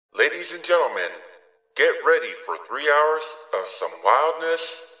Ladies and gentlemen, get ready for 3 hours of some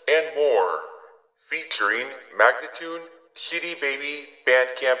wildness and more, featuring Magnitude, CD Baby,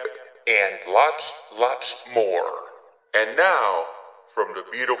 Bandcamp, and lots more. And now, from the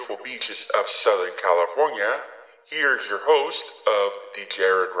beautiful beaches of Southern California, here's your host of the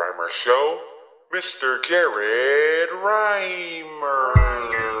Jared Reimer Show, Mr. Jared Reimer.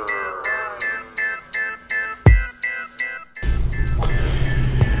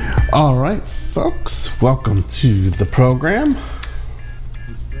 All right, folks, welcome to the program.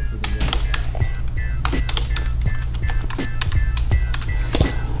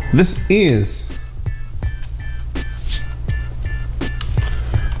 This is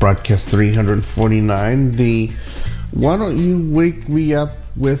broadcast 349, the Why Don't You Wake Me Up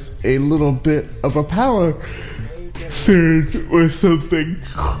with a Little Bit of a Power Surge or something.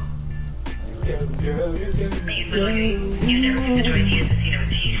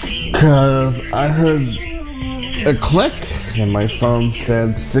 Because I heard a click and my phone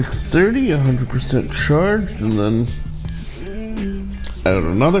said 6:30, 100% charged, and then I heard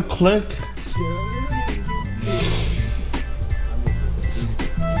another click.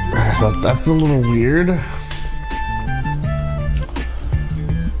 I thought that's a little weird.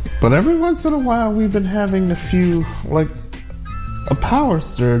 But every once in a while we've been having a few, like a power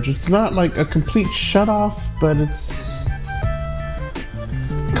surge. It's not like a complete shut off, but it's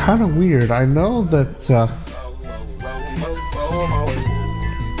kind of weird. I know that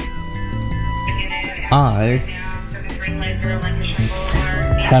I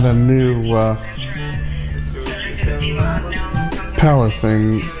had a new power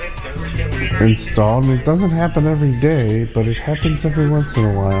thing installed. It doesn't happen every day, but it happens every once in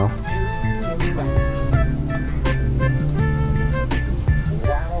a while.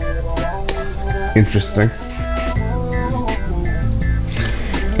 Interesting.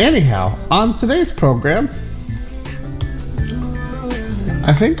 Anyhow, on today's program,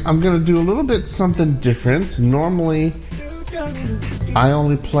 I think I'm going to do a little bit something different. Normally, I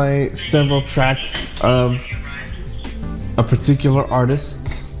only play several tracks of a particular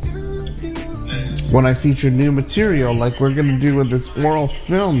artist when I feature new material, like we're going to do with this Oral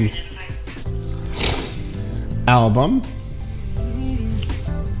Films album.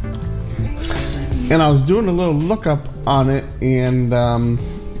 And I was doing a little lookup on it, and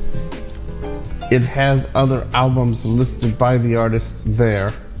it has other albums listed by the artist there,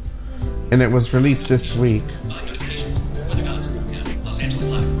 and it was released this week.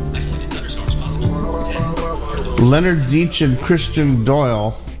 Leonard Dietsch and Christian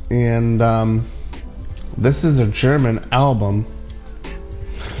Doil, and this is a German album.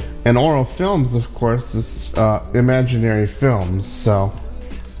 And Oral Films, of course, is Imaginary Films, so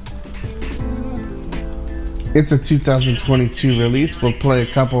it's a 2022 release. We'll play a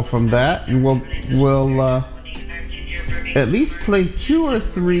couple from that, and we'll at least play 2 or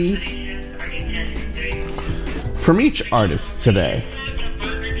 3 from each artist today.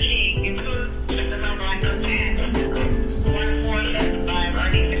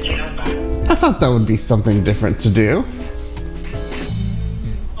 I thought that would be something different to do.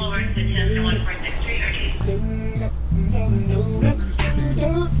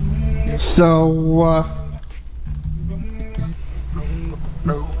 So,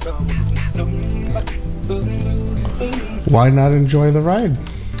 why not enjoy the ride?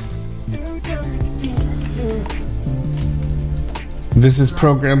 This is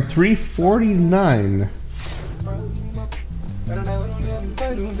program 349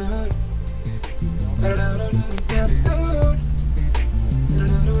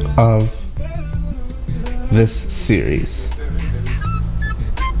 of this series.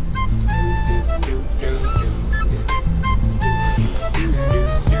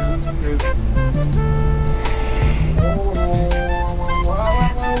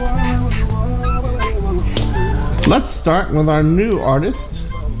 Let's start with our new artist,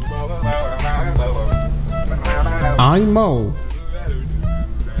 Heyma,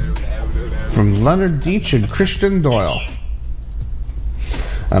 from Leonard Dietsch and Christian Doil,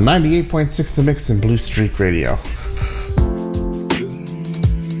 on 98.6 The Mix and Blue Streak Radio.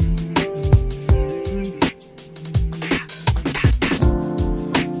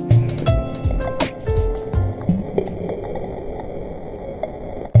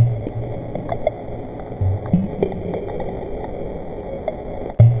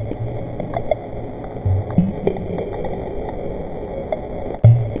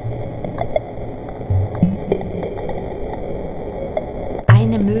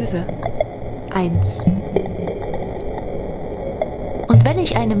 Eine Möwe. 1. Und wenn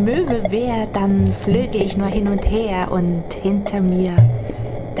ich eine Möwe wär, dann flöge ich nur hin und her und hinter mir,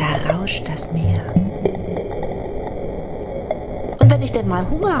 da rauscht das Meer. Und wenn ich denn mal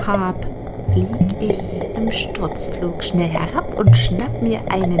Hunger hab, flieg ich im Sturzflug schnell herab und schnapp mir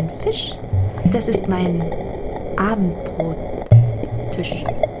einen Fisch. Das ist mein Abendbrottisch.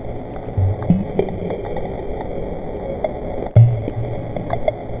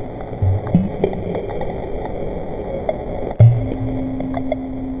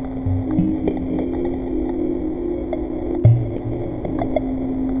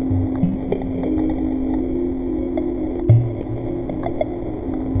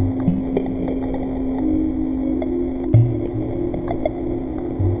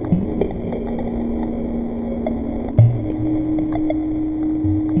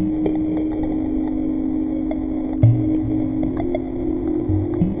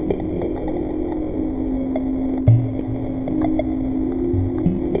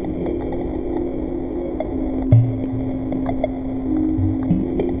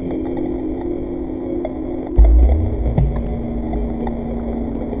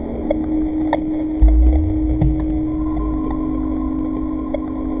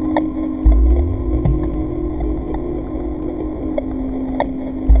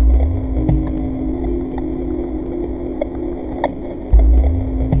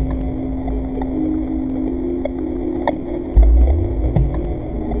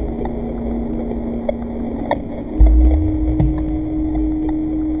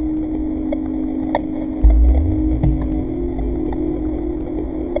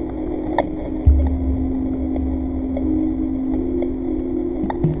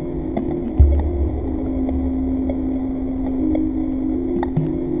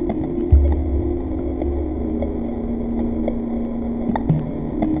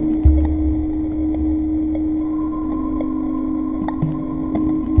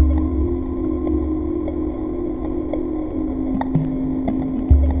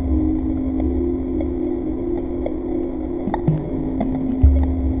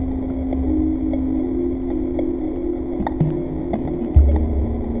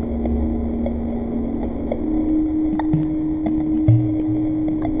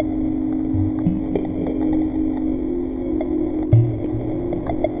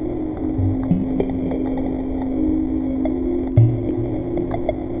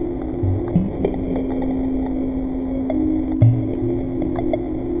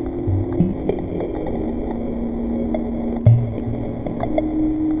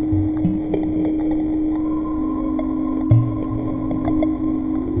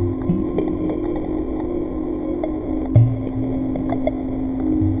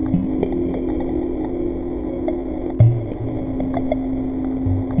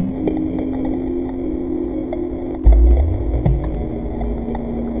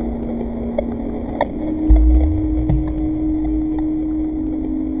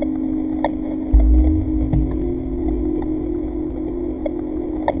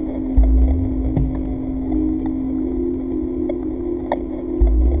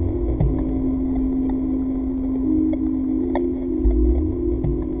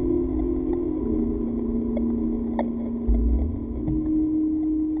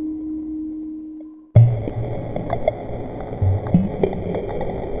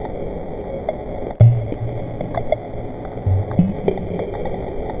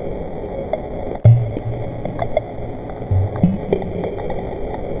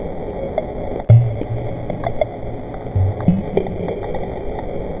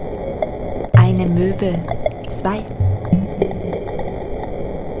 Eine Möwe 2.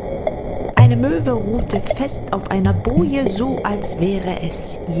 Eine Möwe ruhte fest auf einer Boje, so als wäre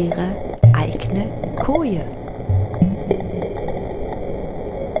es ihre eigene Koje.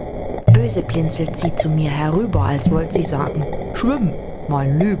 Böse blinzelt sie zu mir herüber, als wollte sie sagen: Schwimm,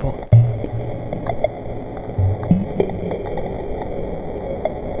 mein Lieber.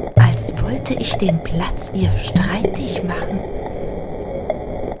 Als wollte ich den Platz ihr streitig machen.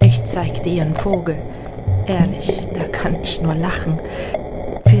 Ich zeigte ihren Vogel. Ehrlich, da kann ich nur lachen.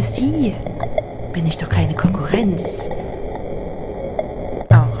 Für sie bin ich doch keine Konkurrenz,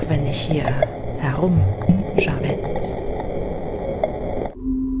 auch wenn ich hier herumscharwenz.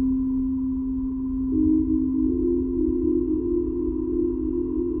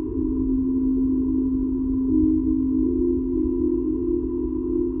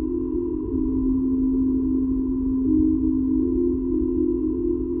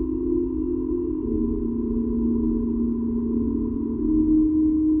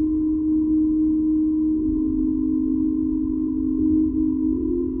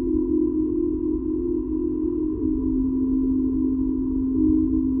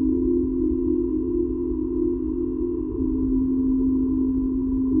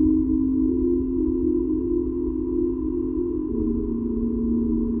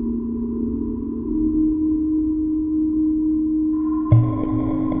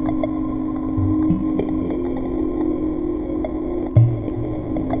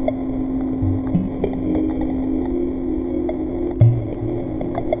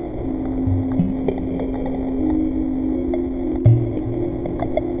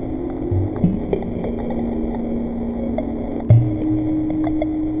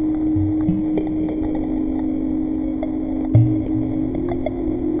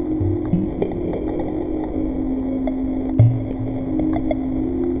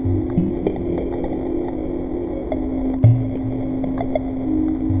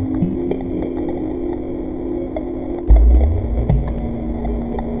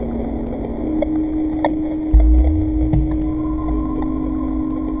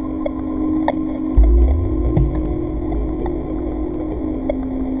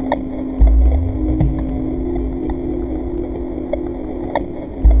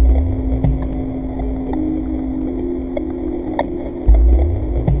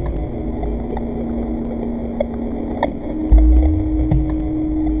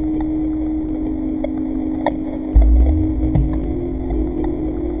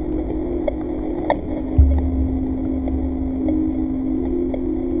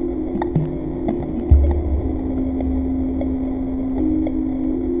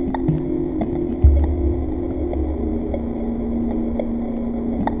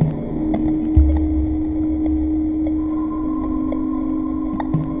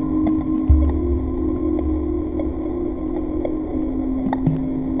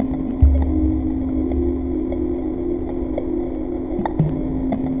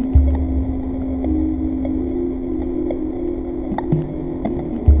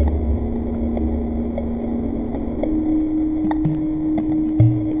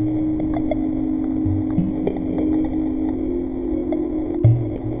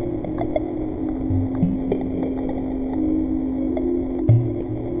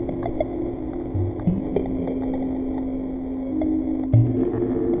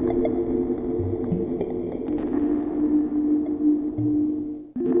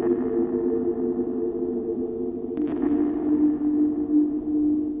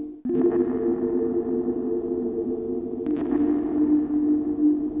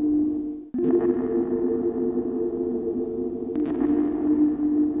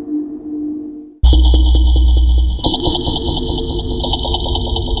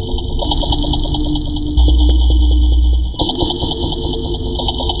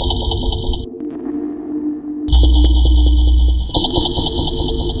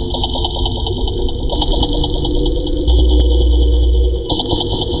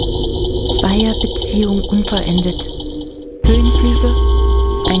 unvollendet. Höhenflüge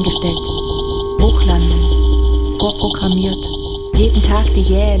eingestellt. Hochlandung vorprogrammiert. Jeden Tag die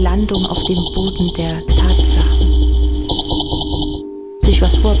jähe Landung auf dem Boden der Tatsachen. Sich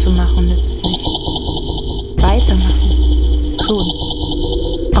was vorzumachen nützt nicht. Weitermachen. Schon.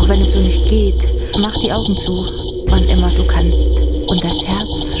 Auch wenn es so nicht geht, mach die Augen zu, wann immer du kannst. Und das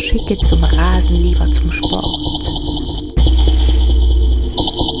Herz schicke zum Rasen lieber zum Sport.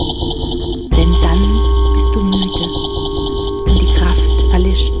 Denn dann bist du müde und die Kraft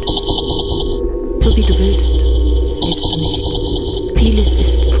erlischt. So wie du willst, lebst du nicht. Vieles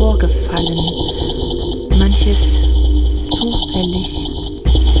ist vorgefallen, manches zufällig.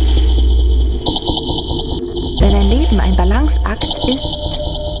 Wenn ein Leben ein Balanceakt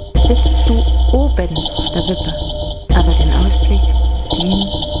ist, sitzt du oben auf der Wippe. Aber den Ausblick, den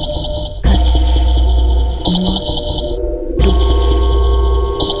hast nur du.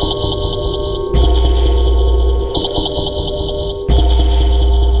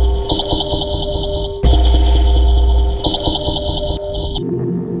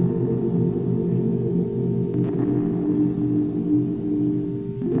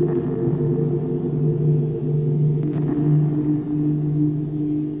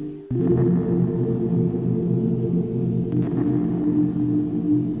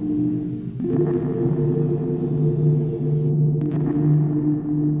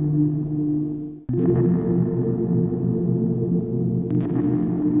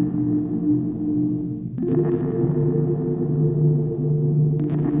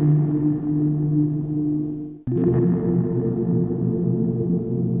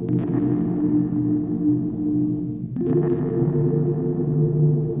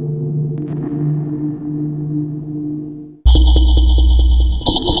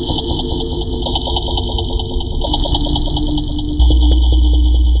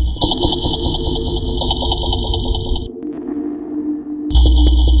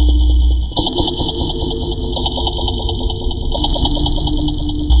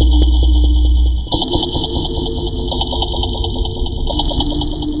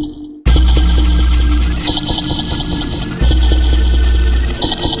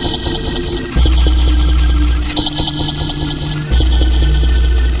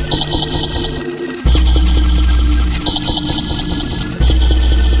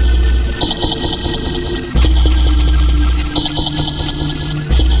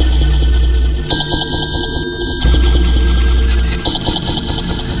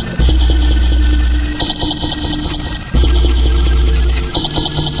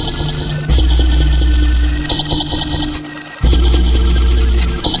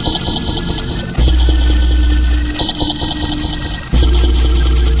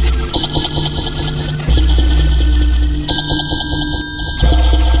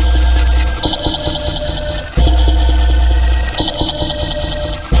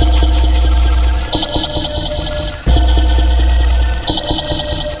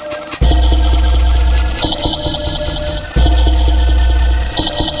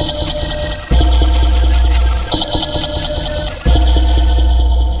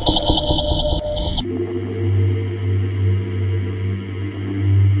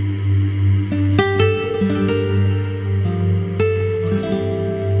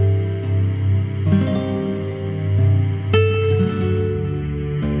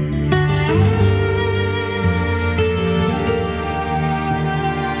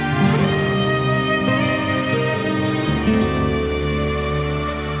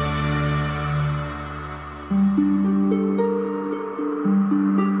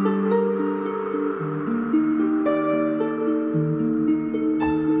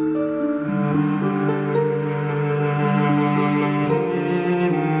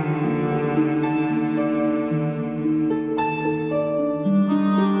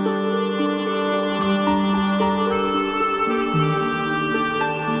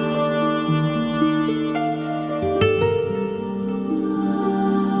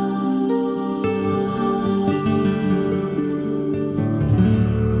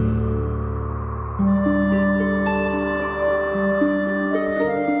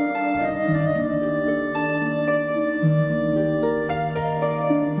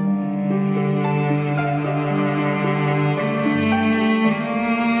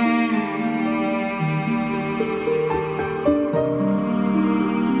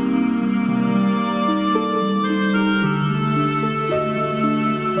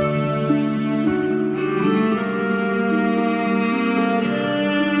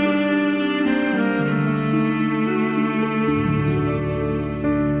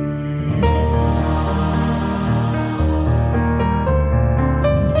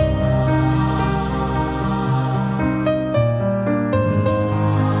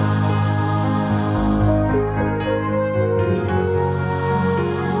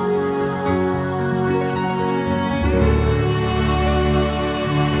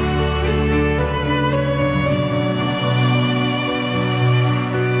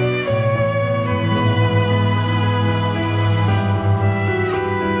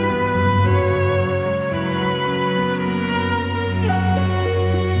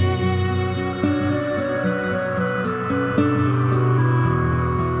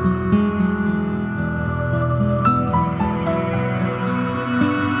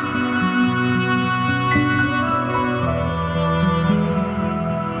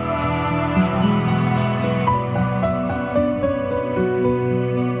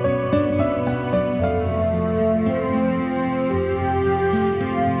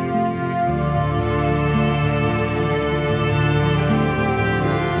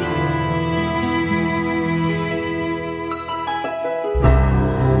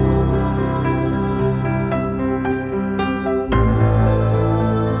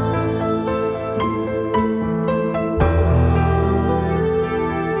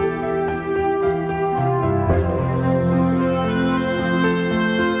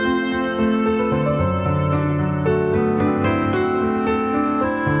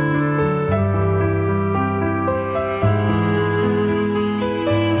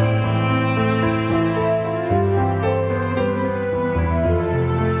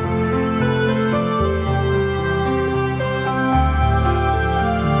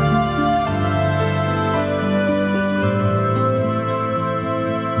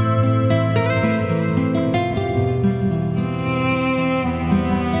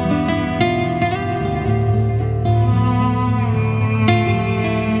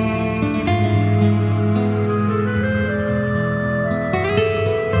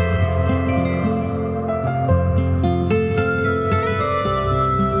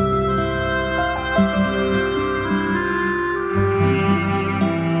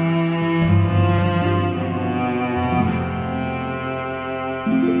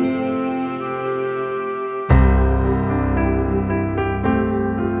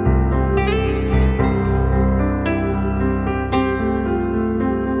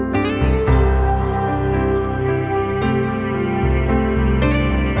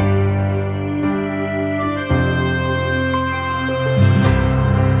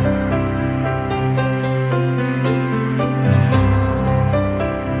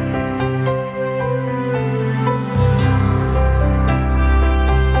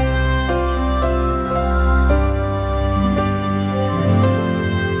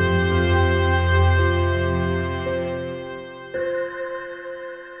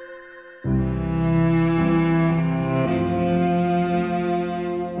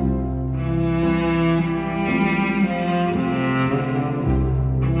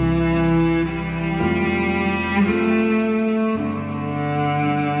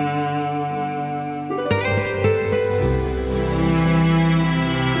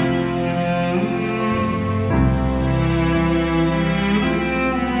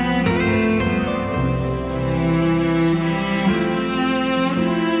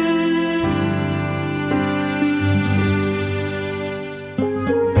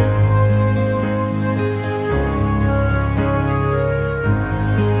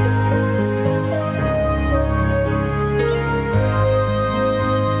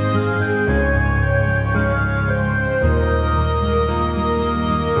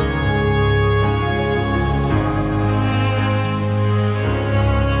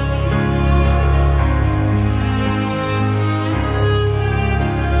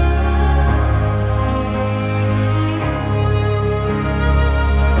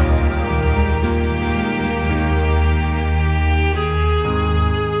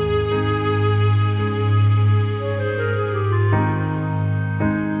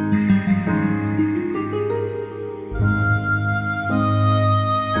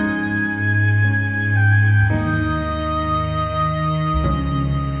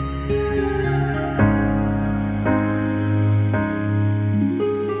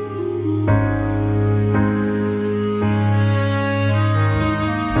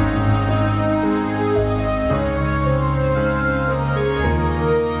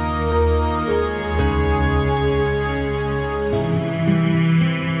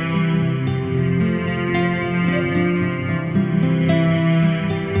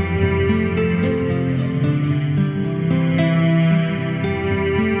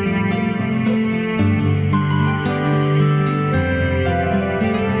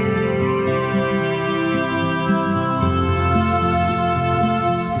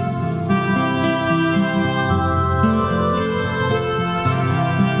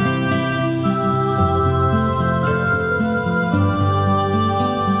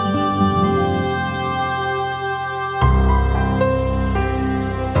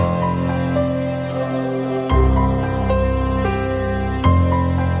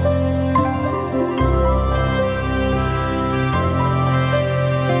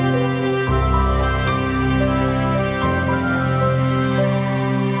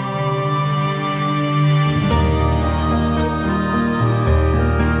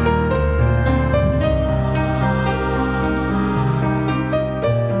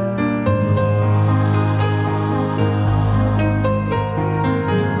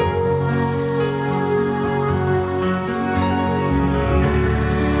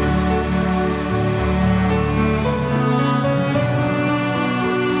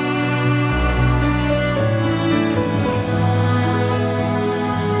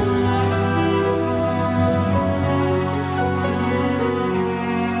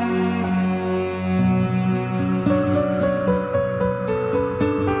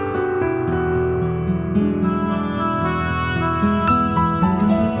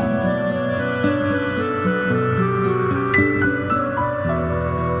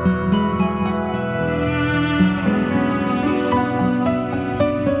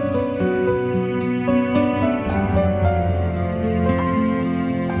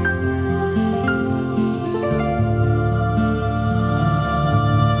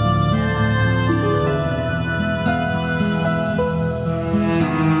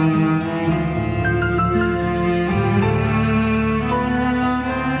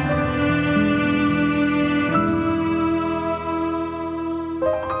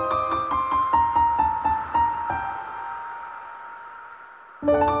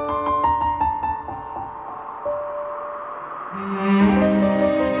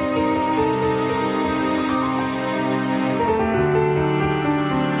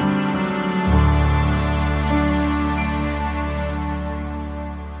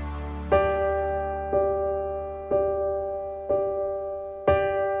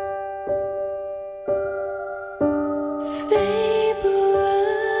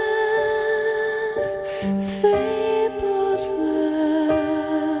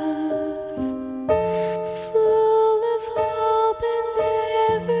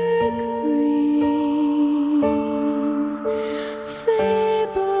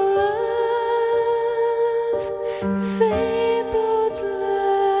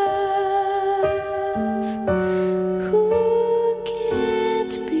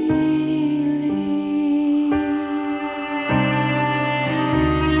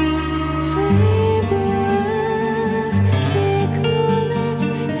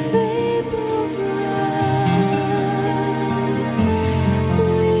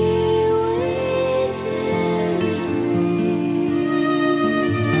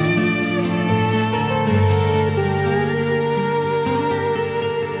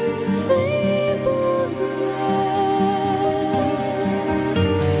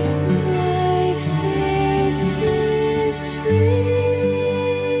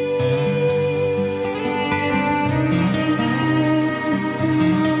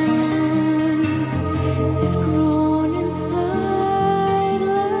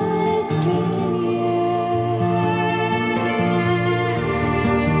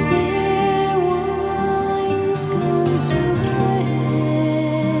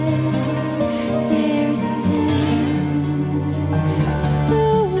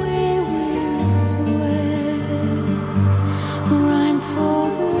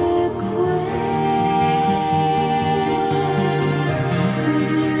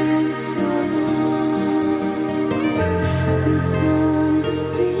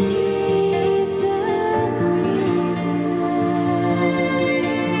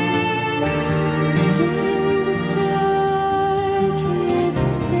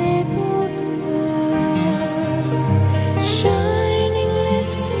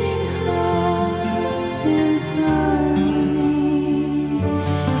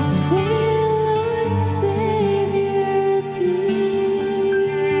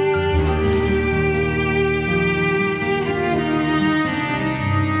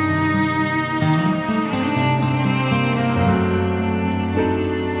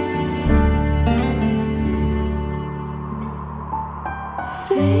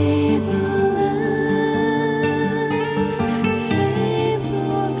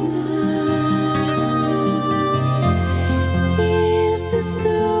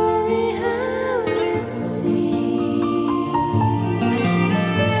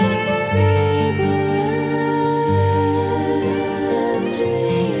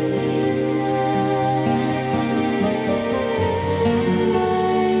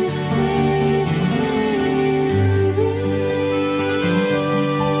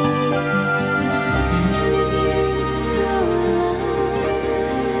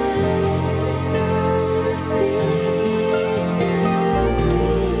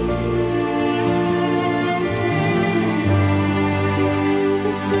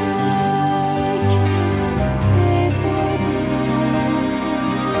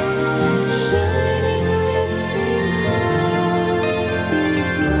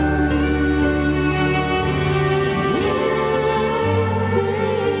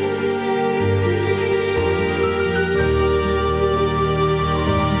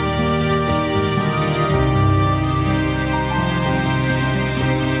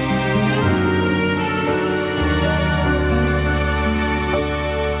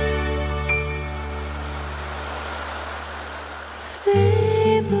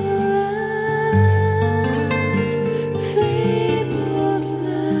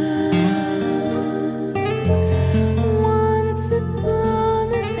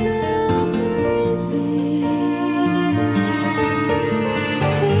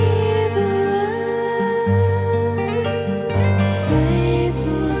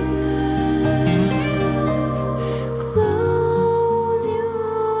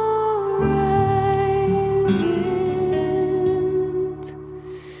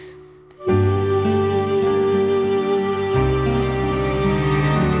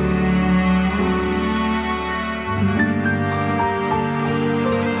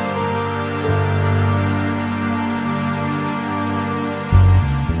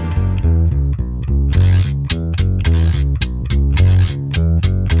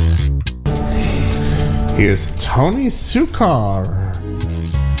 Here's Tony Succar.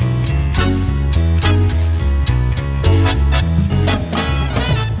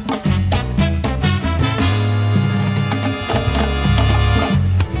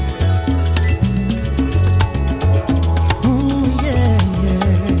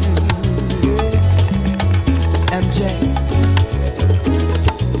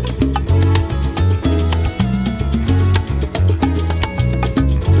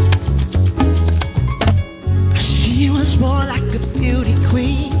 She was more like a few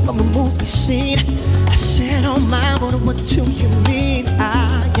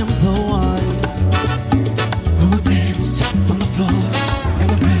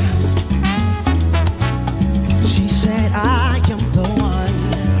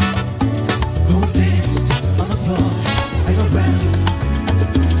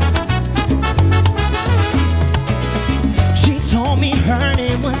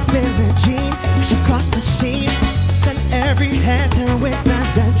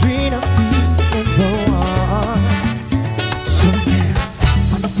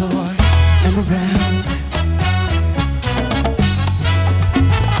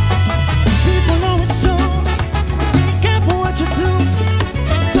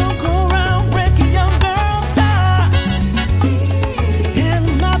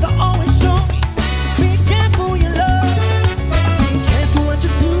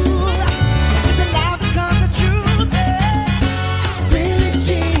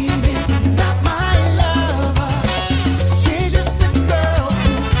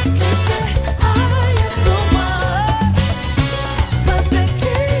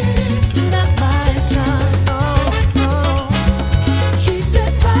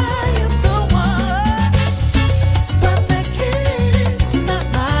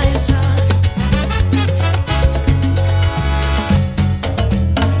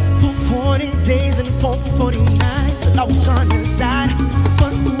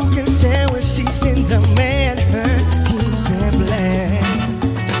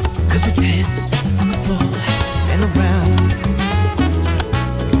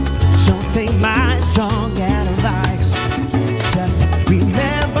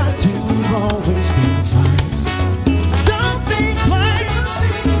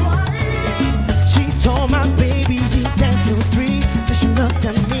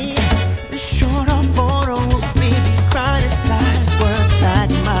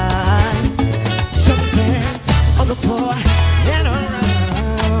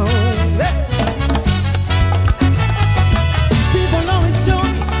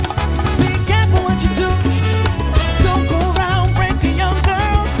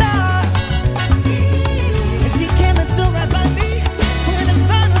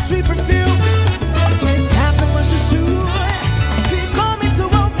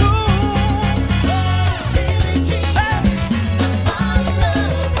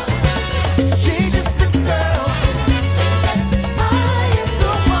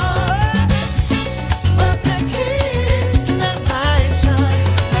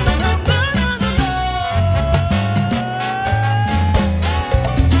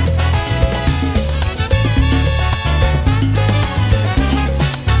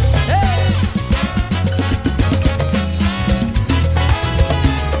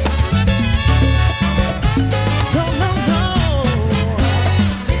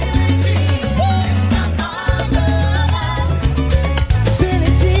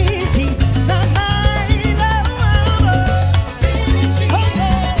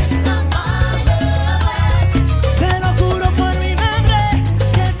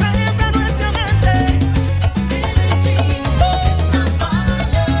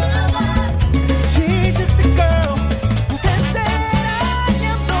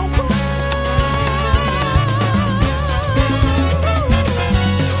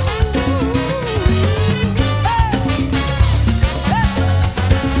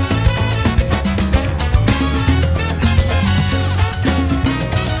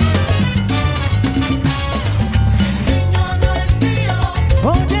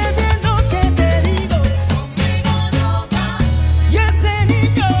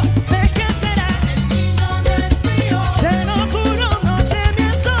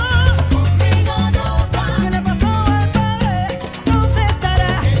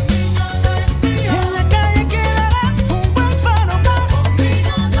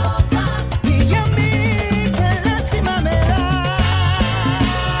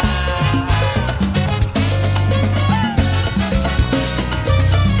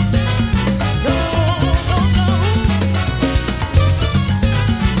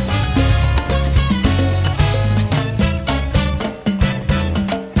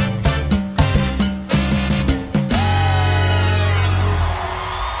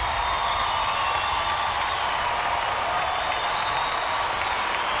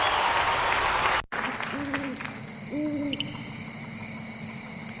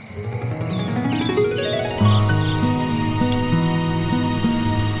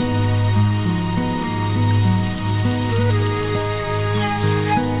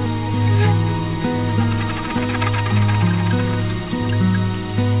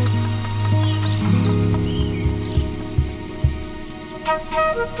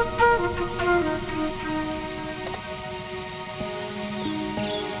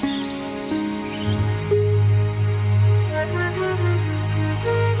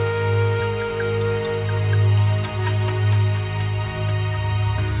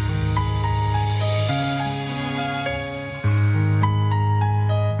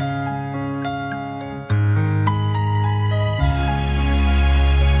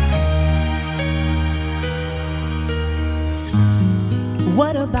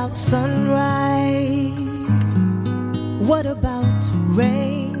about sunrise? What about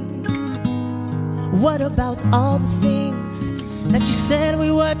rain? What about all the things that you said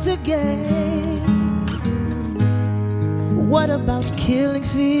we were to gain? What about killing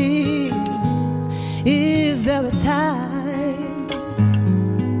fields? Is there a time?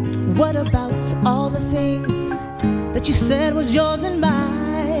 What about all the things that you said was yours and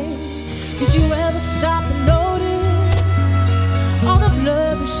mine? Did you ever stop and notice all the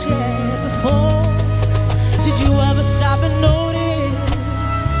blood we shed before? Did you ever stop and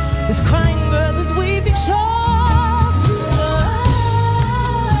notice this crying girl, this weeping shore?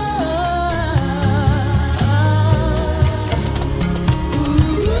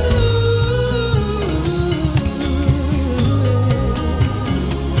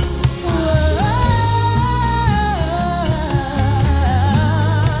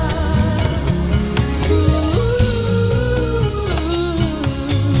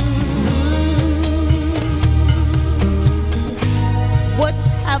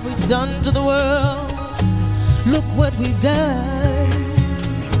 Done to the world, look what we've done.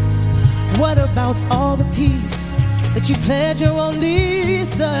 What about all the peace that you pledged your only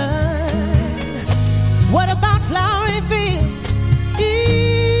son? What about flowering fields?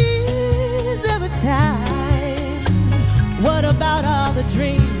 Is there a time? What about all the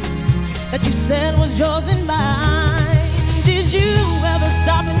dreams that you said was yours and mine? Did you ever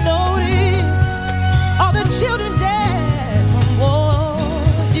stop and notice all the children dead from war?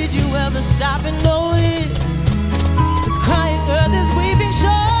 Stop and notice this crying girl, this weeping shore.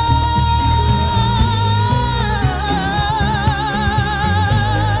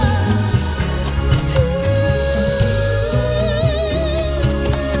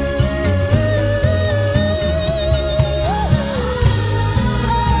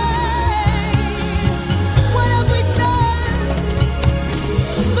 What have we done?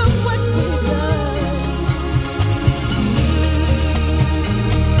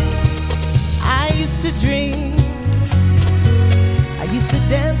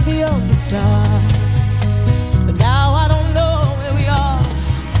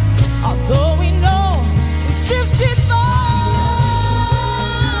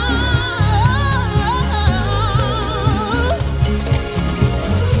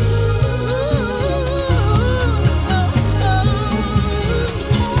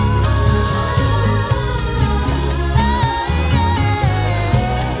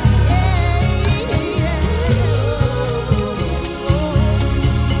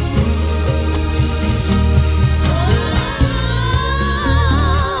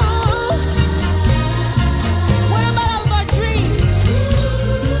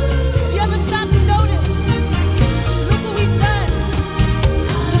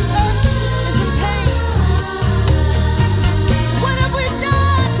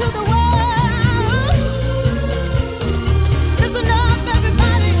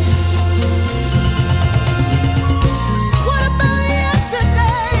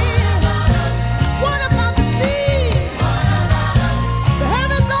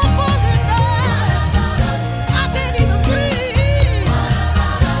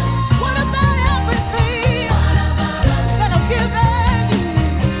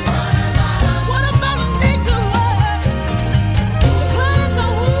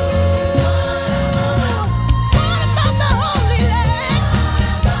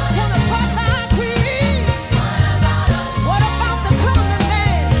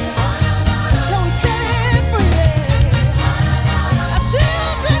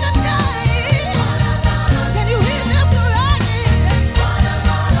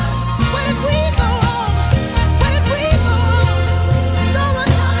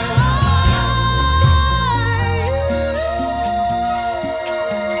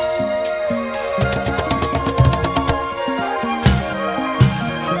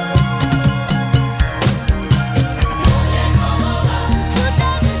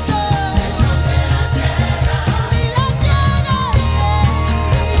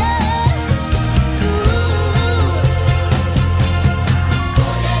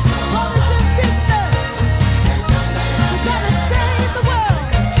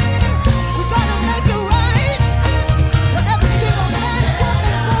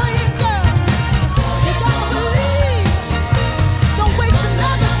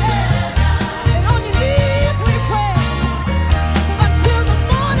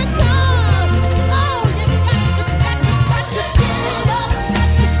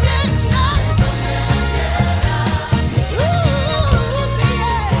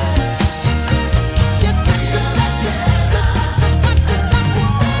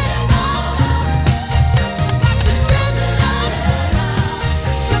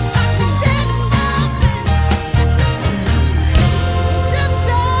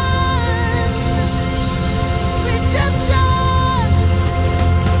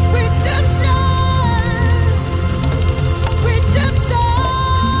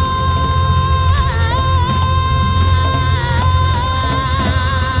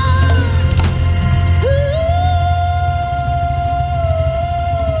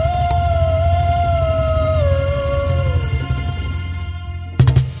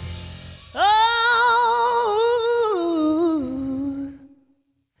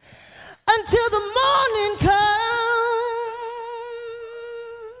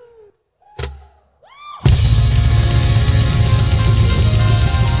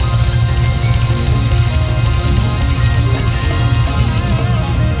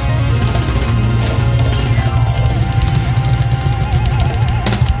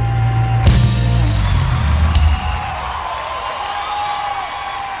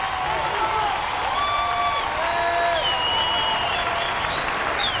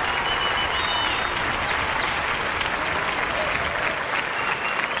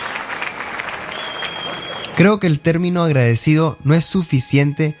 Creo que el término agradecido no es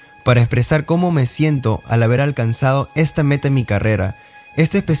suficiente para expresar cómo me siento al haber alcanzado esta meta en mi carrera.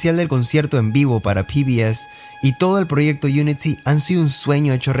 Este especial del concierto en vivo para PBS y todo el proyecto Unity han sido un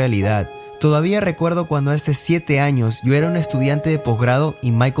sueño hecho realidad. Todavía recuerdo cuando hace 7 años yo era un estudiante de posgrado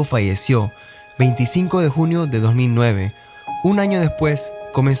y Michael falleció, 25 de junio de 2009. Un año después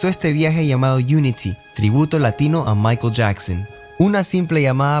comenzó este viaje llamado Unity, tributo latino a Michael Jackson. Una simple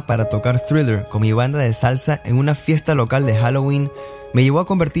llamada para tocar Thriller con mi banda de salsa en una fiesta local de Halloween me llevó a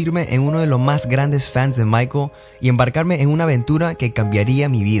convertirme en uno de los más grandes fans de Michael y embarcarme en una aventura que cambiaría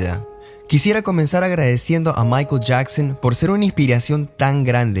mi vida. Quisiera comenzar agradeciendo a Michael Jackson por ser una inspiración tan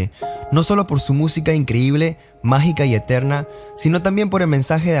grande, no solo por su música increíble, mágica y eterna, sino también por el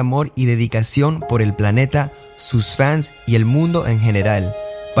mensaje de amor y dedicación por el planeta, sus fans y el mundo en general.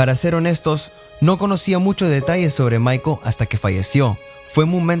 Para ser honestos, no conocía muchos detalles sobre Michael hasta que falleció. Fue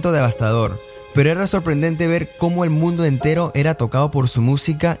un momento devastador, pero era sorprendente ver cómo el mundo entero era tocado por su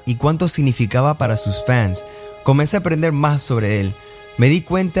música y cuánto significaba para sus fans. Comencé a aprender más sobre él. Me di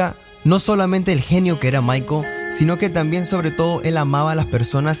cuenta no solamente el genio que era Michael, sino que también sobre todo él amaba a las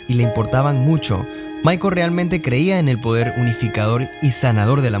personas y le importaban mucho. Michael realmente creía en el poder unificador y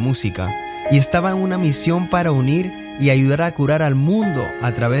sanador de la música, y estaba en una misión para unir y ayudar a curar al mundo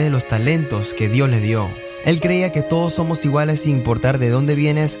a través de los talentos que Dios le dio. Él creía que todos somos iguales sin importar de dónde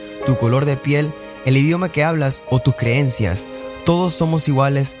vienes, tu color de piel, el idioma que hablas o tus creencias. Todos somos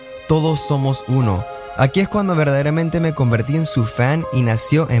iguales, todos somos uno. Aquí es cuando verdaderamente me convertí en su fan y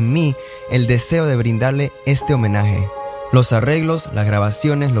nació en mí el deseo de brindarle este homenaje. Los arreglos, las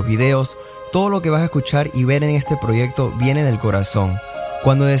grabaciones, los videos, todo lo que vas a escuchar y ver en este proyecto viene del corazón.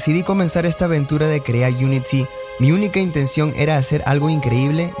 Cuando decidí comenzar esta aventura de crear Unity, mi única intención era hacer algo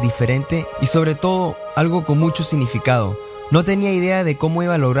increíble, diferente y sobre todo algo con mucho significado. No tenía idea de cómo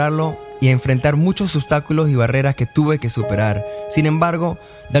iba a lograrlo y a enfrentar muchos obstáculos y barreras que tuve que superar. Sin embargo,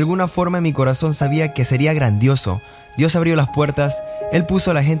 de alguna forma en mi corazón sabía que sería grandioso. Dios abrió las puertas, Él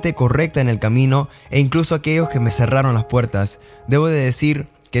puso a la gente correcta en el camino e incluso aquellos que me cerraron las puertas. Debo de decir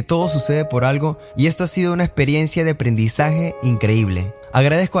que todo sucede por algo y esto ha sido una experiencia de aprendizaje increíble.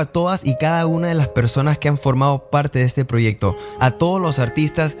 Agradezco a todas y cada una de las personas que han formado parte de este proyecto, a todos los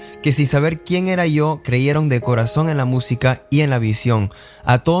artistas que sin saber quién era yo creyeron de corazón en la música y en la visión,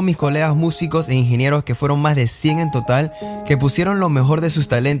 a todos mis colegas músicos e ingenieros que fueron más de 100 en total, que pusieron lo mejor de sus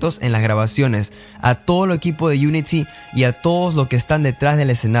talentos en las grabaciones, a todo el equipo de Unity y a todos los que están detrás del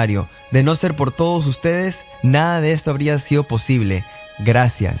escenario. De no ser por todos ustedes, nada de esto habría sido posible.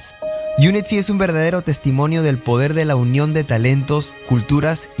 Gracias. Unity es un verdadero testimonio del poder de la unión de talentos,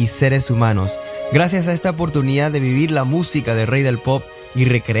 culturas y seres humanos. Gracias a esta oportunidad de vivir la música de Rey del Pop y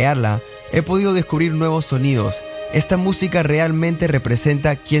recrearla, he podido descubrir nuevos sonidos. Esta música realmente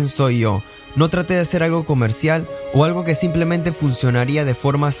representa quién soy yo. No traté de hacer algo comercial o algo que simplemente funcionaría de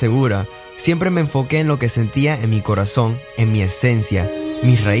forma segura. Siempre me enfoqué en lo que sentía en mi corazón, en mi esencia,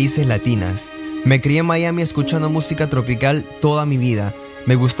 mis raíces latinas. Me crié en Miami escuchando música tropical toda mi vida.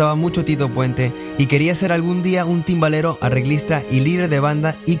 Me gustaba mucho Tito Puente y quería ser algún día un timbalero, arreglista y líder de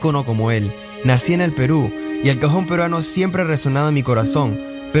banda ícono como él. Nací en el Perú y el cajón peruano siempre ha resonado en mi corazón,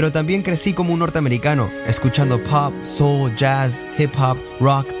 pero también crecí como un norteamericano, escuchando pop, soul, jazz, hip hop,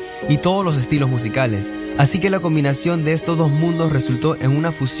 rock y todos los estilos musicales. Así que la combinación de estos dos mundos resultó en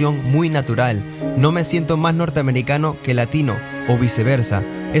una fusión muy natural. No me siento más norteamericano que latino o viceversa,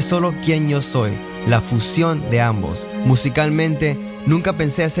 es solo quien yo soy, la fusión de ambos. Musicalmente, nunca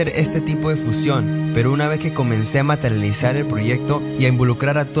pensé hacer este tipo de fusión, pero una vez que comencé a materializar el proyecto y a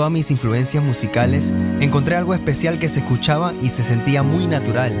involucrar a todas mis influencias musicales, encontré algo especial que se escuchaba y se sentía muy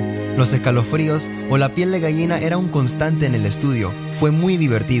natural. Los escalofríos o la piel de gallina era un constante en el estudio. Fue muy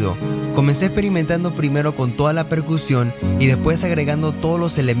divertido. Comencé experimentando primero con toda la percusión y después agregando todos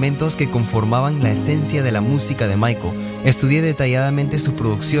los elementos que conformaban la esencia de la música de Michael. Estudié detalladamente sus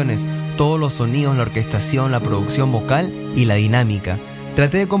producciones, todos los sonidos, la orquestación, la producción vocal y la dinámica.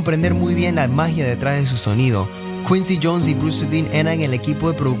 Traté de comprender muy bien la magia detrás de su sonido. Quincy Jones y Bruce Sudin eran el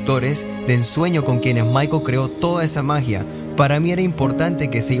equipo de productores de ensueño con quienes Michael creó toda esa magia. Para mí era importante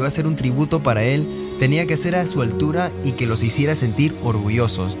que si iba a hacer un tributo para él, tenía que ser a su altura y que los hiciera sentir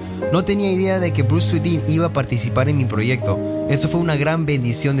orgullosos. No tenía idea de que Bruce Sudin iba a participar en mi proyecto. Eso fue una gran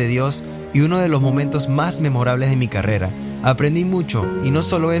bendición de Dios y uno de los momentos más memorables de mi carrera. Aprendí mucho y no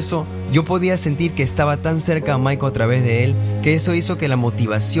solo eso, yo podía sentir que estaba tan cerca a Michael a través de él, que eso hizo que la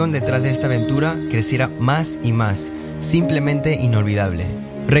motivación detrás de esta aventura creciera más y más. Simplemente inolvidable.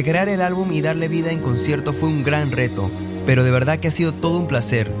 Recrear el álbum y darle vida en concierto fue un gran reto, pero de verdad que ha sido todo un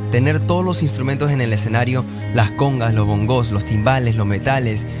placer tener todos los instrumentos en el escenario, las congas, los bongos, los timbales, los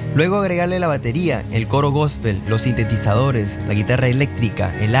metales Luego agregarle la batería, el coro gospel, los sintetizadores, la guitarra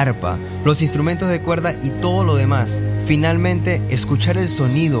eléctrica, el arpa, los instrumentos de cuerda y todo lo demás. Finalmente, escuchar el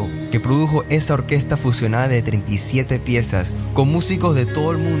sonido que produjo esa orquesta fusionada de 37 piezas con músicos de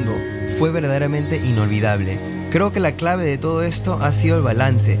todo el mundo fue verdaderamente inolvidable. Creo que la clave de todo esto ha sido el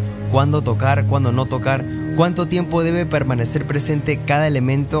balance, cuándo tocar, cuándo no tocar, cuánto tiempo debe permanecer presente cada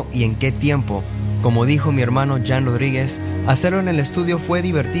elemento y en qué tiempo. Como dijo mi hermano Jan Rodríguez, hacerlo en el estudio fue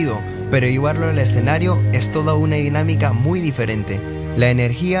divertido, pero llevarlo al escenario es toda una dinámica muy diferente. La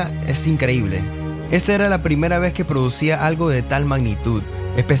energía es increíble. Esta era la primera vez que producía algo de tal magnitud,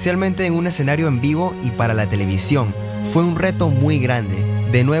 especialmente en un escenario en vivo y para la televisión. Fue un reto muy grande,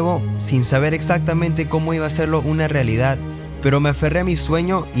 de nuevo, sin saber exactamente cómo iba a hacerlo una realidad, pero me aferré a mi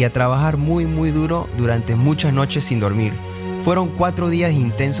sueño y a trabajar muy duro durante muchas noches sin dormir. Fueron 4 días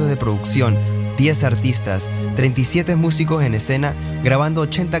intensos de producción, 10 artistas, 37 músicos en escena, grabando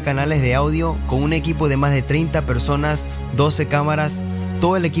 80 canales de audio con un equipo de más de 30 personas, 12 cámaras,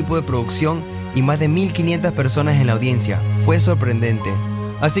 todo el equipo de producción y más de 1500 personas en la audiencia. Fue sorprendente.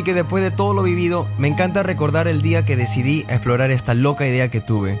 Así que después de todo lo vivido, me encanta recordar el día que decidí explorar esta loca idea que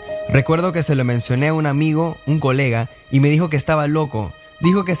tuve. Recuerdo que se lo mencioné a un amigo, un colega, y me dijo que estaba loco.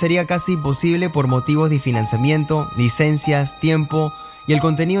 Dijo que sería casi imposible por motivos de financiamiento, licencias, tiempo y el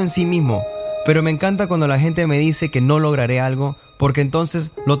contenido en sí mismo. Pero me encanta cuando la gente me dice que no lograré algo, porque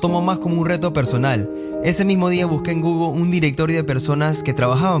entonces lo tomo más como un reto personal. Ese mismo día busqué en Google un directorio de personas que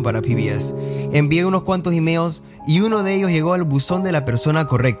trabajaban para PBS. Envié unos cuantos emails y uno de ellos llegó al buzón de la persona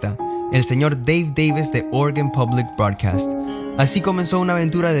correcta, el señor Dave Davis de Oregon Public Broadcast. Así comenzó una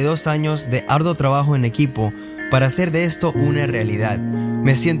aventura de 2 años de arduo trabajo en equipo para hacer de esto una realidad.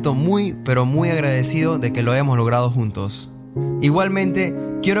 Me siento muy agradecido de que lo hayamos logrado juntos. Igualmente,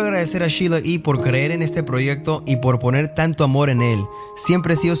 quiero agradecer a Sheila E. por creer en este proyecto y por poner tanto amor en él.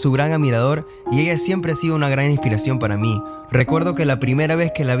 Siempre he sido su gran admirador y ella siempre ha sido una gran inspiración para mí. Recuerdo que la primera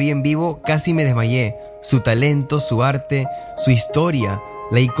vez que la vi en vivo casi me desmayé. Su talento, su arte, su historia,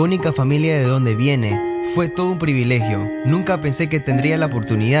 la icónica familia de donde viene, fue todo un privilegio. Nunca pensé que tendría la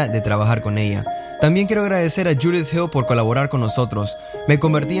oportunidad de trabajar con ella. También quiero agradecer a Judith Hill por colaborar con nosotros. Me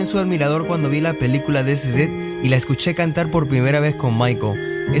convertí en su admirador cuando vi la película This Is It y la escuché cantar por primera vez con Michael.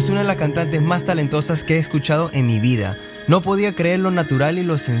 Es una de las cantantes más talentosas que he escuchado en mi vida. No podía creer lo natural y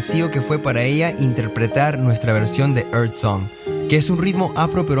lo sencillo que fue para ella interpretar nuestra versión de Earth Song, que es un ritmo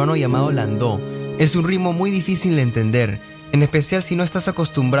afro-peruano llamado landó. Es un ritmo muy difícil de entender, en especial si no estás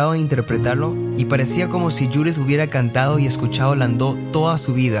acostumbrado a interpretarlo, y parecía como si Judith hubiera cantado y escuchado landó toda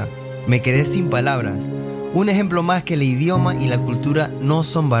su vida. Me quedé sin palabras. Un ejemplo más que el idioma y la cultura no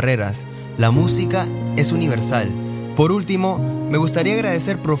son barreras. La música es universal. Por último, me gustaría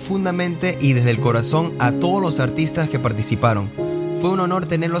agradecer profundamente y desde el corazón a todos los artistas que participaron. Fue un honor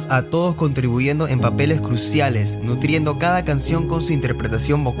tenerlos a todos contribuyendo en papeles cruciales, nutriendo cada canción con su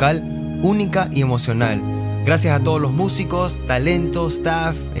interpretación vocal única y emocional. Gracias a todos los músicos, talentos,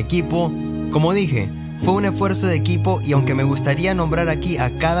 staff, equipo. Como dije, fue un esfuerzo de equipo y aunque me gustaría nombrar aquí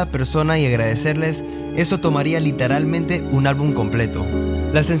a cada persona y agradecerles, eso tomaría literalmente un álbum completo.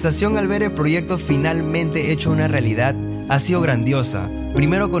 La sensación al ver el proyecto finalmente hecho una realidad ha sido grandiosa.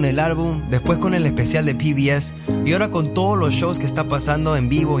 Primero con el álbum, después con el especial de PBS y ahora con todos los shows que está pasando en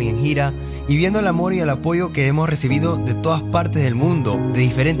vivo y en gira, y viendo el amor y el apoyo que hemos recibido de todas partes del mundo, de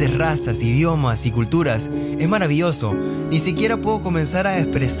diferentes razas, idiomas y culturas. Es maravilloso. Ni siquiera puedo comenzar a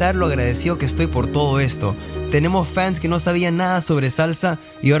expresar lo agradecido que estoy por todo esto. Tenemos fans que no sabían nada sobre salsa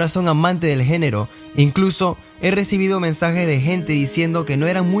y ahora son amantes del género. Incluso he recibido mensajes de gente diciendo que no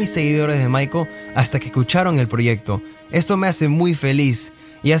eran muy seguidores de Michael hasta que escucharon el proyecto. Esto me hace muy feliz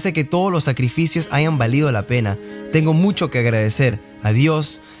y hace que todos los sacrificios hayan valido la pena. Tengo mucho que agradecer a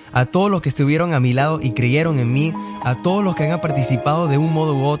Dios, a todos los que estuvieron a mi lado y creyeron en mí, a todos los que han participado de un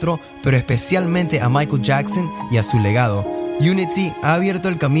modo u otro, pero especialmente a Michael Jackson y a su legado. Unity ha abierto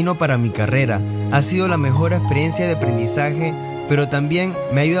el camino para mi carrera. Ha sido la mejor experiencia de aprendizaje, pero también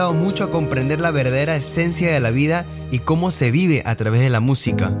me ha ayudado mucho a comprender la verdadera esencia de la vida y cómo se vive a través de la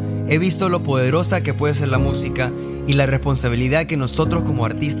música. He visto lo poderosa que puede ser la música y la responsabilidad que nosotros como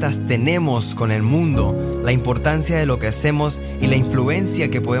artistas tenemos con el mundo, la importancia de lo que hacemos y la influencia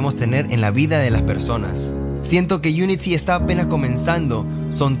que podemos tener en la vida de las personas. Siento que Unity está apenas comenzando.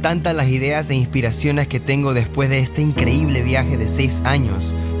 Son tantas las ideas e inspiraciones que tengo después de este increíble viaje de 6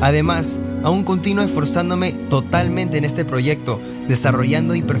 años. Además, aún continúo esforzándome totalmente en este proyecto,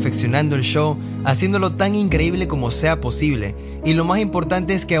 desarrollando y perfeccionando el show, haciéndolo tan increíble como sea posible. Y lo más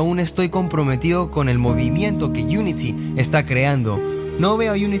importante es que aún estoy comprometido con el movimiento que Unity está creando. No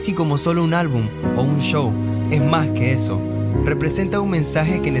veo a Unity como solo un álbum o un show, es más que eso.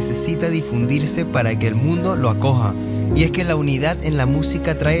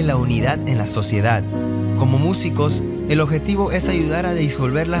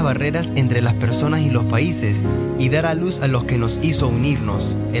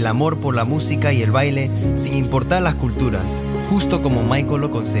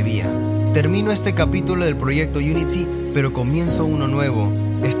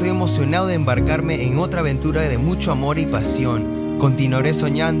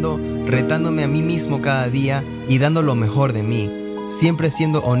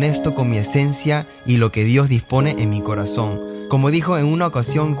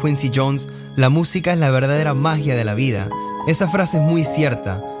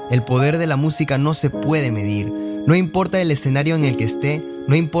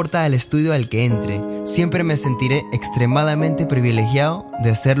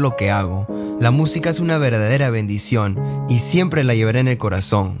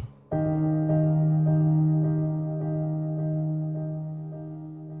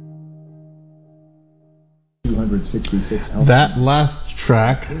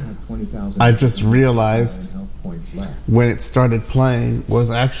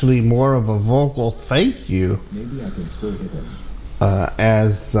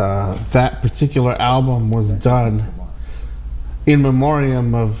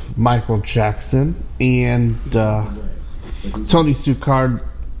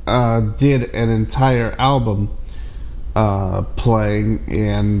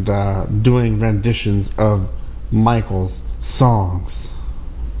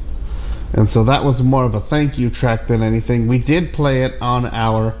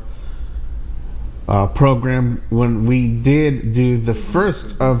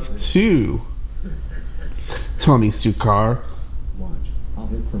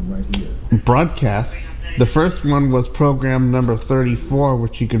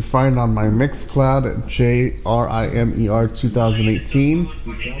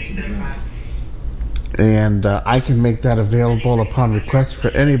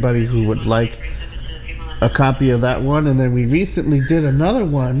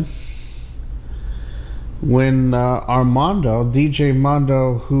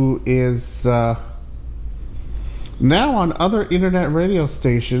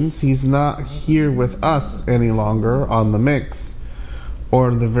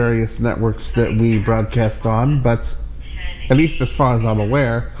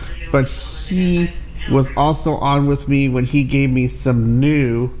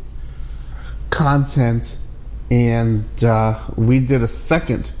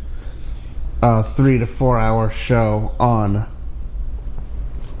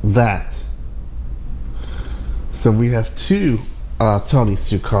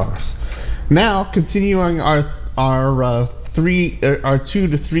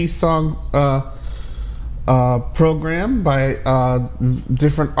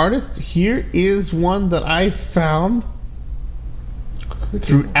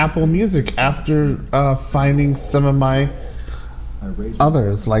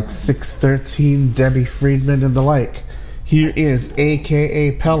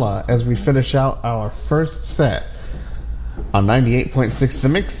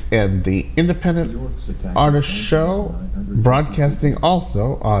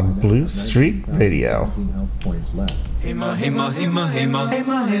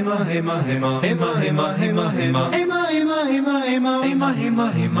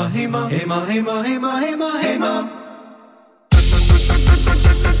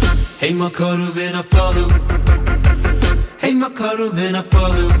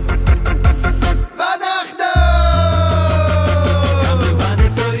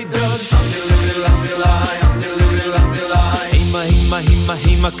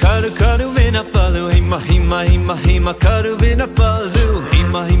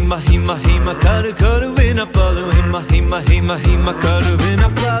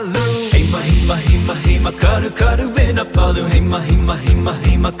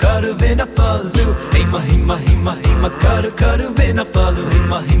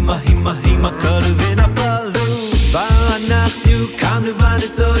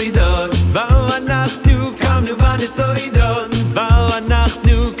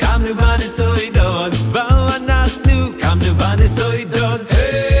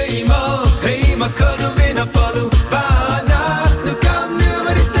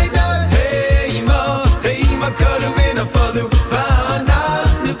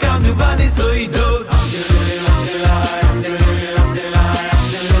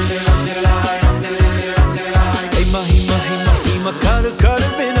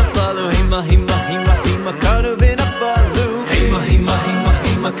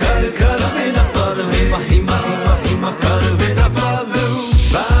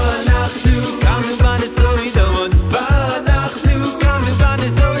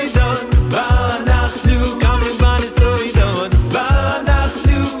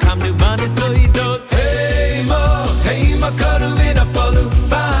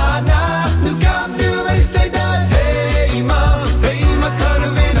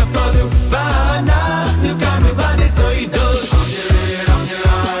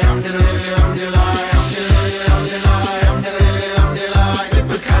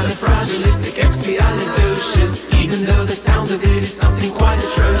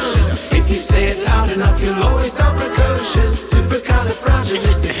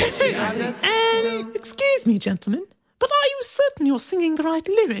 gentlemen, but are you certain you're singing the right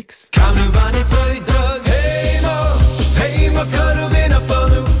lyrics?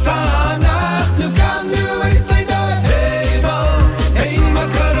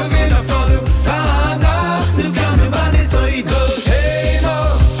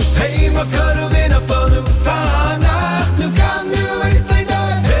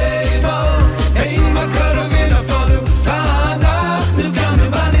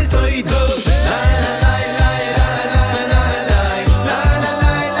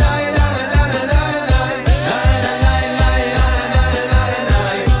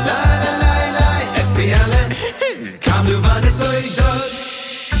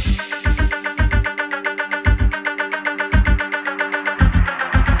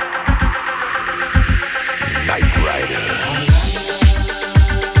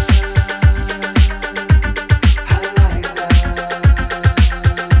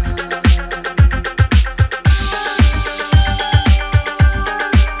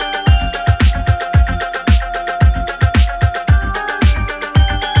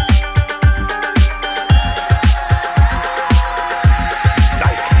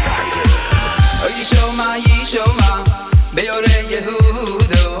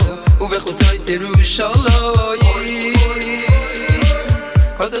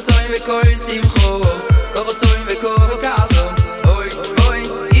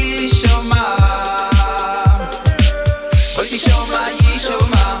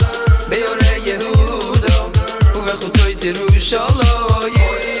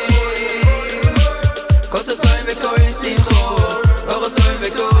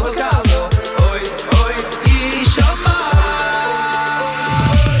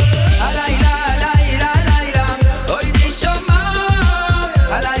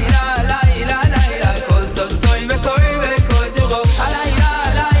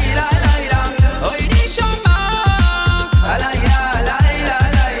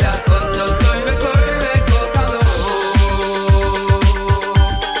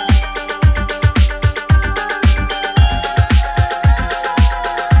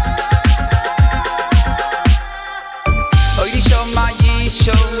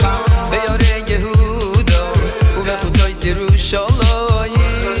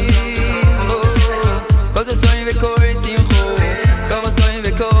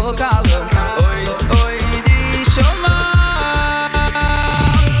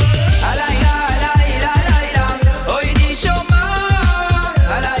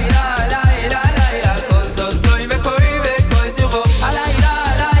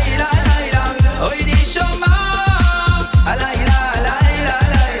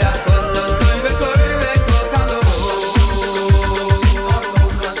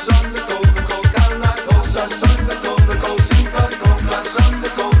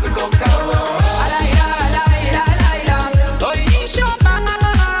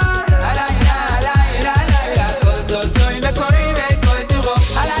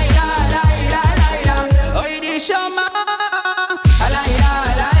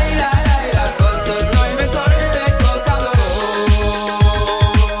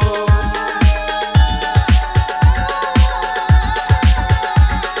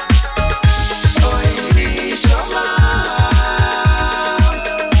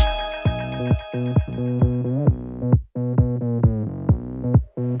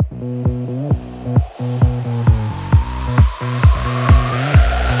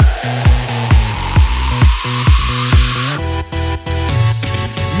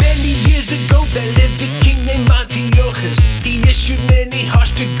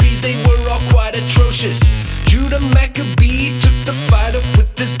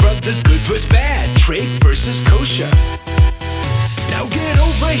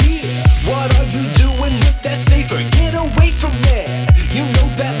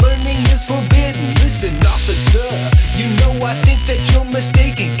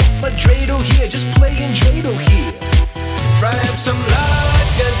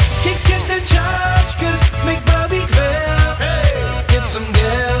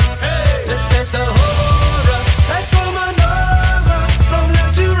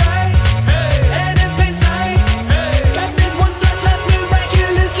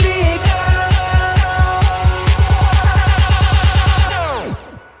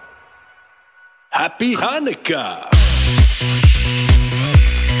 Happy Chanukah.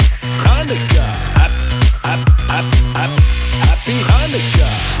 Chanukah. Happy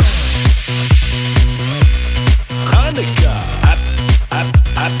Chanukah. Chanukah.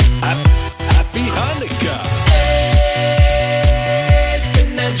 Happy Chanukah.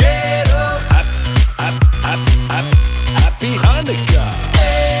 Happy Chanukah.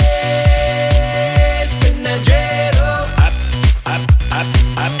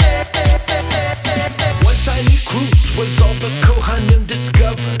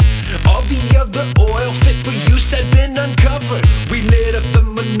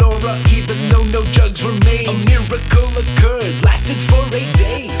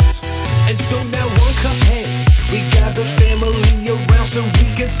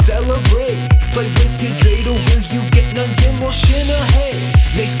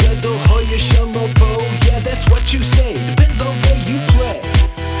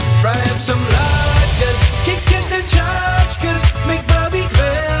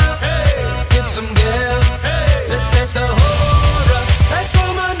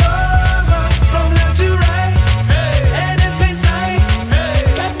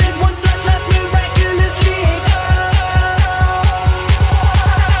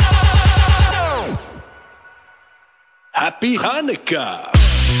 Chanukah.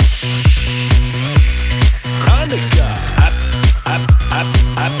 Chanukah.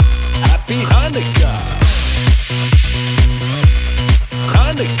 Happy Chanukah.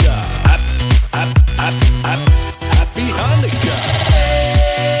 Chanukah. Happy Chanukah.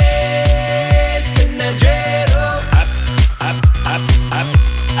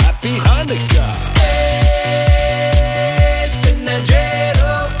 Happy Chanukah.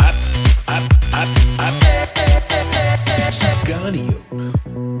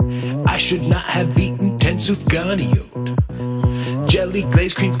 I should not have eaten 10 sufganiyot. Jelly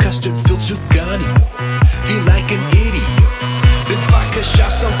glazed cream custard filled sufganiyot. Feel like an idiot. Then vodka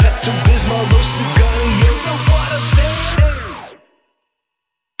shots some Pepto Bismol, no sufganiyot. You know what I'm saying?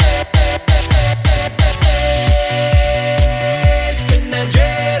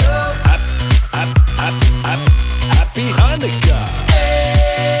 Happy Hanukkah.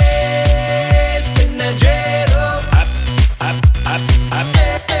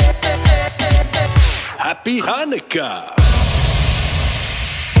 Happy Hanukkah.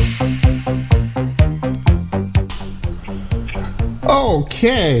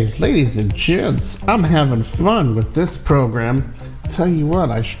 Okay, ladies and gents, I'm having fun with this program. Tell you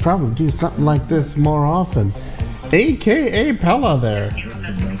what, I should probably do something like this more often. A.K.A. Pella there.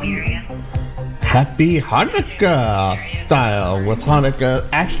 Happy Hanukkah style, with Hanukkah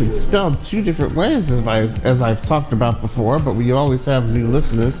actually spelled two different ways as I've talked about before, but we always have new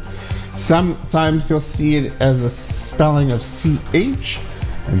listeners. Sometimes you'll see it as a spelling of CH,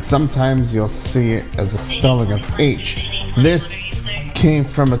 and sometimes you'll see it as a spelling of H. This came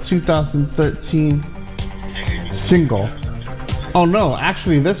from a 2013 single. Oh no,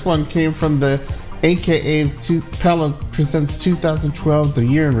 actually this one came from the A.K.A. Pella Presents 2012 The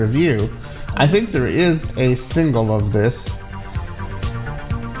Year in Review. I think there is a single of this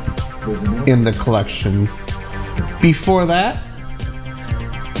in the collection. Before that,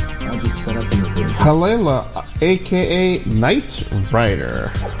 Halaila, A.K.A. Night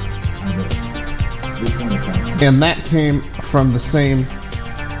Rider. And that came from the same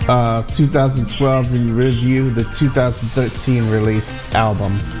 2012 in review, the 2013 released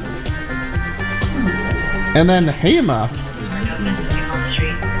album. And then Heyma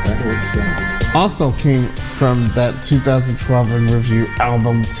also came from that 2012 in review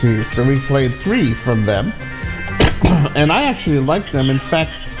album too. So we played 3 from them. And I actually liked them. In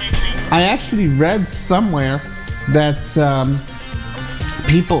fact, I actually read somewhere that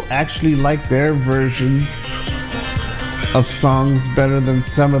people actually like their version of songs better than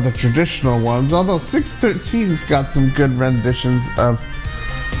some of the traditional ones, although 613's got some good renditions of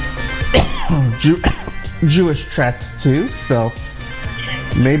Jewish tracks too, so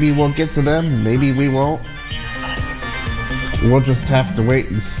maybe we'll get to them, maybe we won't. We'll just have to wait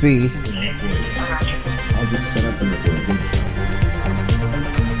and see.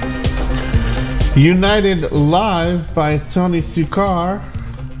 United Live by Tony Succar.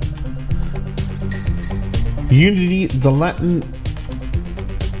 Unity, the Latin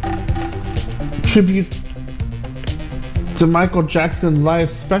tribute to Michael Jackson live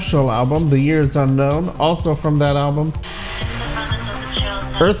special album, The Year is Unknown, also from that album.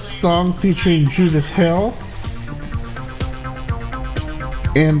 Earth Song featuring Judith Hill.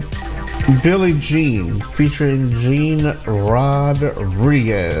 And Billie Jean featuring Gene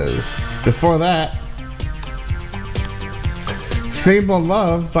Rodriguez. Before that, Fable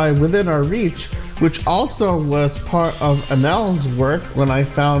Love by Within Our Reach, which also was part of Anel's work when I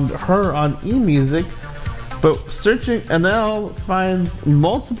found her on eMusic. But searching, Anel finds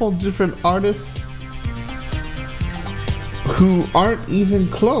multiple different artists who aren't even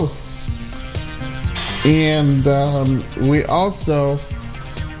close. And we also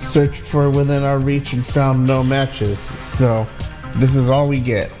searched for Within Our Reach and found no matches. So this is all we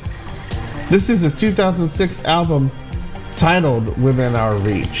get. This is a 2006 album titled Within Our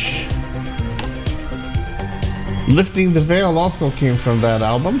Reach. Lifting the Veil also came from that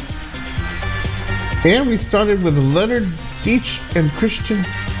album. And we started with Leonard Dietsch and Christian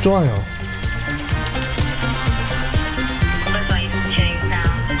Doil.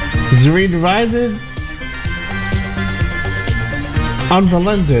 Zweierbeziehung.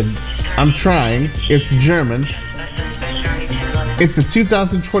 Unvollendet. I'm trying. It's German. It's a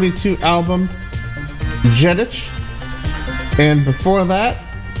 2022 album, Dietsch. And before that,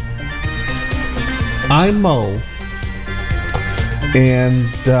 Eine. And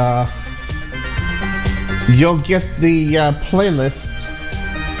you'll get the playlist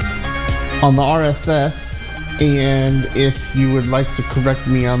on the RSS. And if you would like to correct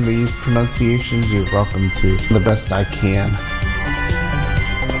me on these pronunciations, you're welcome to, the best I can.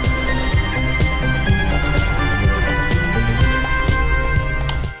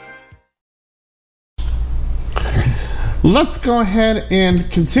 Let's go ahead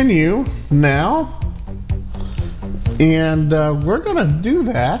and continue now. And we're going to do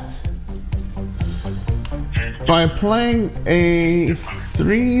that by playing a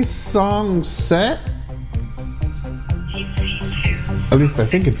 3-song set. At least I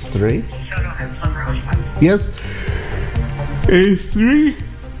think it's 3. Yes. A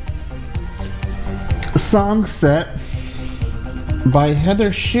 3-song set by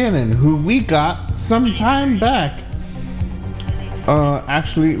Heather Shannon, who we got some time back.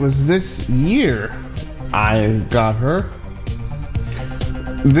 Actually, it was this year I got her.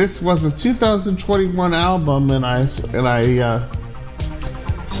 This was a 2021 album, and I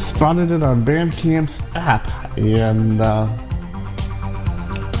spotted it on Bandcamp's app, and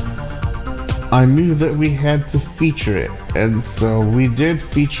I knew that we had to feature it, and so we did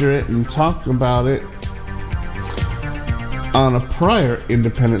feature it and talked about it on a prior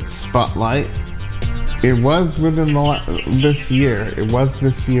Independent Spotlight. It was within this year. It was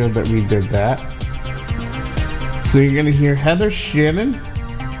this year that we did that. So you're going to hear Heather Shannon,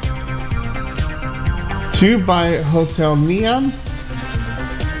 2 by Hotel Neon,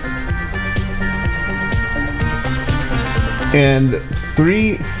 and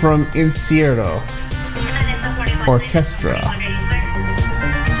 3 from Incierto, Orkestra.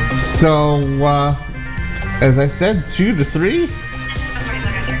 So, as I said, 2 to 3.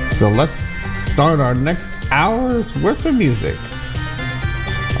 So let's start our next hour's worth of music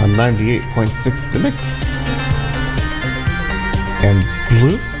on 98.6 The Mix and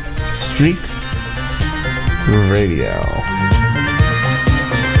Blue Streak Radio.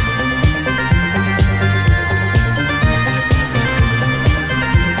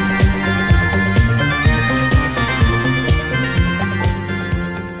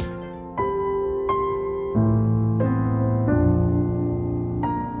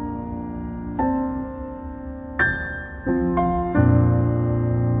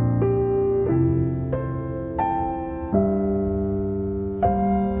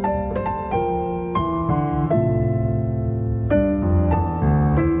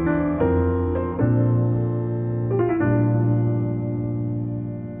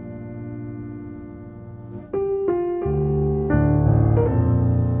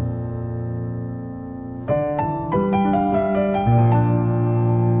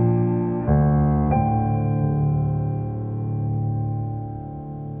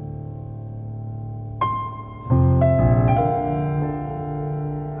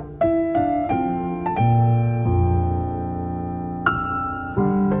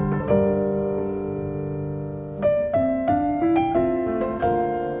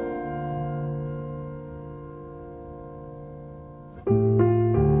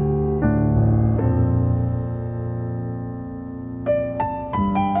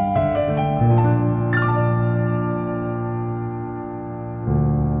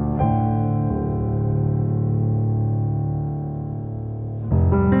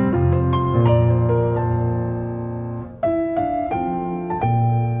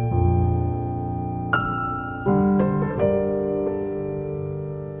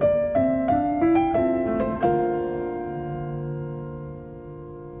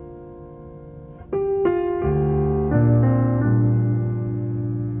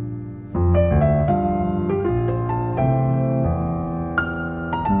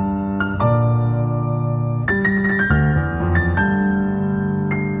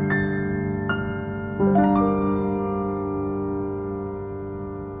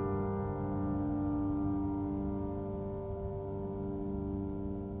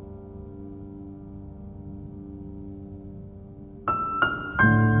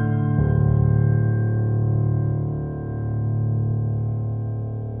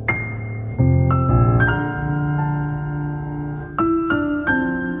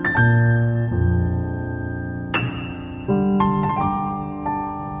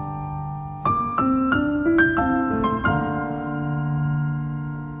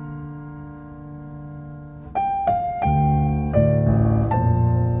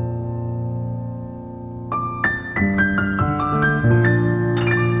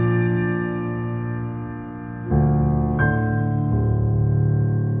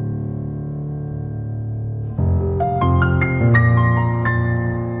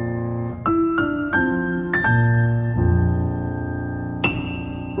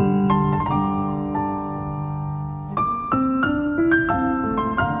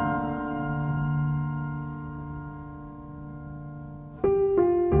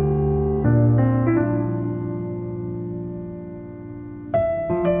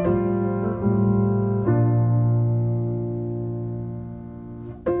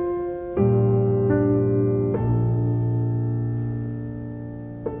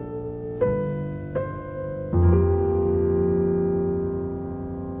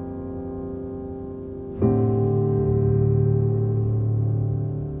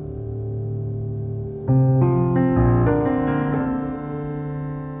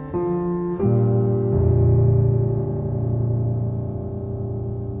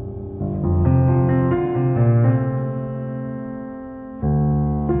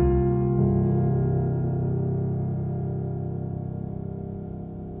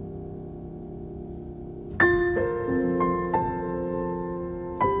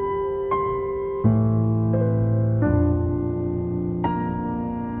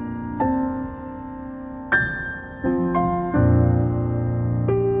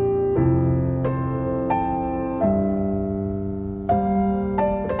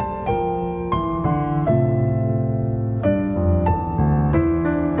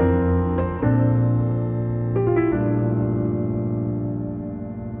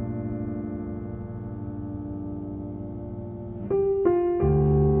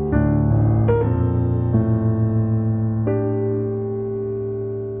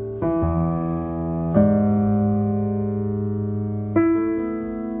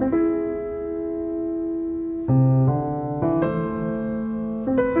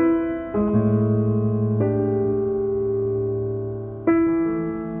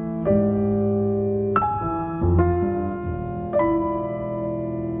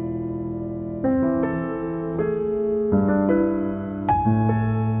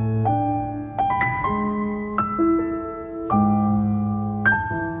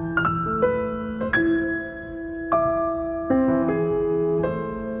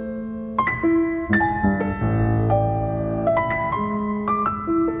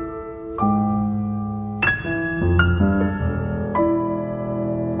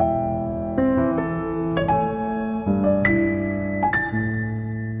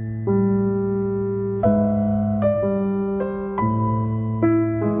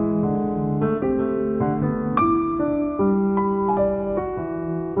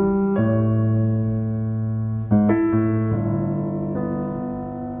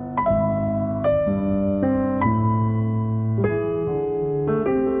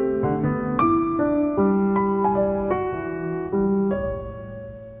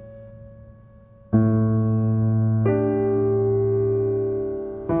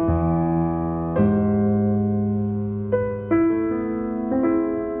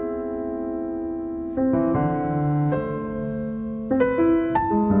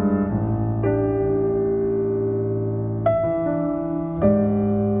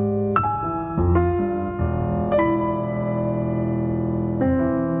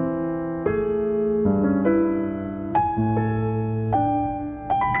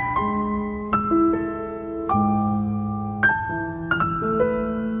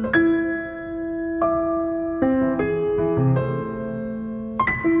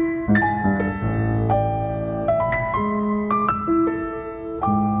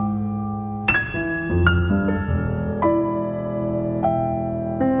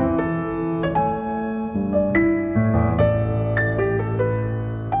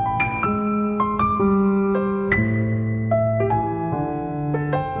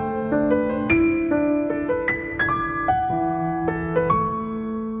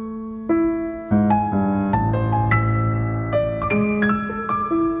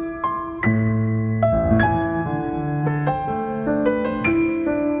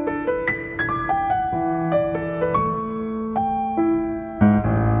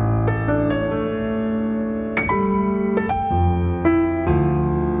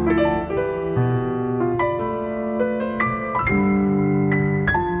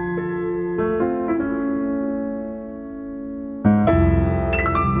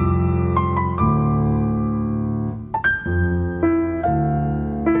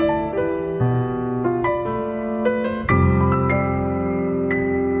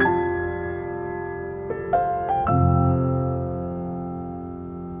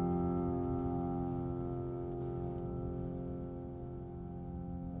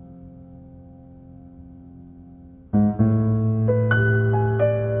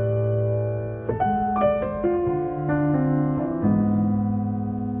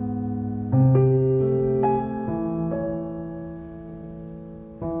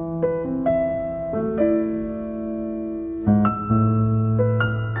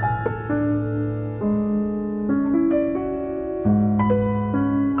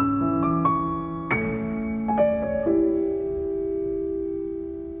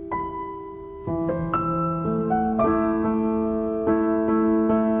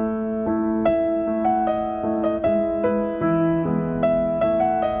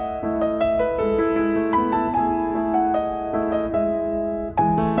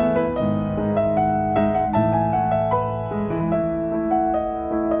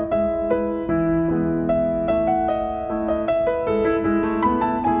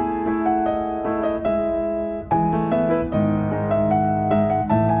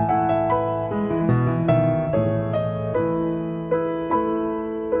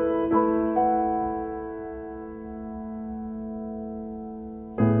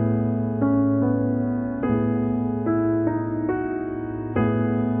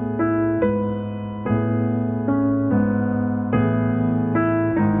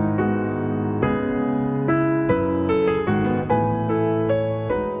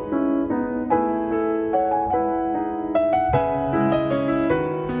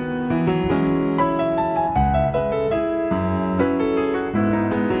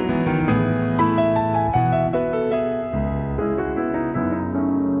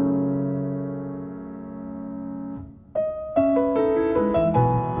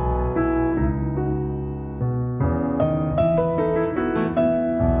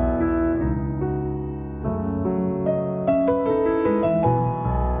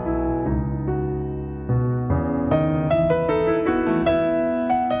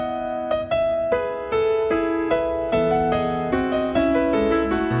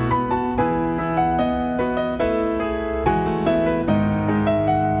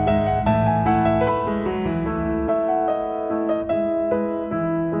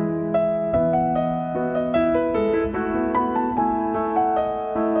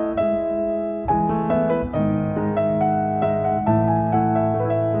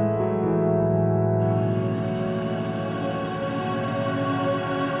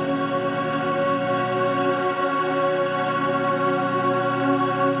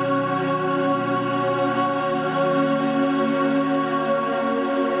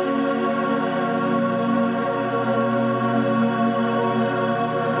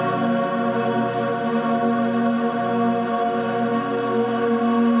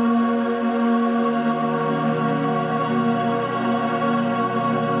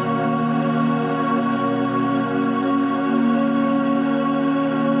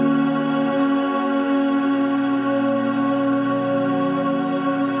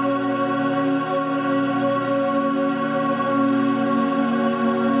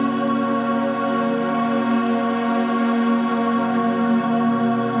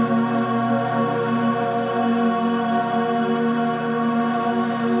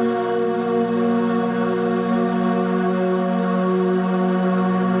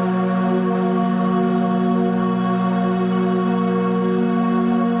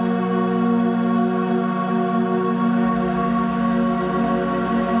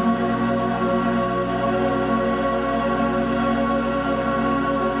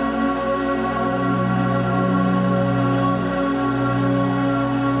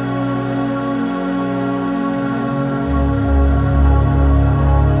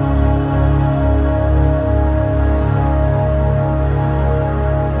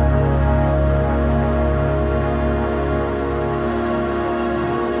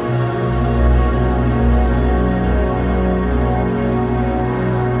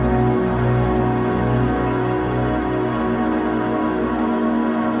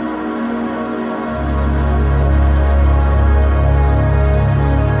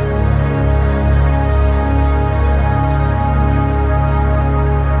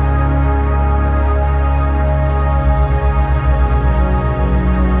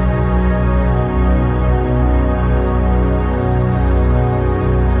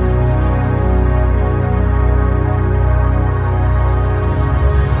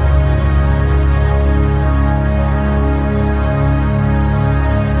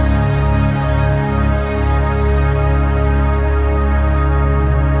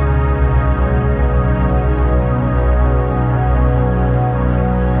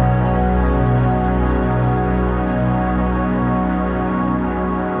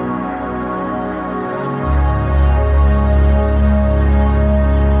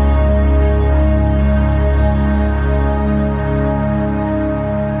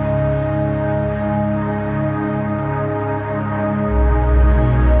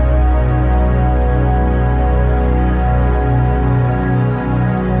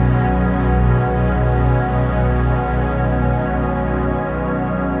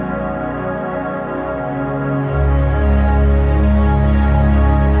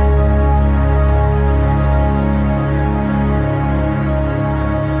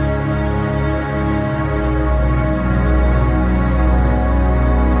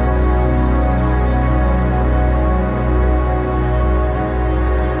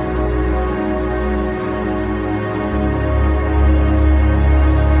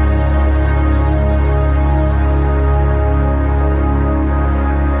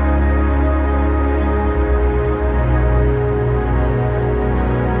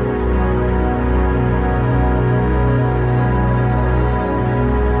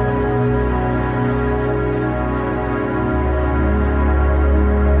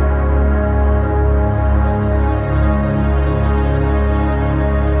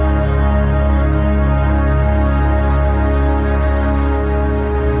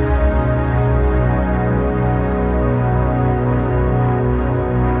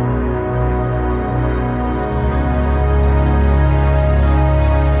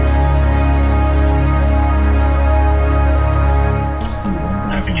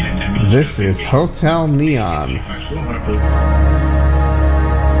 This is Hotel Neon.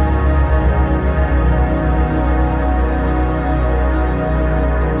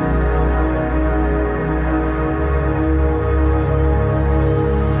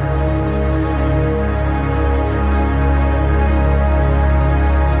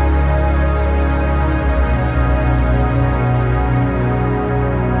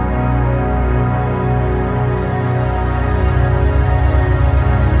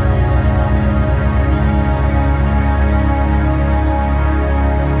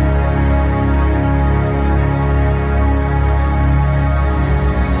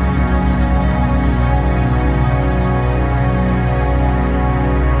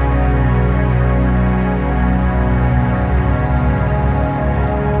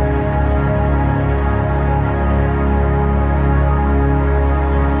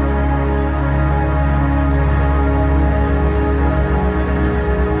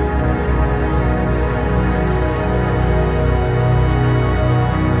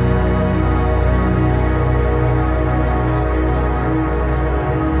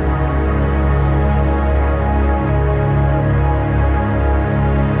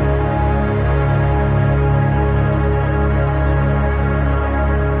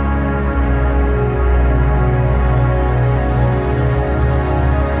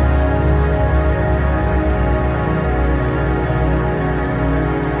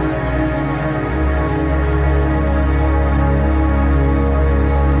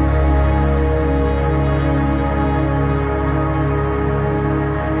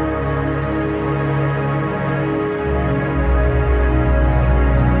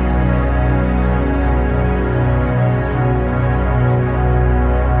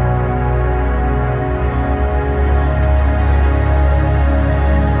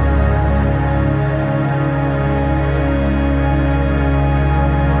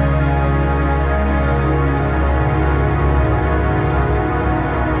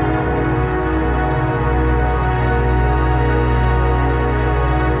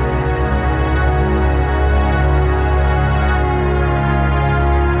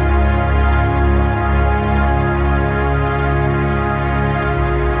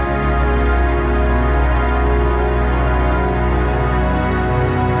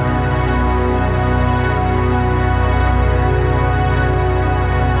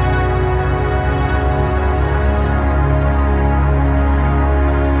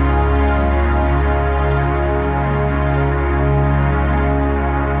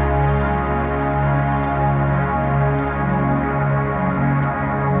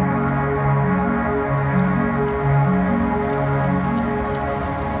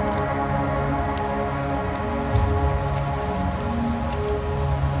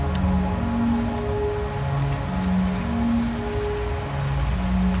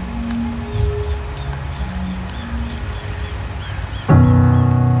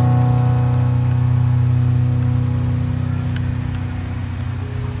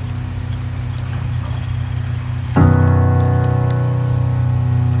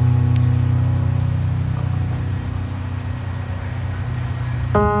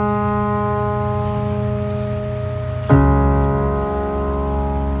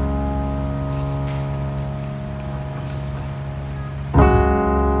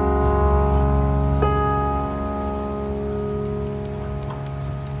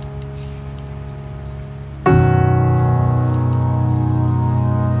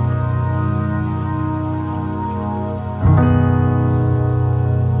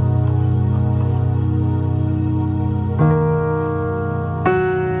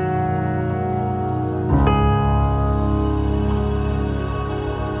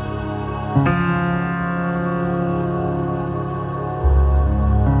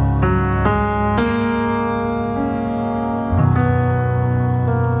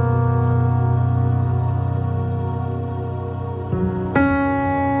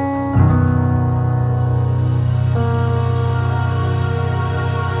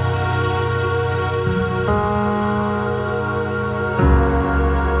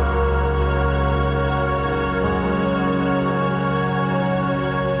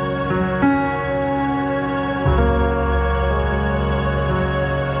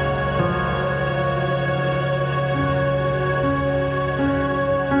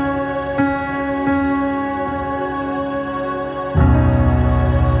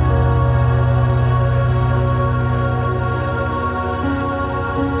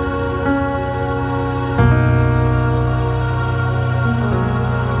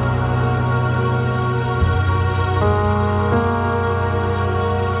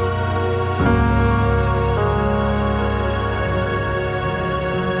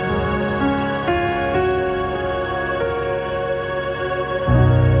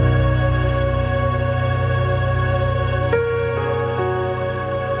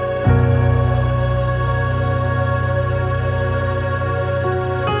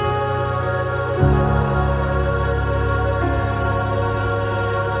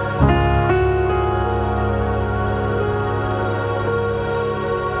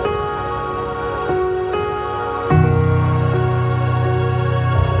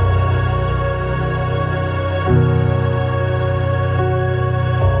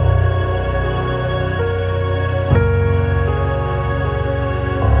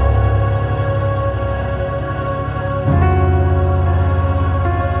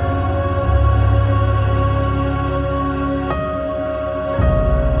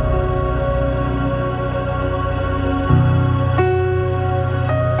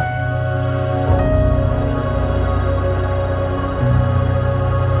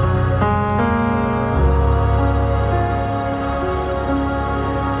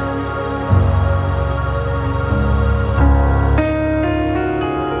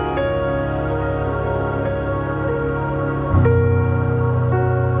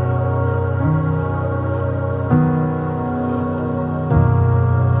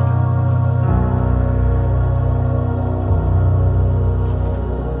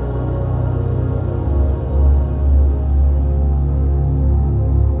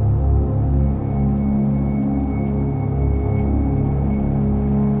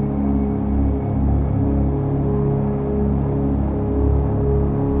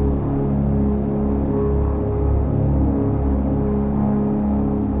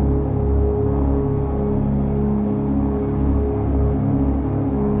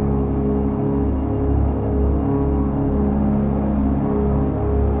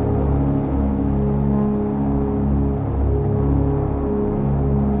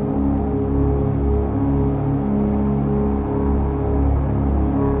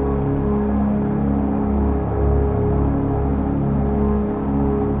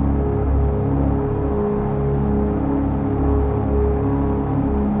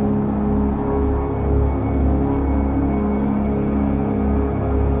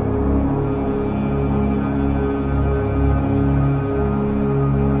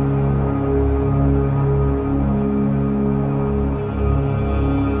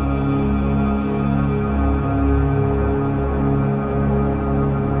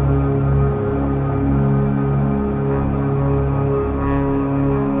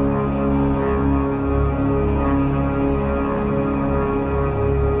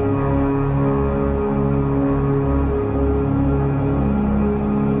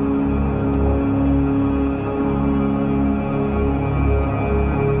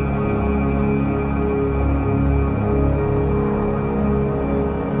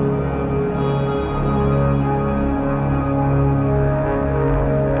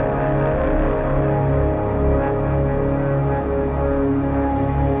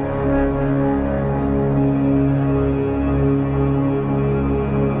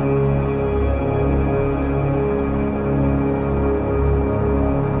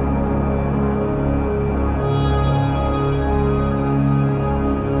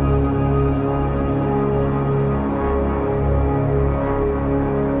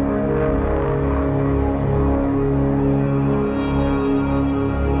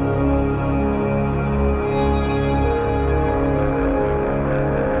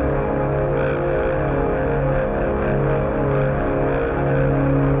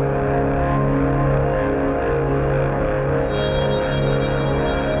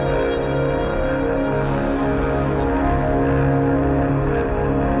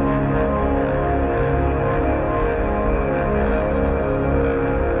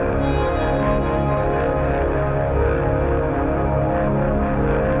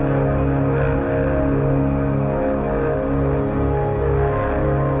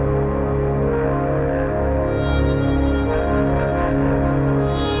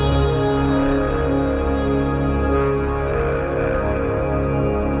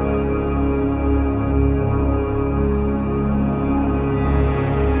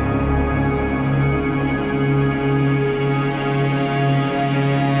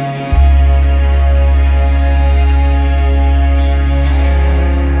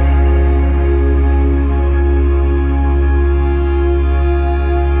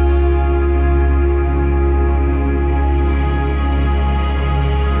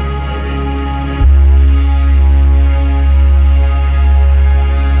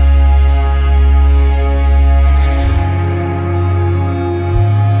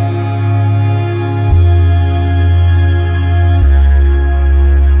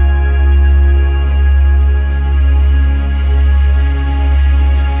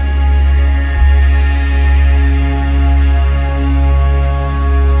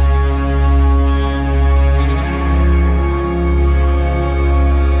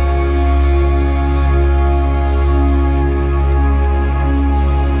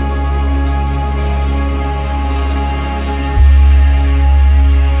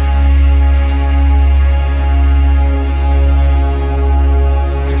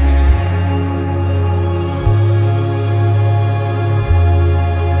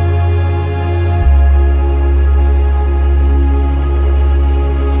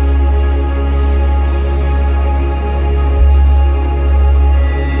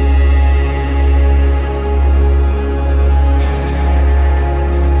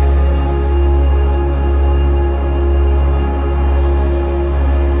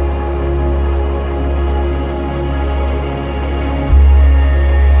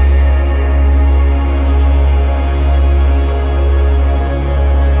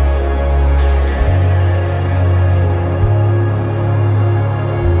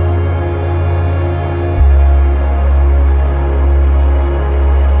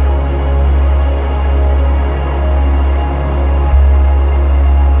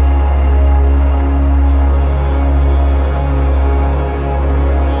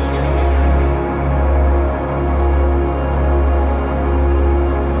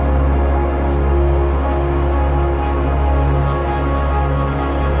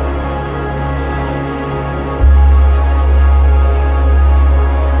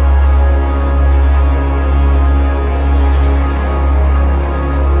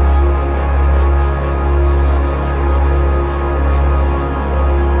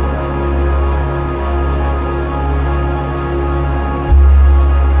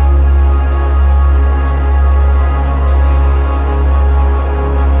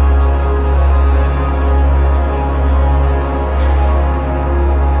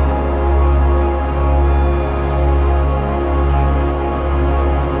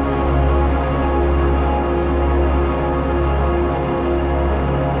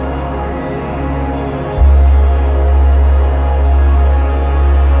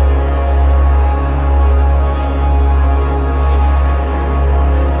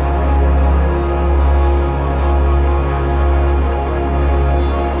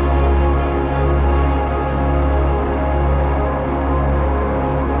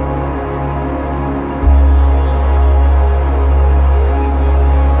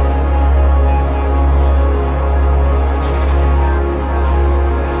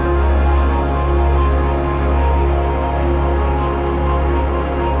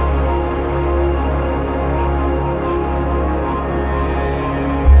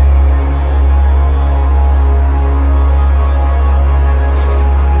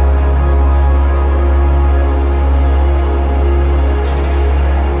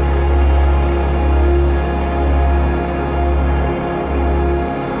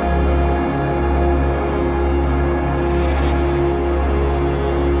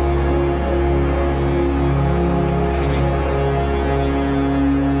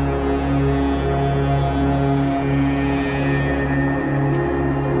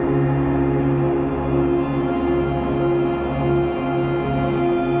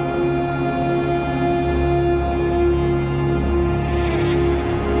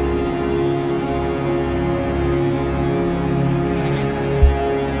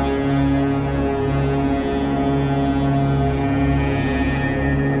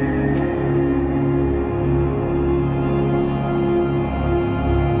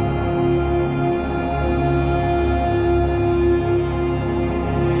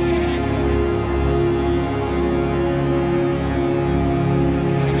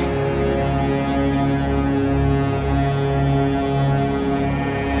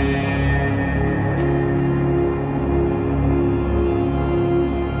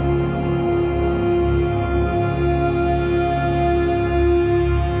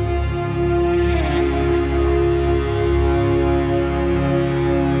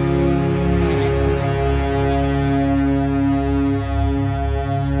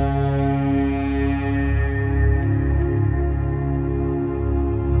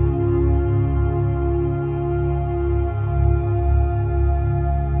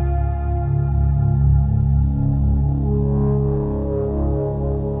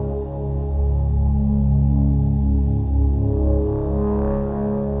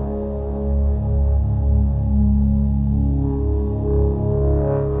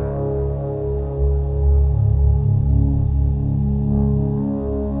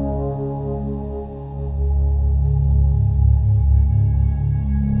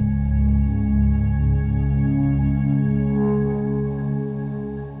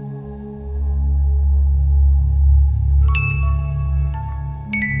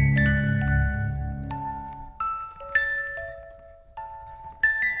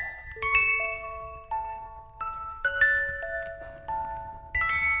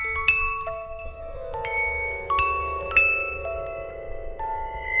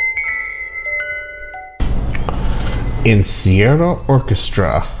 Incierto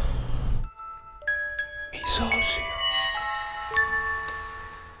Orkestra. Mi socio.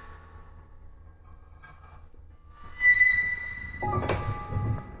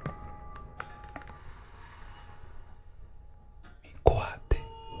 Mi cuate.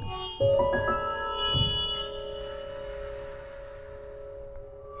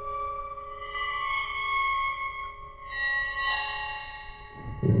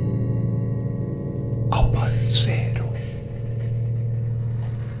 Aparcero.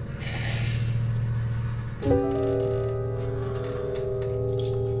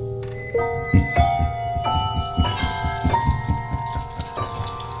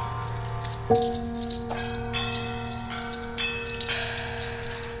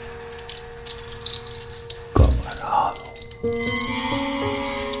 Camarado.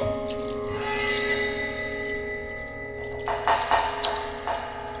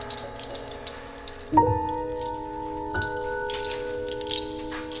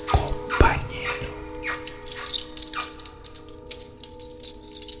 Compañero.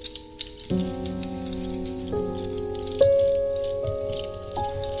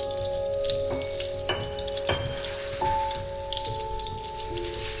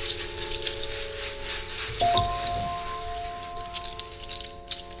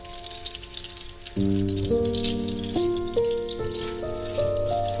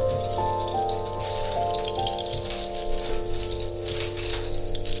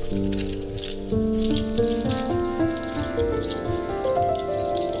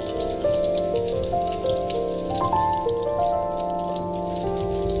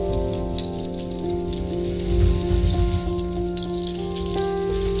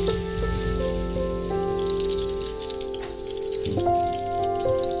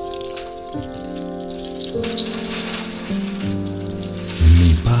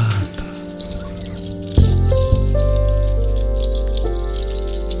 Mi pata.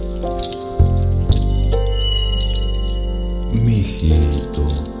 Mijito.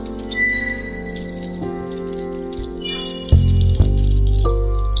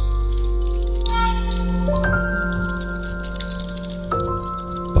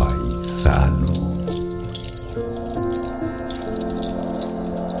 Paisano.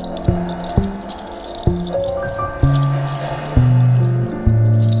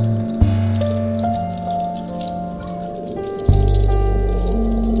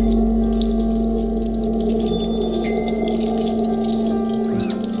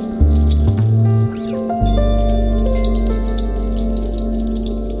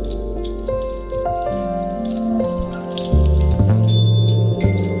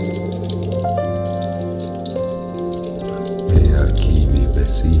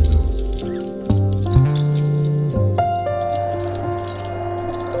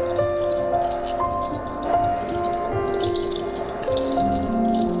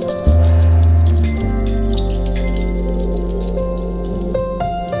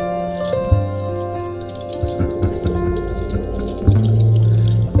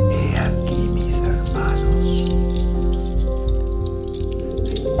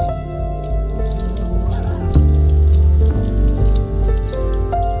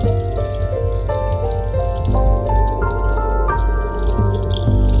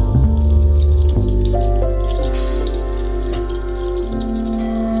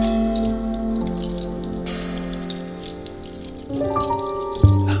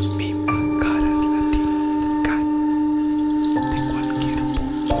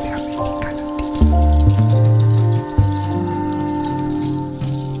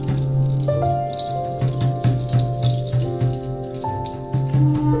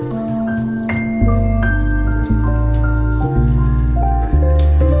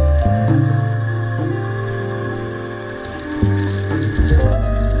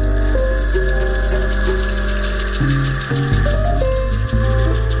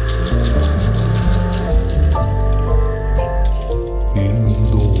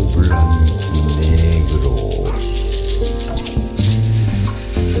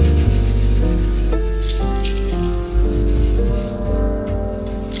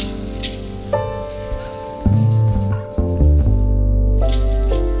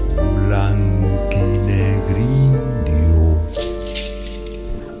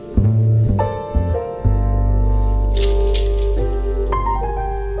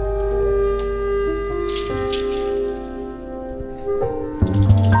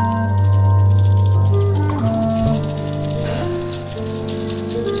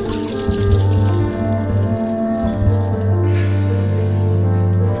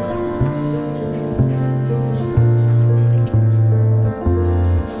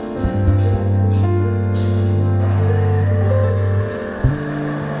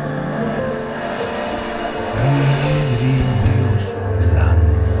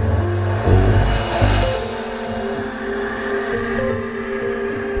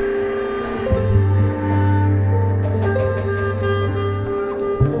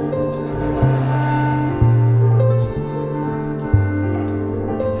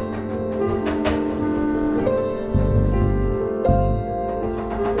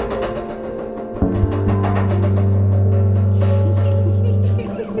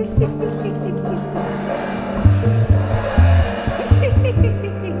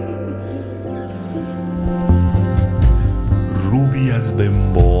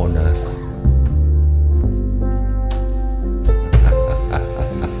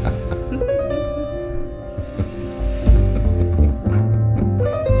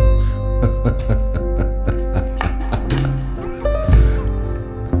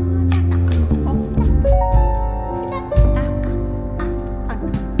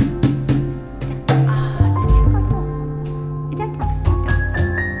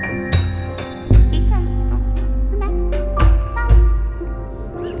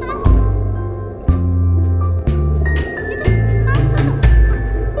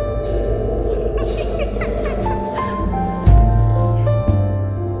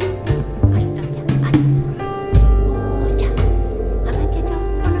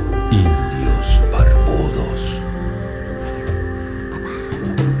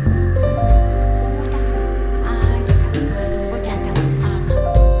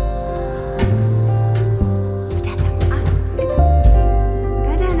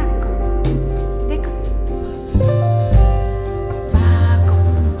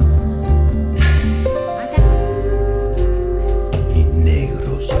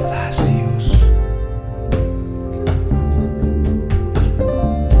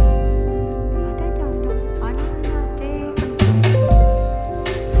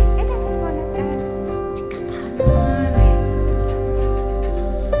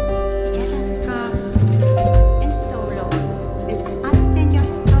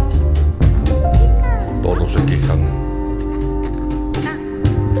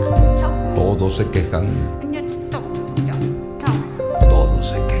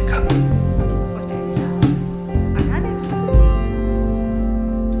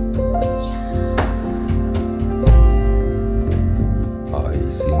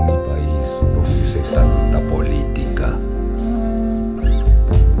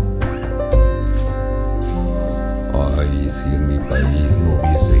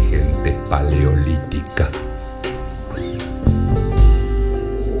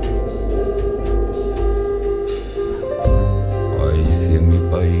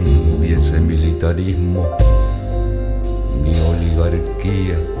 militarismo, ni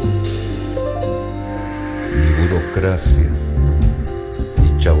oligarquía, ni burocracia,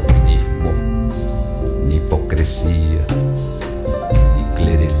 ni chauvinismo, ni hipocresía, ni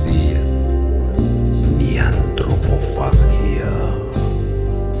clerecía, ni antropofagia.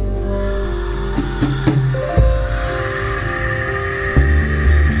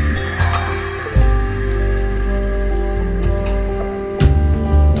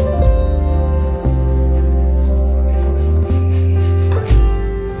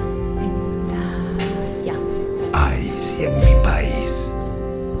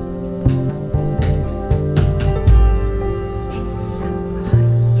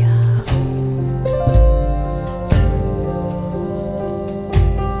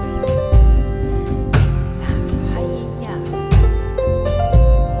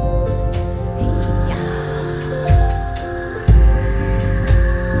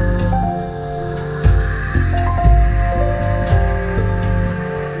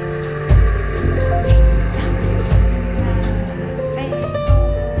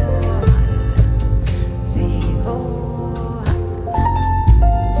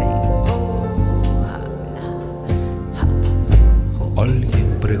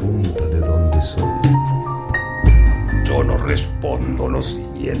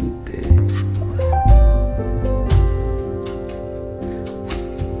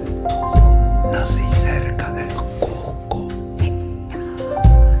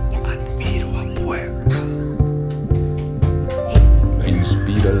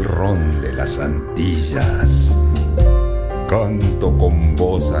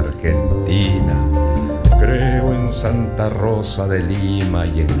 De Lima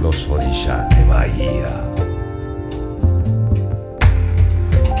y en los orillas de Bahía.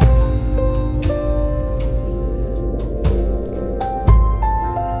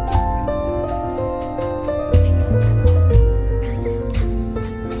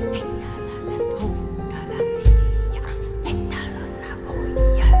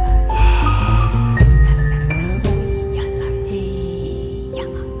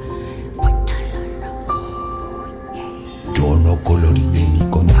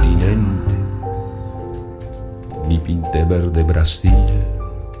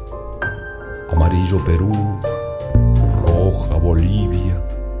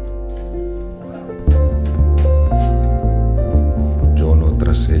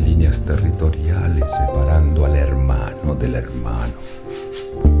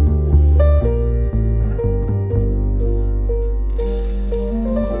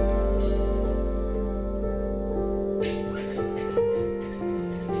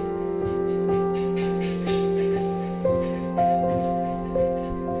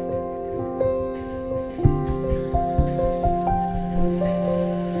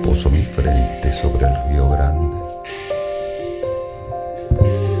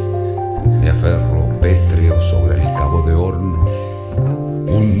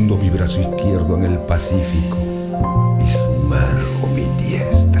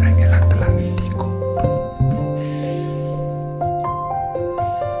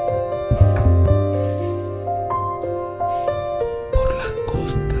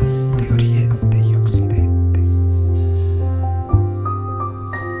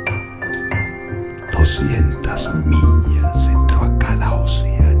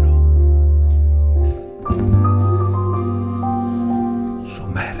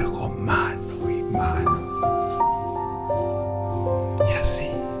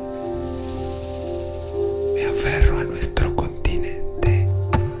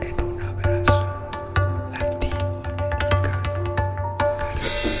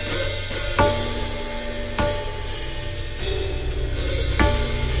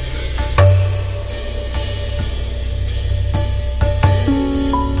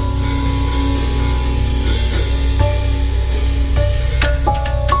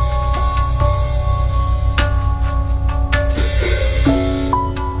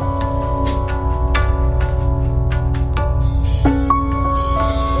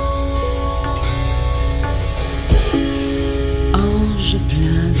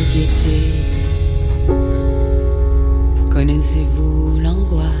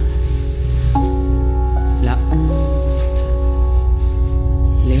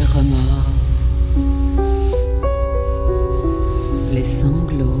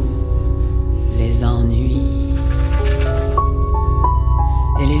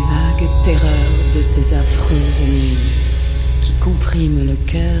 comprime le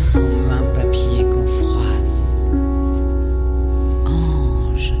cœur comme un papier qu'on froisse.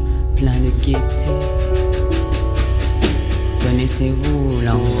 Ange plein de gaieté, connaissez-vous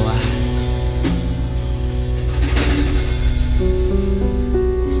l'angoisse?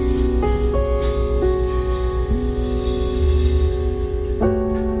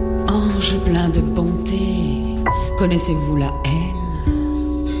 Connaissez-vous la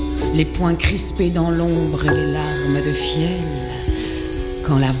haine? Les poings crispés dans l'ombre et les larmes de fiel,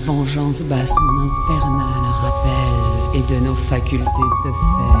 quand la vengeance bat son infernal rappel et de nos facultés se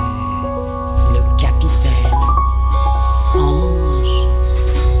fait le capitaine. Ange,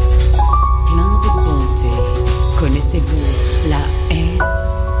 plein de bonté, connaissez-vous la haine?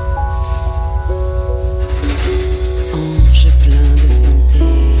 Ange plein de santé,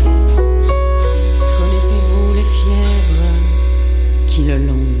 connaissez-vous les fièvres qui le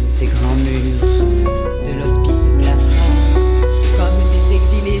long des grands murs de l'hospice blafard, comme des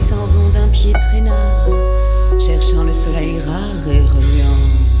exilés s'en vont d'un pied traînard, cherchant le soleil rare et remuant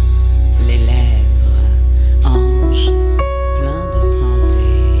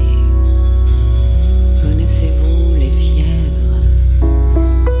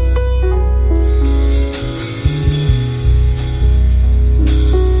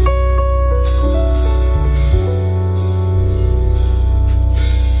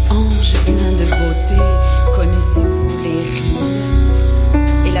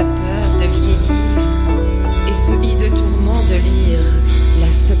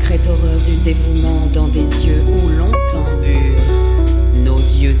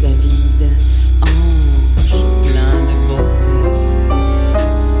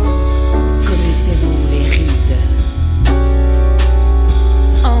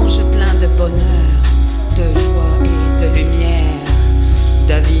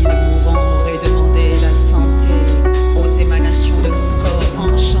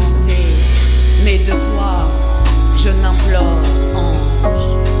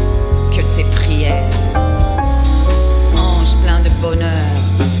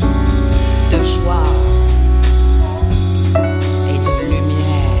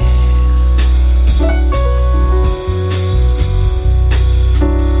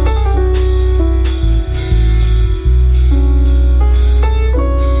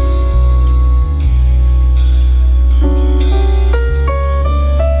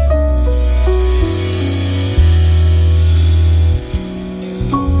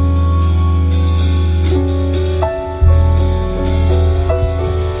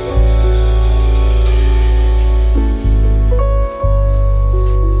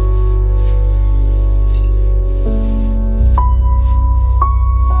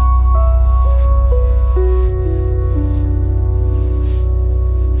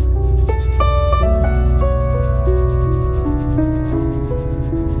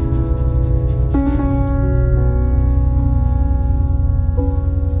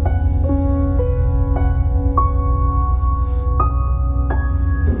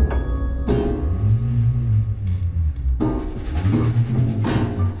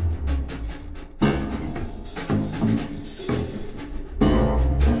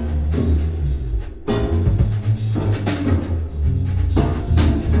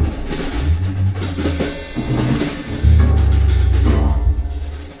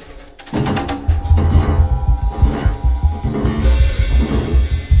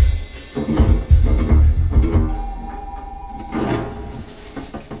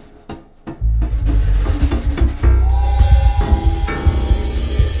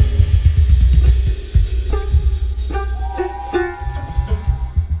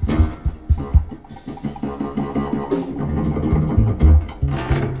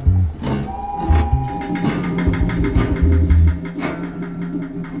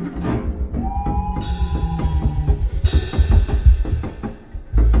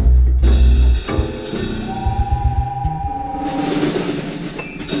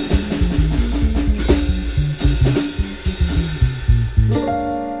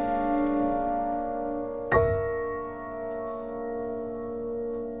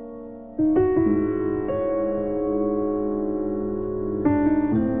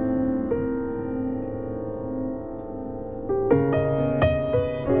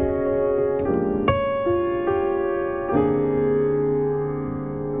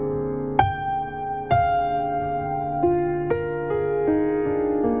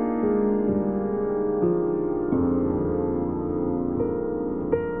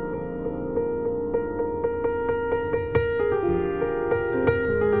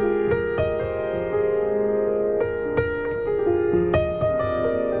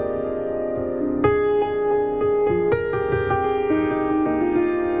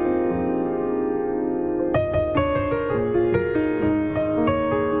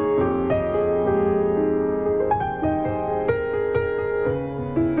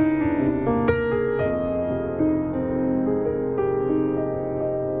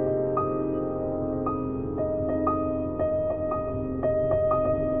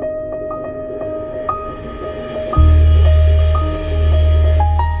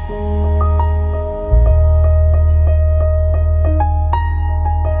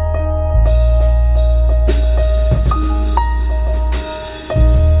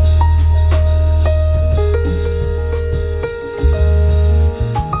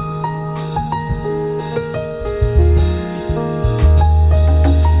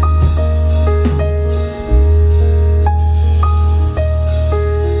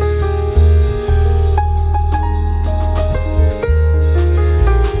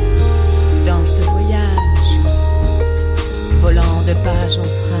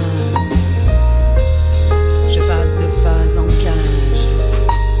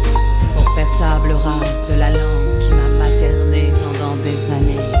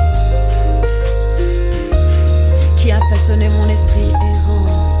sonner mon esprit errant,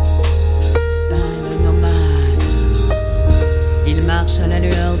 pâle nomade. Il marche à la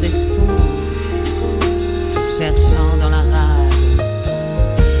lueur des sons, cherchant dans la rade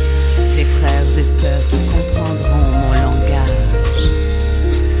des frères et sœurs qui comprendront mon langage.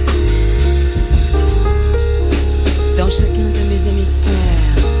 Dans chacun de mes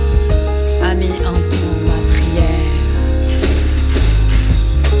hémisphères, ami entend ma prière.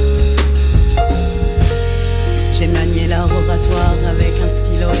 J'ai manié l'art oratoire avec un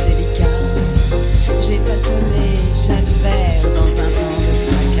stylo délicat. J'ai façonné chaque vers dans un temps de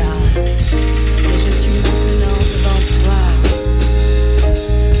fracas. Et je suis maintenant devant toi.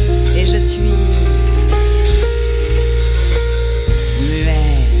 Et je suis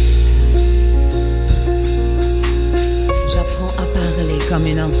muette. J'apprends à parler comme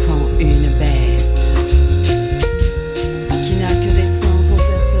une enfant, une bête qui n'a que des sens pour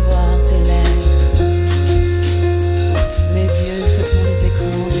percevoir tes lettres. Mes yeux se font les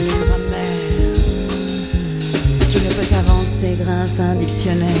écrans d'une grammaire qui ne peut avancer grâce à un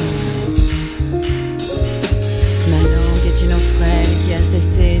dictionnaire. Ma langue est une eau frêle qui a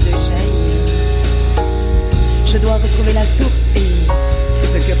cessé de jaillir. Je dois retrouver la source et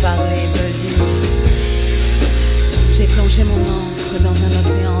ce que parler veut dire. J'ai plongé mon encre dans un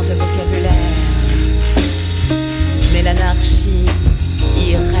océan de vocabulaire, mais l'anarchie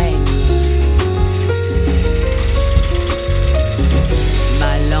y règne.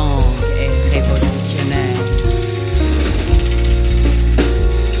 Ma langue est révolutionnaire.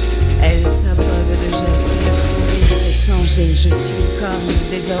 Elle s'abeugle de gestes, de fou rire et changer. Je suis comme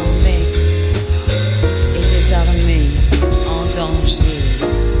désormais et désarmée, en danger.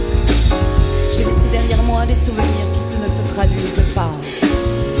 J'ai laissé derrière moi des souvenirs qui ne se traduisent pas.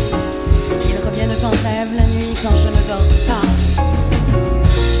 Ils reviennent en rêve la nuit quand je ne dors pas.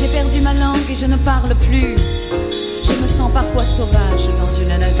 J'ai perdu ma langue et je ne parle plus. Je me sens parfois sauvage dans une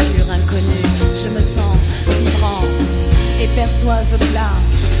nature inconnue. Je me sens vibrant et perçois au-delà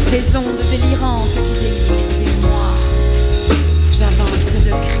des ondes délirantes qui délient. Et c'est moi. J'avance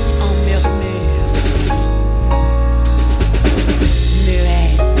de cri en murmure.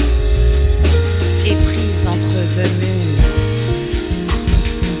 Muette et prise entre deux murs.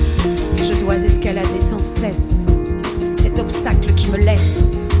 Je dois escalader sans cesse cet obstacle qui me laisse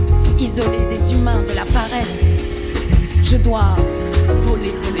isoler des humains de la paresse. Je dois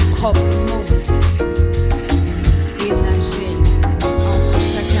voler de mes propres mots et nager entre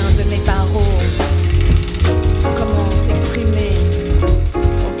chacun de mes barreaux. Comment s'exprimer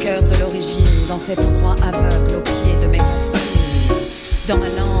au cœur de l'origine, dans cet endroit aveugle au pied de mes racines. Dans ma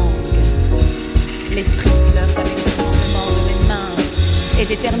langue, l'esprit flirte avec le tremblement de mes mains et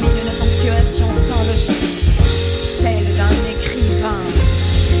détermine une ponctuation sans logique, celle d'un écrivain.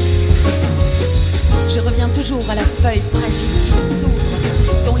 Je reviens toujours à la feuille fragile qui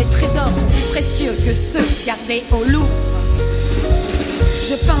s'ouvre, dont les trésors sont plus précieux que ceux gardés au Louvre.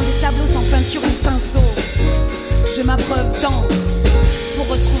 Je peins des tableaux sans peinture ni pinceau. Je m'abreuve d'encre pour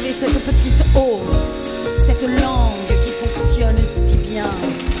retrouver cette petite eau, cette langue qui fonctionne si bien.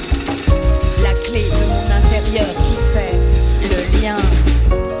 La clé de mon intérieur qui fait le lien.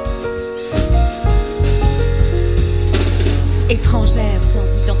 Étrangère sans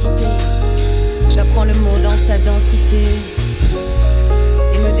identité, j'apprends le mot dans sa densité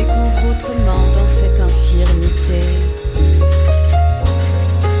et me découvre autrement dans cette infirmité.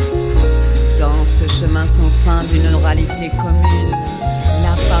 Dans ce chemin sans fin d'une oralité commune,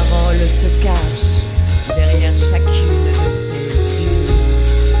 la parole se cache derrière chacune de ces dunes.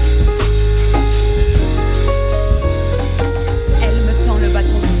 Elle me tend le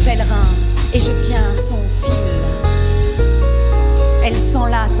bâton de pèlerin et je tiens son fil. Elle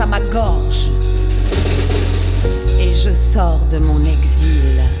s'enlace à ma gorge et je sors de mon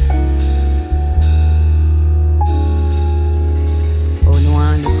exil. Au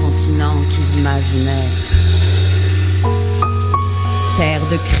loin, le continent qui m'a vu naître, terre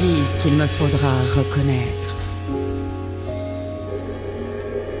de crise qu'il me faudra reconnaître.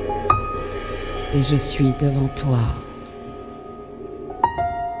 Et je suis devant toi.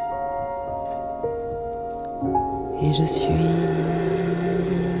 Et je suis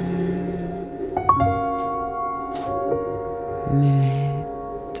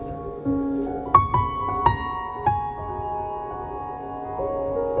muette.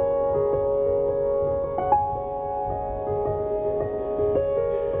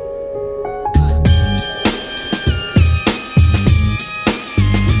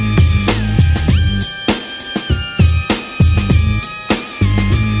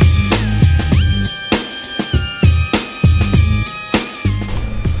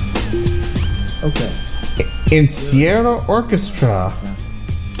 Incierto Orkestra,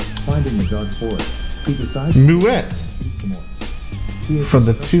 Muette, from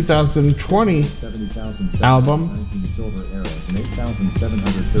the 2020 album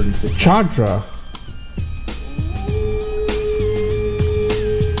Chadra.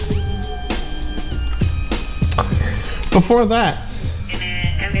 Before that,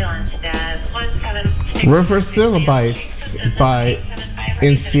 Reversibilite by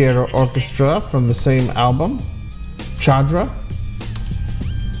Incierto Orkestra from the same album, Chadra.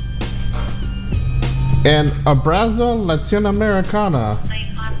 And Abrazo Latinoamericano.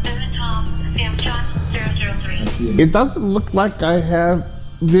 It doesn't look like I have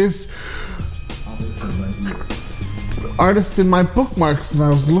this artist in my bookmarks, and I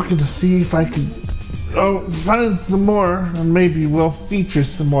was looking to see if I could find some more, and maybe we'll feature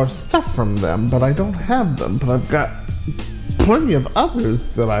some more stuff from them, but I don't have them. But I've got plenty of others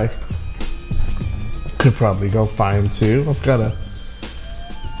that I could probably go find too. I've got a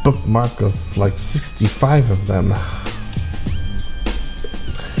bookmark of like 65 of them.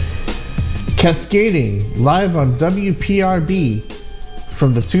 Cascading, live on WPRB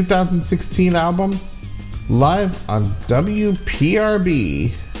from the 2016 album Live on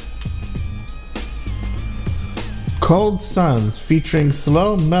WPRB. Cold Suns featuring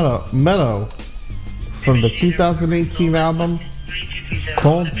Slow Meadow from the 2018 album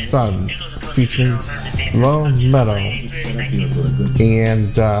Cold Suns featuring Slow Meadow.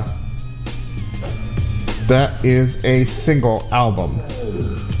 And that is a single album.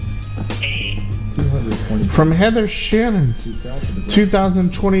 From Heather Shannon's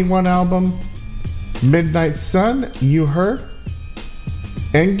 2021 album Midnight Sun, you heard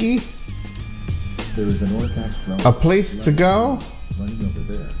Engi, A Place to Go,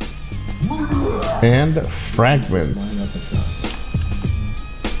 and Fragments.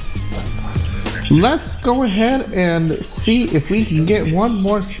 Let's go ahead and see if we can get one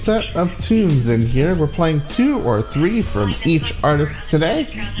more set of tunes in here. We're playing 2 or 3 from each artist today.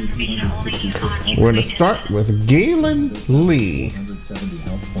 We're going to start with Gaelynn Lee,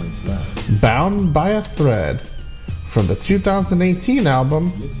 Bound by a Thread, from the 2018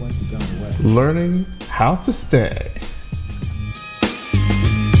 album Learning How to Stay.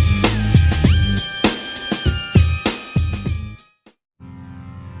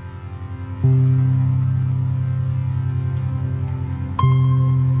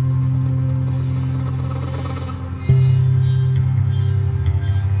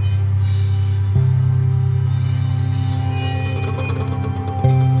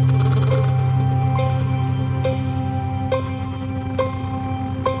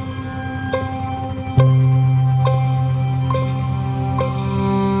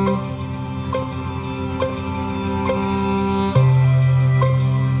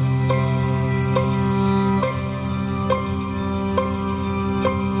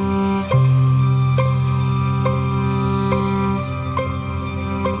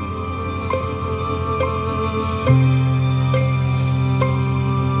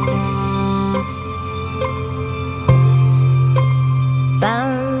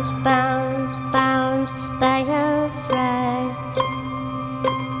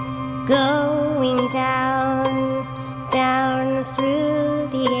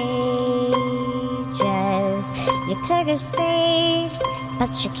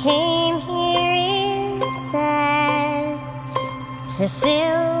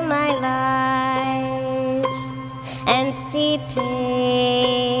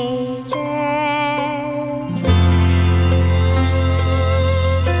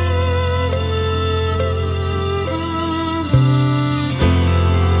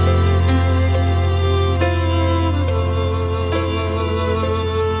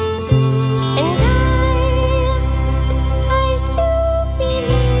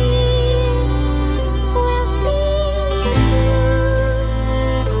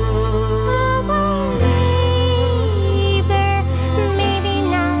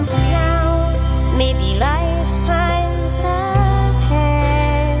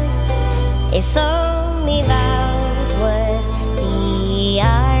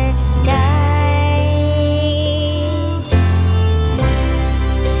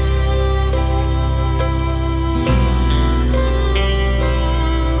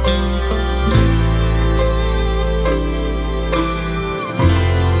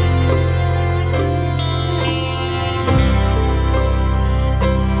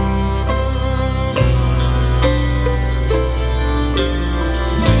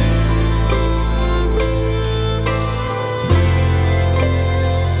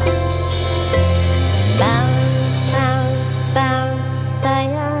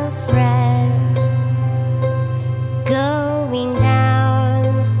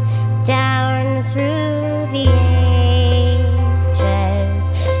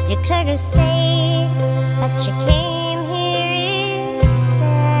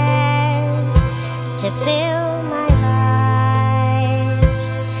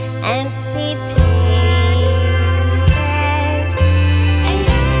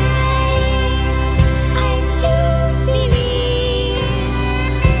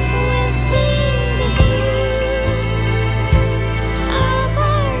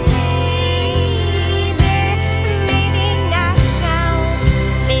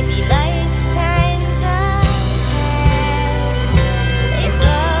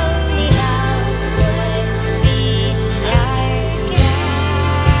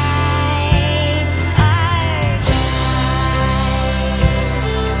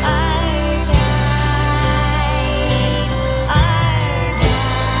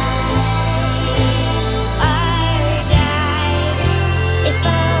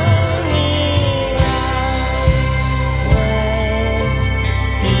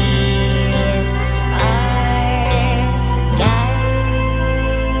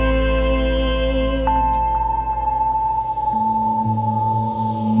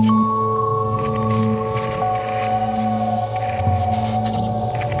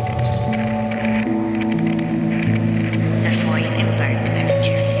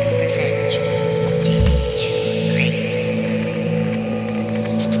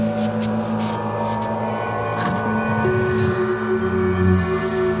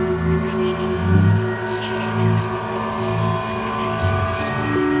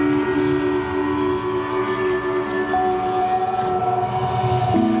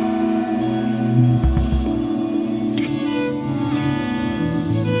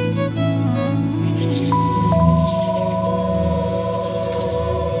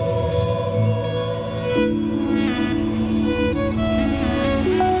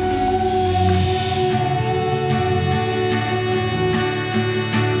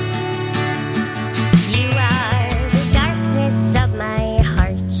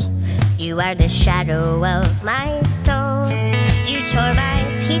 are the shadow of my soul. You tore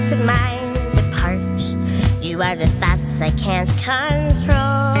my peace of mind apart. You are the thoughts I can't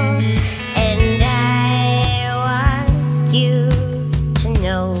control. And I want you to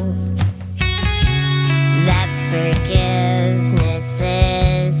know that forgiveness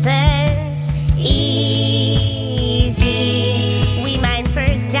isn't easy. We mine for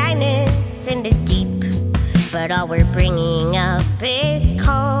diamonds in the deep, but all we're bringing up is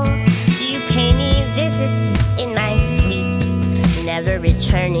coal. You pay me visits in my sleep, never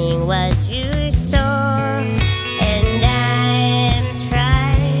returning what you stole. And I'm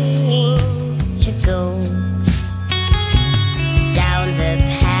trying to go down the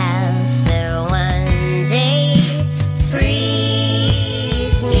path that one day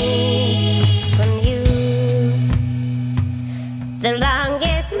frees me from you. The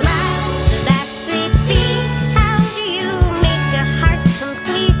longest mile, the last 3 feet. How do you make a heart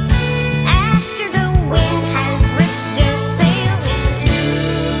complete after the wind has ripped your sail in two?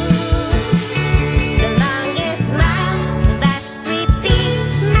 The longest mile, the last 3 feet.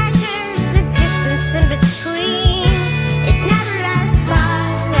 Measure the distance in between. It's never as far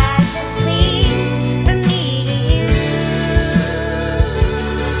as it seems from me to you.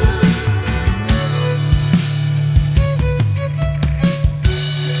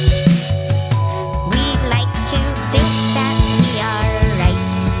 We'd like to think that we are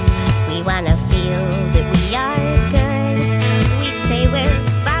right. We want to feel that we are good. We say we're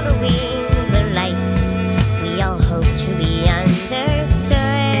following the light. We all hope to be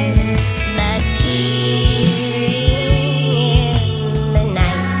understood. But peering in the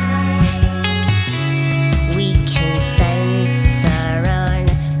night, we can sense our own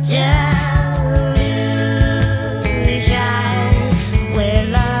delusion. We're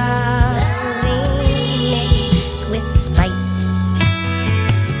lovely mixed with spite,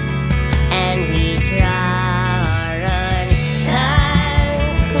 and we draw our own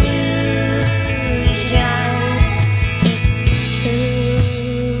conclusions. It's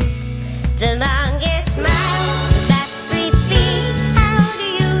true. The longest mile, the last 3 feet. How do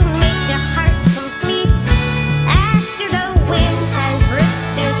you make a heart complete after the wind has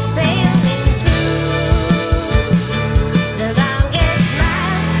ripped your sail in two? The longest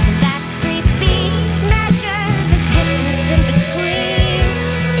mile, the last 3 feet. Measure the distance in between.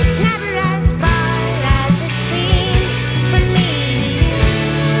 It's never as far as it seems from me to you.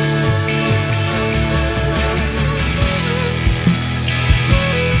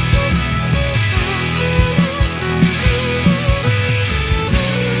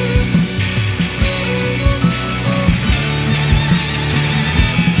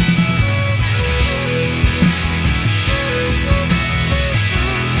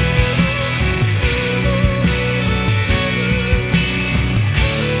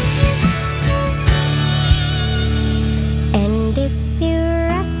 And if you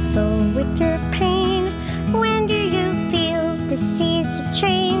wrestle with your pain, when do you feel the seeds of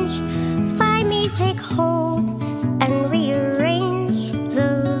change? Find me, take hold, and rearrange the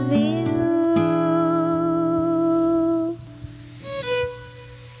view.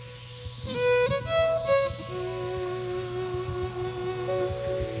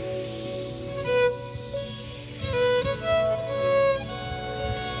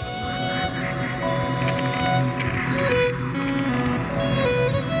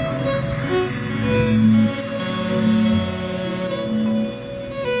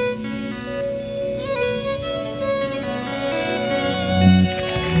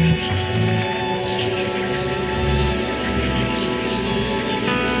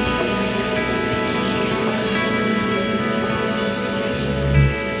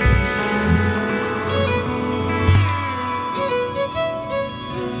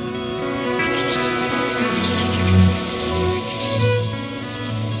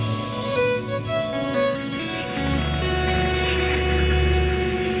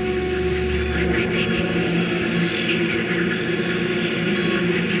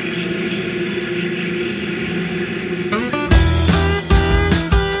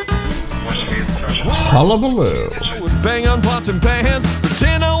 Hullabaloo. I would bang on pots and pans,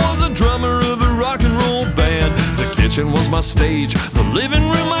 pretend I was a drummer of a rock and roll band. The kitchen was my stage, the living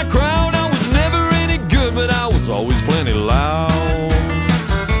room my crowd. I was never any good, but I was always plenty loud.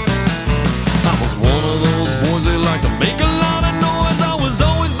 I was one of those boys that like to make a lot of noise. I was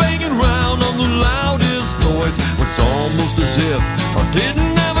always banging around on the loudest toys. It's almost as if I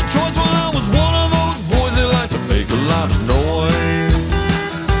didn't have a choice. Well, I was one of those boys that like to make a lot of noise.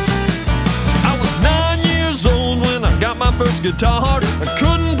 I was 9 years old when I got my first guitar. I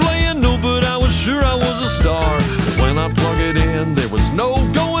couldn't play a note, but I was sure I was a star. But when I plug it in, there was no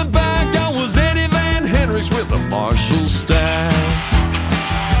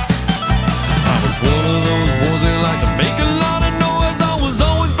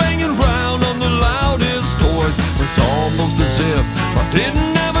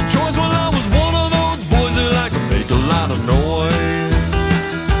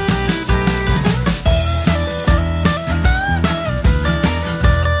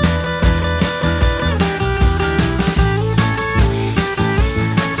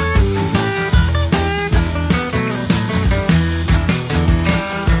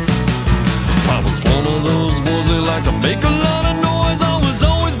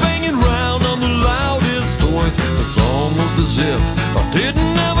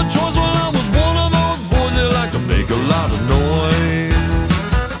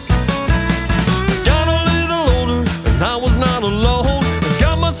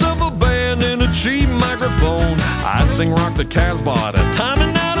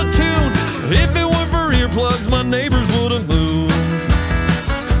If it weren't for earplugs, my neighbors would have moved.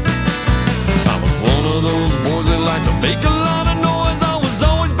 I was one of those boys that like to make a lot of noise. I was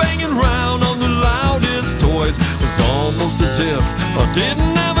always banging around on the loudest toys. It's almost as if I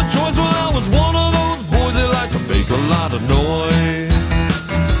didn't have a choice. Well, I was one of those boys that like to make a lot of noise.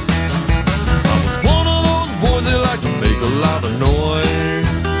 I was one of those boys that like to make a lot of noise.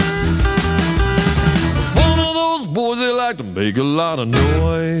 I was one of those boys that like to make a lot of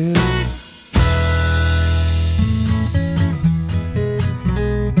noise.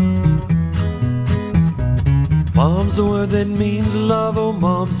 Mom's the word that means love, oh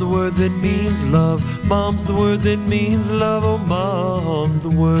mom's the word that means love. Mom's the word that means love, oh mom's the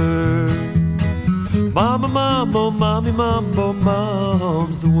word. Mama, mama, oh mommy, mom, oh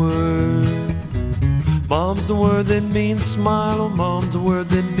mom's the word. Mom's the word that means smile, oh mom's the word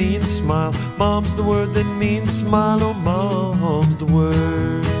that means smile. Mom's the word that means smile, oh mom's the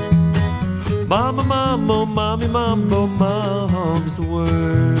word. Mama, mama, oh mommy, mom, oh mom's the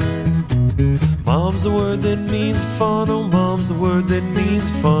word. Mom's the word that means fun, oh mom's the word that means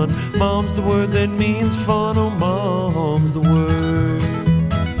fun. Mom's the word that means fun, oh mom's the word.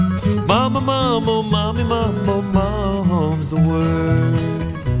 Mama, mama, oh mommy, mom, oh mom's the word.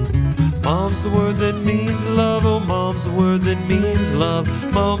 Mom's the word that means love, oh mom's the word that means love.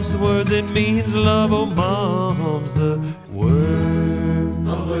 Mom's the word that means love, oh mom's the word.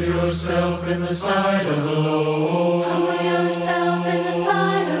 Humble yourself in the sight of the Lord. Humble yourself in the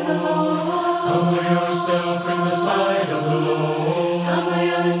sight of the Lord. Humble yourself in the sight of the Lord. Humble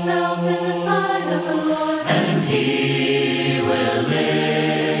yourself in the sight of the Lord. And He will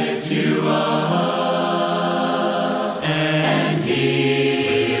lift you up. And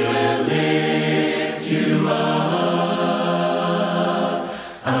He will lift you up.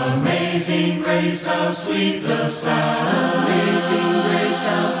 Amazing grace, how sweet the sound. Amazing grace,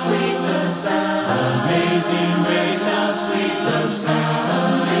 how sweet the sound. Amazing grace, how sweet the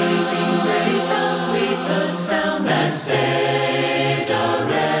sound. Amazing grace, how sweet the sound that saved a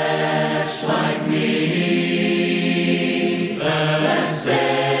wretch like me. That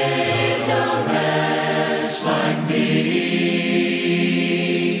saved a wretch like me.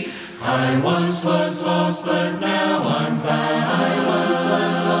 I once was lost, but now I'm found. I once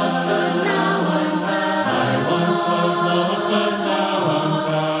was lost, but now I'm found. I once was lost, but now I'm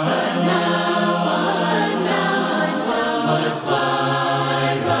found. Was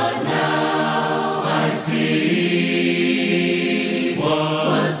blind, but now I see.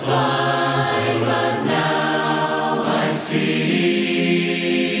 Was blind, but now I see.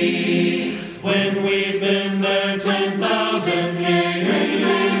 When we've been there 10,000 years.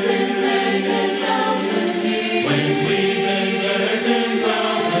 10,000 years. When we've been there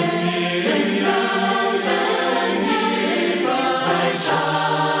 10,000 years. 10,000 years. Bright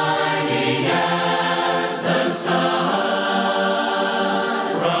shining as the sun.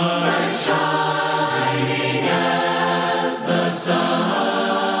 Bright shining as the sun.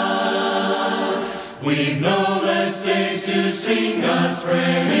 We've no less days to sing God's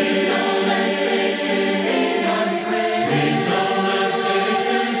praise. We've no less days to sing God's praise. We've no less days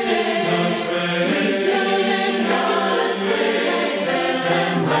to sing God's praise. To sing God's praise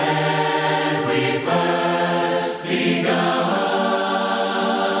than when we first begun.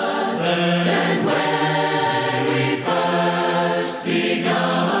 Than when we first begun.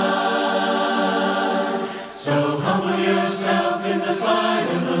 So humble yourself in the sight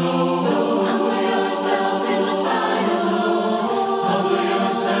of the Lord. So humble yourself in the sight of the Lord. Humble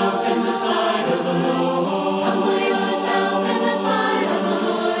yourself in the sight of the Lord. Humble yourself in the sight of the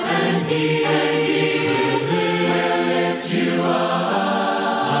Lord. And He will lift you up.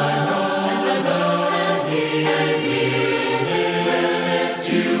 I know. And He will lift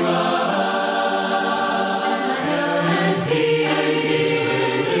you up. And He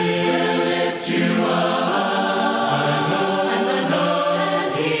will lift you up. I know.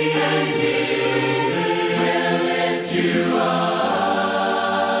 And He will lift you up.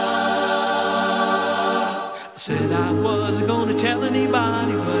 Said I wasn't gonna tell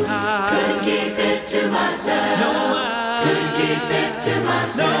anybody, but I Couldn't keep it to myself. No, Couldn't keep it to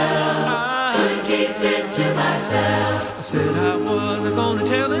myself. Couldn't keep it to myself. I said I wasn't gonna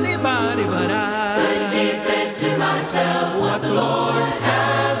tell anybody, but I Couldn't keep it to myself. What the Lord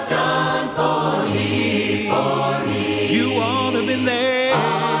has done for me, for me. You ought to have been there. Ought to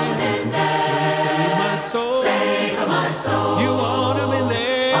have been there. Save my soul. Save my soul. You ought to have been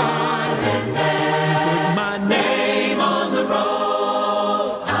there. Ought to have been there. Put my Name on the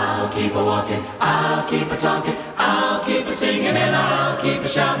roll. I'll keep a walking. I'll keep a talking. I'll keep a singing, and I'll keep a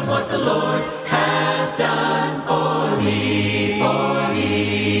shouting what the Lord has done for me, for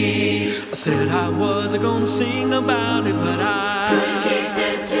me. said I wasn't gonna sing about it, but I couldn't keep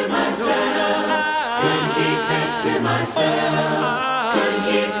it to myself. Couldn't keep it to myself. Couldn't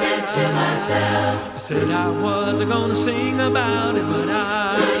keep it to myself. I said I wasn't gonna sing about it, but I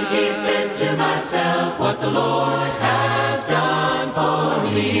couldn't keep it to myself. What the Lord has done for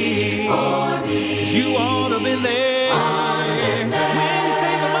me, for me. You ought to have been there. Ought to been there. When you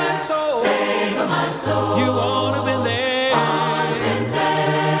saved my soul. Saved my soul. You ought to have been there. Ought to been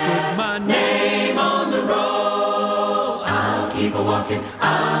there. Put my name on the roll. I'll keep a walking.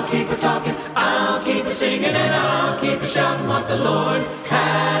 I'll keep a talking. I'll keep a singing and I'll keep a shouting what the Lord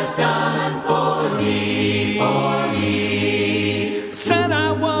has done for me, for me. Said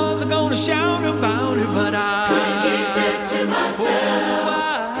I wasn't gonna shout about it, but I couldn't keep it to myself.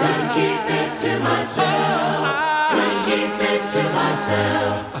 Couldn't keep it to myself. Couldn't keep it to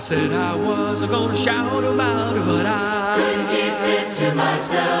myself. I said I wasn't gonna shout about it, but I couldn't keep it to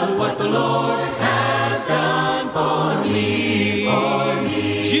myself. What the Lord has done for me, for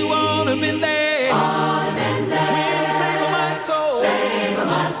me. You ought to have been there. Ought to have been there. When you saved my soul. Saved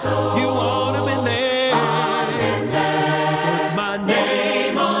my soul. You ought to have been there. Ought to have been there. Put my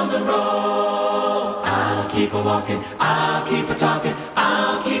name on the roll. I'll keep a walking. I'll keep a talking.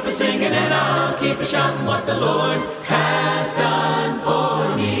 I'll keep a singing and I'll keep a shouting what the Lord has done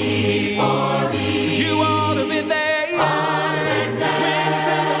for me, for me. You ought to have been there. Ought to have been there. When you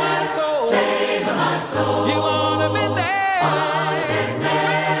saved my soul. Saved my soul. You ought to have been there. Ought to have been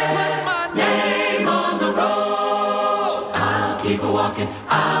there. Put my name on the roll. I'll keep a walking.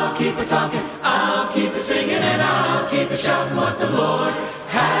 I'll keep a talking. I'll keep a singing and I'll keep a shouting what the Lord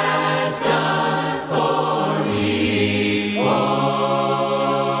has done for me, for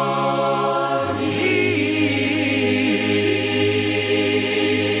me.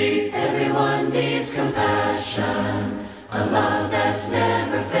 Everyone needs compassion, a love that's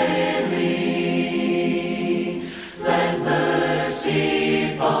never failing. Let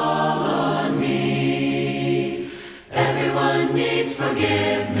mercy fall on me. Everyone needs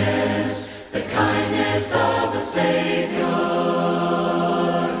forgiveness, the kindness of the Savior,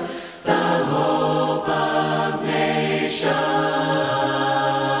 the hope of nations.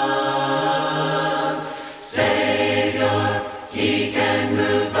 Savior, He can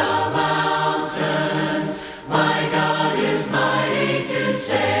move the mountains. My God is mighty to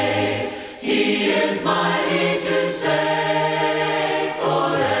save. He is mighty to save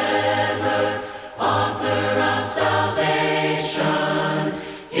forever. Author of salvation,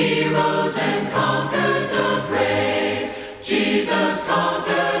 He rose and conquered the grave. Jesus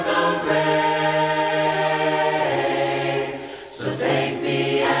conquered the grave. So take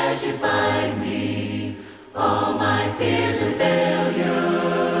me as you find me, all my fears and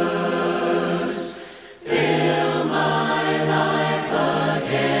failures. Fill my life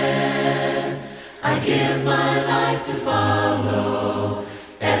again. I give my life to follow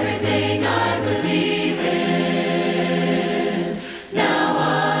everything I believe in. Now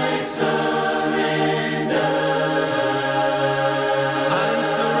I surrender. I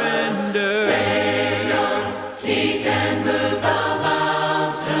surrender. Savior, He can move the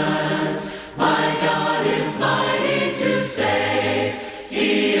mountains. My God is mighty to save.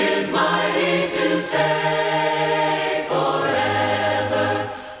 He is mighty to save forever.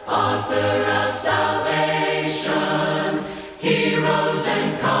 Author of salvation,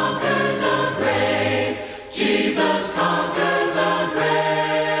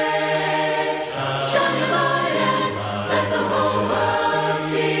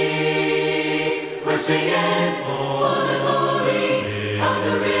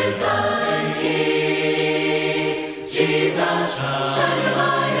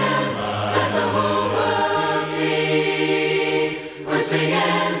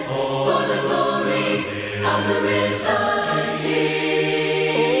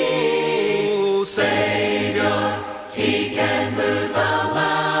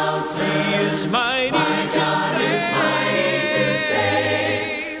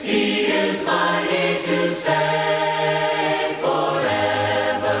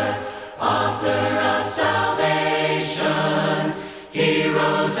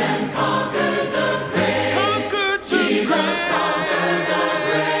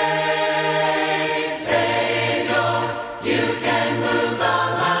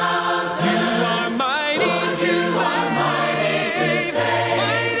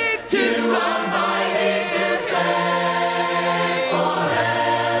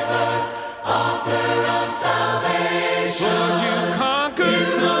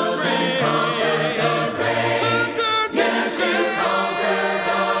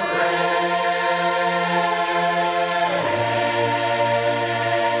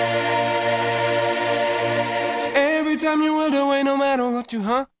 time you will away, no matter what you,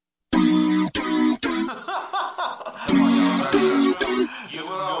 huh? You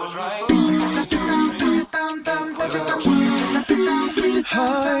were always right.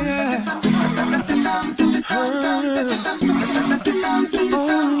 Oh, yeah.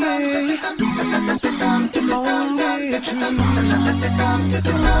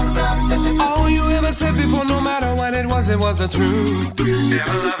 All you ever said before, no matter what it was the truth.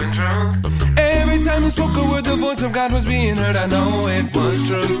 Ever loving truth. Every time you spoke a word, the voice of God was being heard. I know it was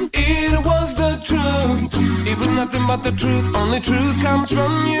true. It was the truth. It was nothing but the truth. Only truth comes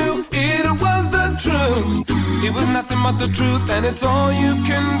from you. It was the truth. It was nothing but the truth, and it's all you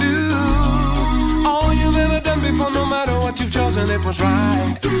can do. All you've ever done before, no matter what you've chosen, it was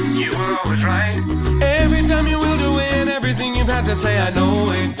right. You were always right. Every time you willed away and everything you've had to say, I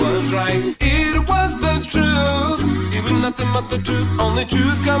know it was right. It was the truth. It was nothing but the truth. Only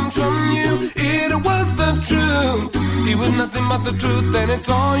truth comes from you. It was the truth. It was nothing but the truth, and it's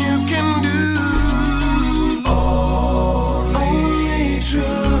all you can do. Only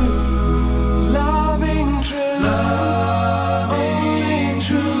truth. Loving truth. Only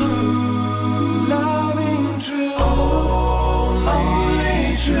truth. Loving truth.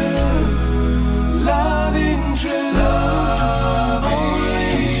 Only truth. Loving truth.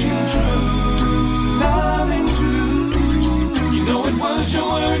 Only truth. Loving truth. You know it was your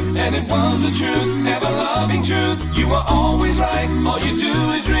word, and it was the truth. Ever loving truth. You were always right. All you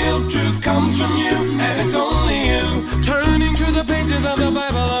do is real. Truth comes from you, and it's only you. Turning to the pages of the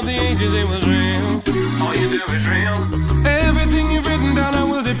Bible of the ages, it was real. All you do is real. Everything you've written down, I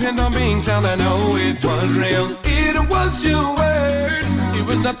will depend on being sound. I know it was real. It was your word. It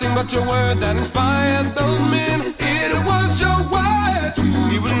was nothing but your word that inspired those men. It was your word.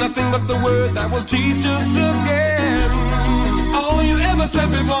 It was nothing but the word that will teach us again. All you ever said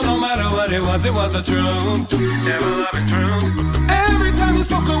before, no matter what it was the truth. Ever loving truth. Every time you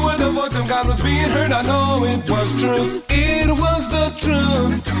spoke a word, the voice of God was being heard. I know it was true. It was the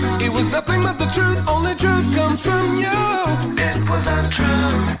truth. It was nothing but the truth. Only truth comes from you. It was the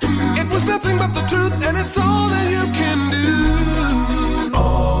truth. It was nothing but the truth, and it's all that you can do.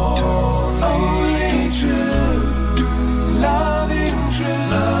 Only truth. Loving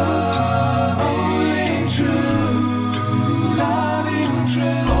truth. Only truth. Loving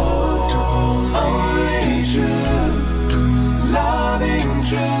truth. Only truth. Loving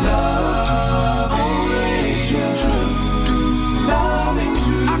truth. Only truth. Loving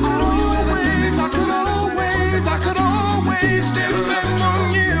truth. I could always depend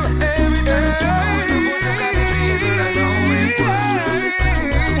on you. Every day.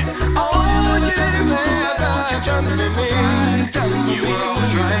 All you ever done for me. You were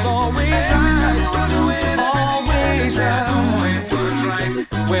always right. Always right.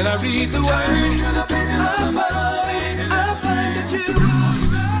 When I read the word, I find that you.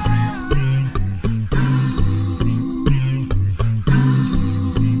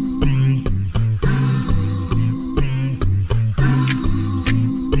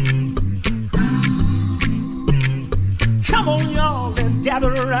 Come on, y'all, and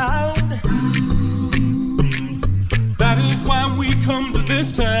gather around. That is why we come to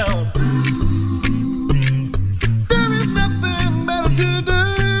this town. There is nothing better to do.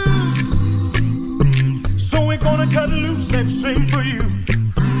 So we're gonna cut loose and sing for you.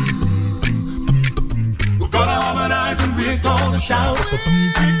 We're gonna harmonize and we're gonna shout. We're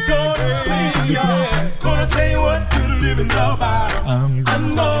gonna sing, yeah. Gonna tell you what good living's about. I'm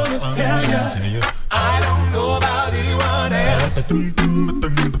gonna tell you. I don't know about anyone else,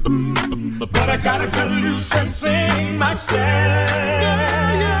 but I gotta cut loose and sing myself.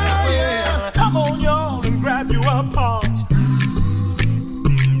 Yeah. Come on, y'all, and grab you a part.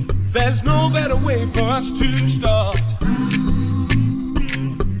 There's no better way for us to start.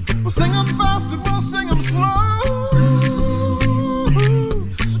 We'll sing 'em fast and we'll sing 'em slow.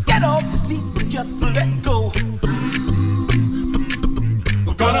 So get off the seat and just let go.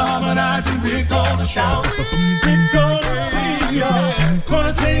 We're gonna harmonize and we're gonna shout. We're gonna sing, yeah.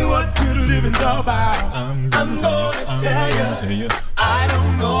 Gonna tell you what good living's about. I'm gonna tell you. I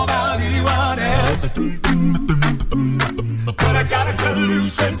don't know about anyone else, but I gotta cut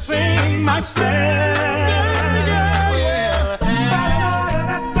loose and sing myself. Yeah.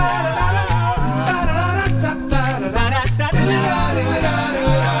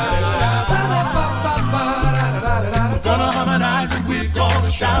 We're gonna harmonize and we're gonna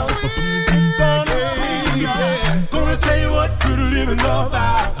shout. Gonna tell you what good living's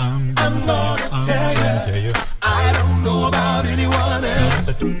about. I'm gonna tell you. I don't know about anyone else,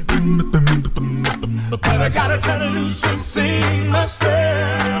 but I gotta cut loose and sing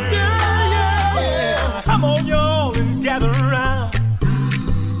myself. Yeah. Come on, y'all, and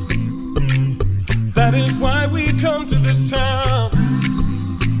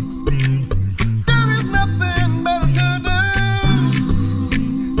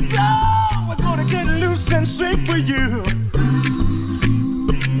for you.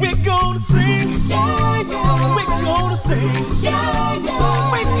 We're gonna sing. We're gonna sing.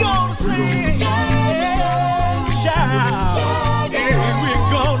 We're gonna sing. Shout. Hey, we're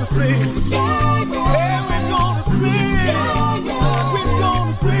gonna sing. Hey, we're gonna sing. We're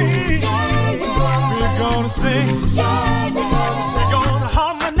gonna sing. We're gonna sing. We're gonna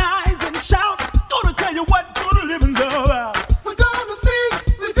harmonize and shout. Gonna tell you what good living's about. We're gonna sing.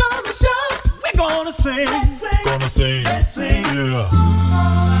 We're gonna shout. We're gonna sing. Gonna sing. Let's sing. Yeah.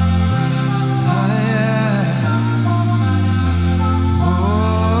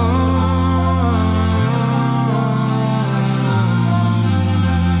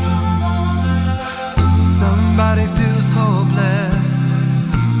 Somebody feels hopeless.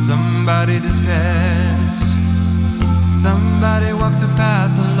 Somebody despairs. Somebody walks a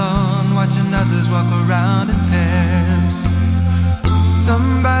path alone, watching others walk around in pairs.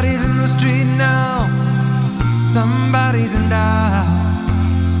 Somebody's in the street now. Somebody's in doubt.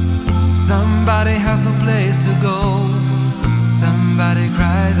 Somebody has no place to go. Somebody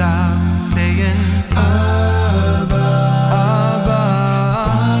cries out, saying, Abba, Abba,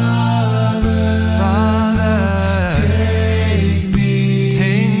 Father, take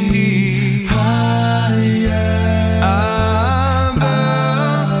me higher. Abba,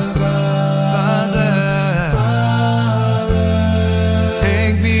 Father,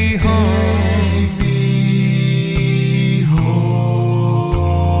 take me home.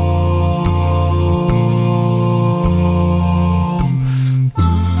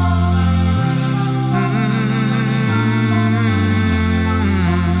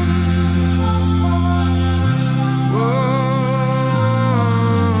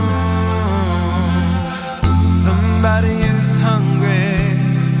 Somebody is hungry,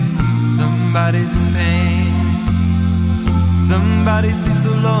 somebody's in pain, somebody sleeps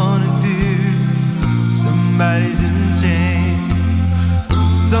alone in fear, somebody's in shame,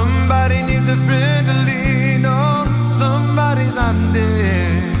 somebody needs a friend to lean on, somebody's not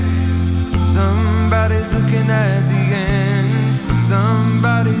there, somebody's looking at the end,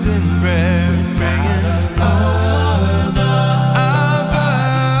 somebody's in prayer, praying, Abba, Abba,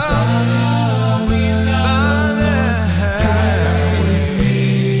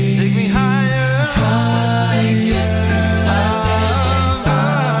 take me higher.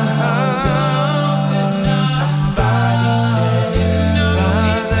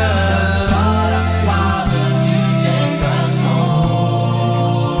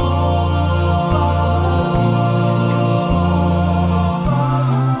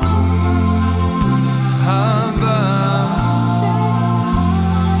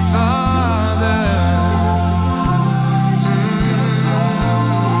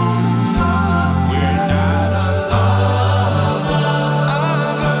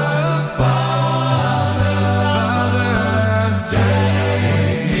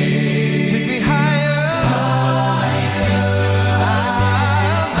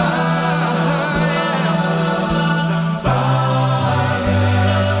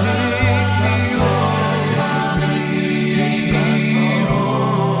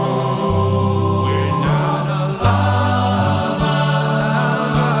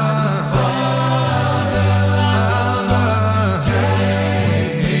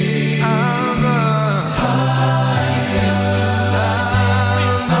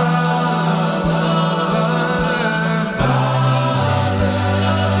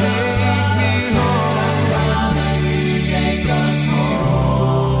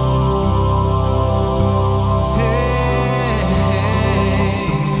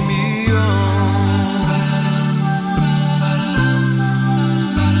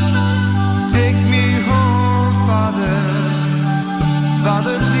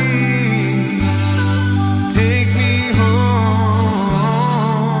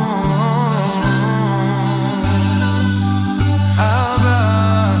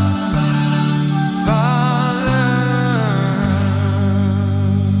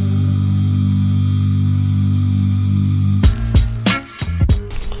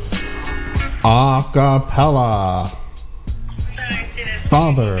 A.K.A.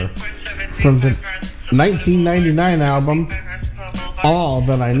 Father from the 1999 album All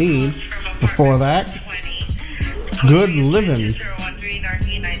That I Need. Before that, Good Livin'.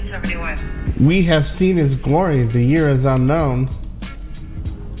 We Have Seen His Glory, The Year Is Unknown.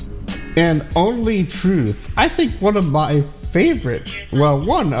 And Only Truth. I think one of my favorite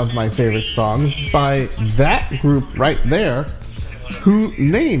songs by that group right there, who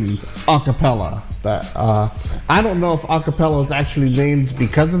named acapella. That I don't know if acapella is actually named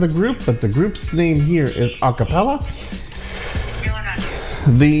because of the group, but the group's name here is acapella.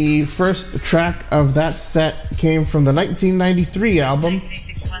 The first track of that set came from the 1993 album,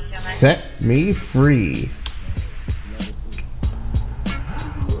 Set Me Free.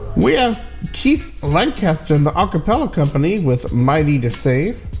 We have Keith Lancaster and the a cappella company with Mighty to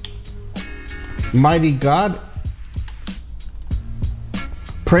Save, Mighty God,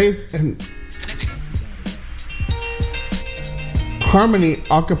 Praise and Harmony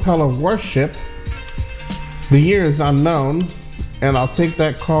a cappella worship. The year is unknown, and I'll take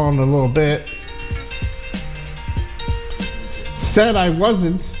that call in a little bit. Said I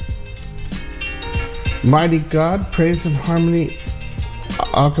Wasn't, Mighty God, Praise and Harmony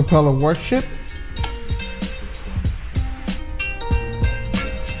a cappella worship.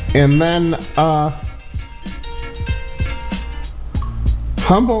 And then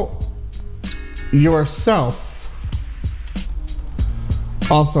Humble Yourself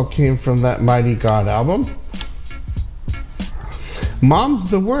also came from that Mighty God album. Mom's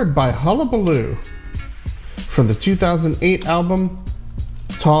the Word by Hullabaloo from the 2008 album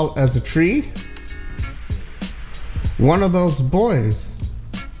Tall as a Tree. One of Those Boys,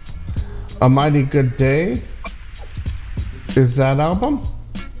 A Mighty Good Day is that album.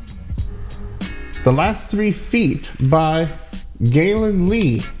 The Last 3 Feet by Gaelynn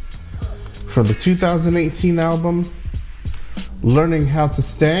Lee from the 2018 album Learning How to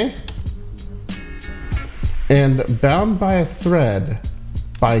Stay. And Bound by a Thread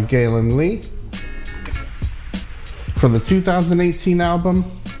by Gaelynn Lee from the 2018 album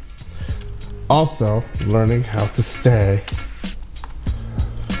also Learning How to Stay.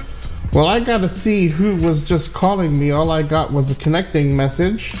 Well, I gotta see who was just calling me. All I got was a connecting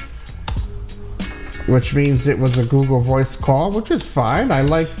message, which means it was a Google Voice call, which is fine. I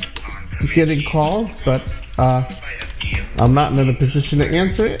like getting calls, but I'm not in a position to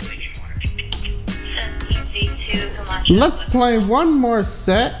answer it. Let's play one more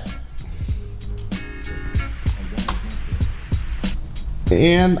set.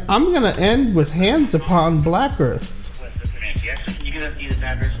 And I'm going to end with Hands Upon Black Earth.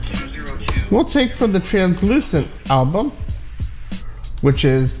 We'll take from the Translucent album, which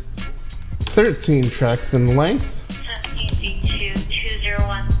is 13 tracks in length.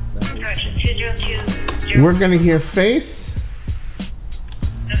 We're going to hear Face,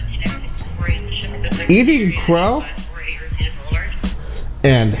 Eating Crow,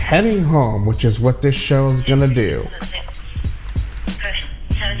 and Heading Home, which is what this show is going to do.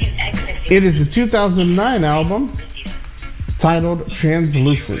 It is a 2009 album titled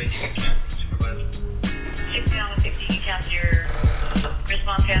Translucent.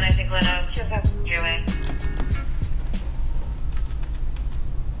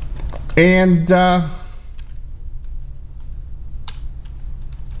 And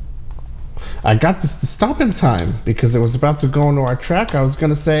I got this to stop in time because it was about to go into our track. I was going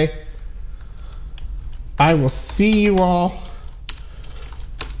to say, I will see you all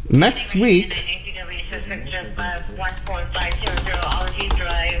next week.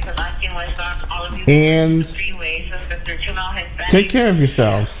 And take care of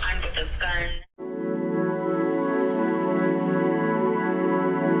yourselves.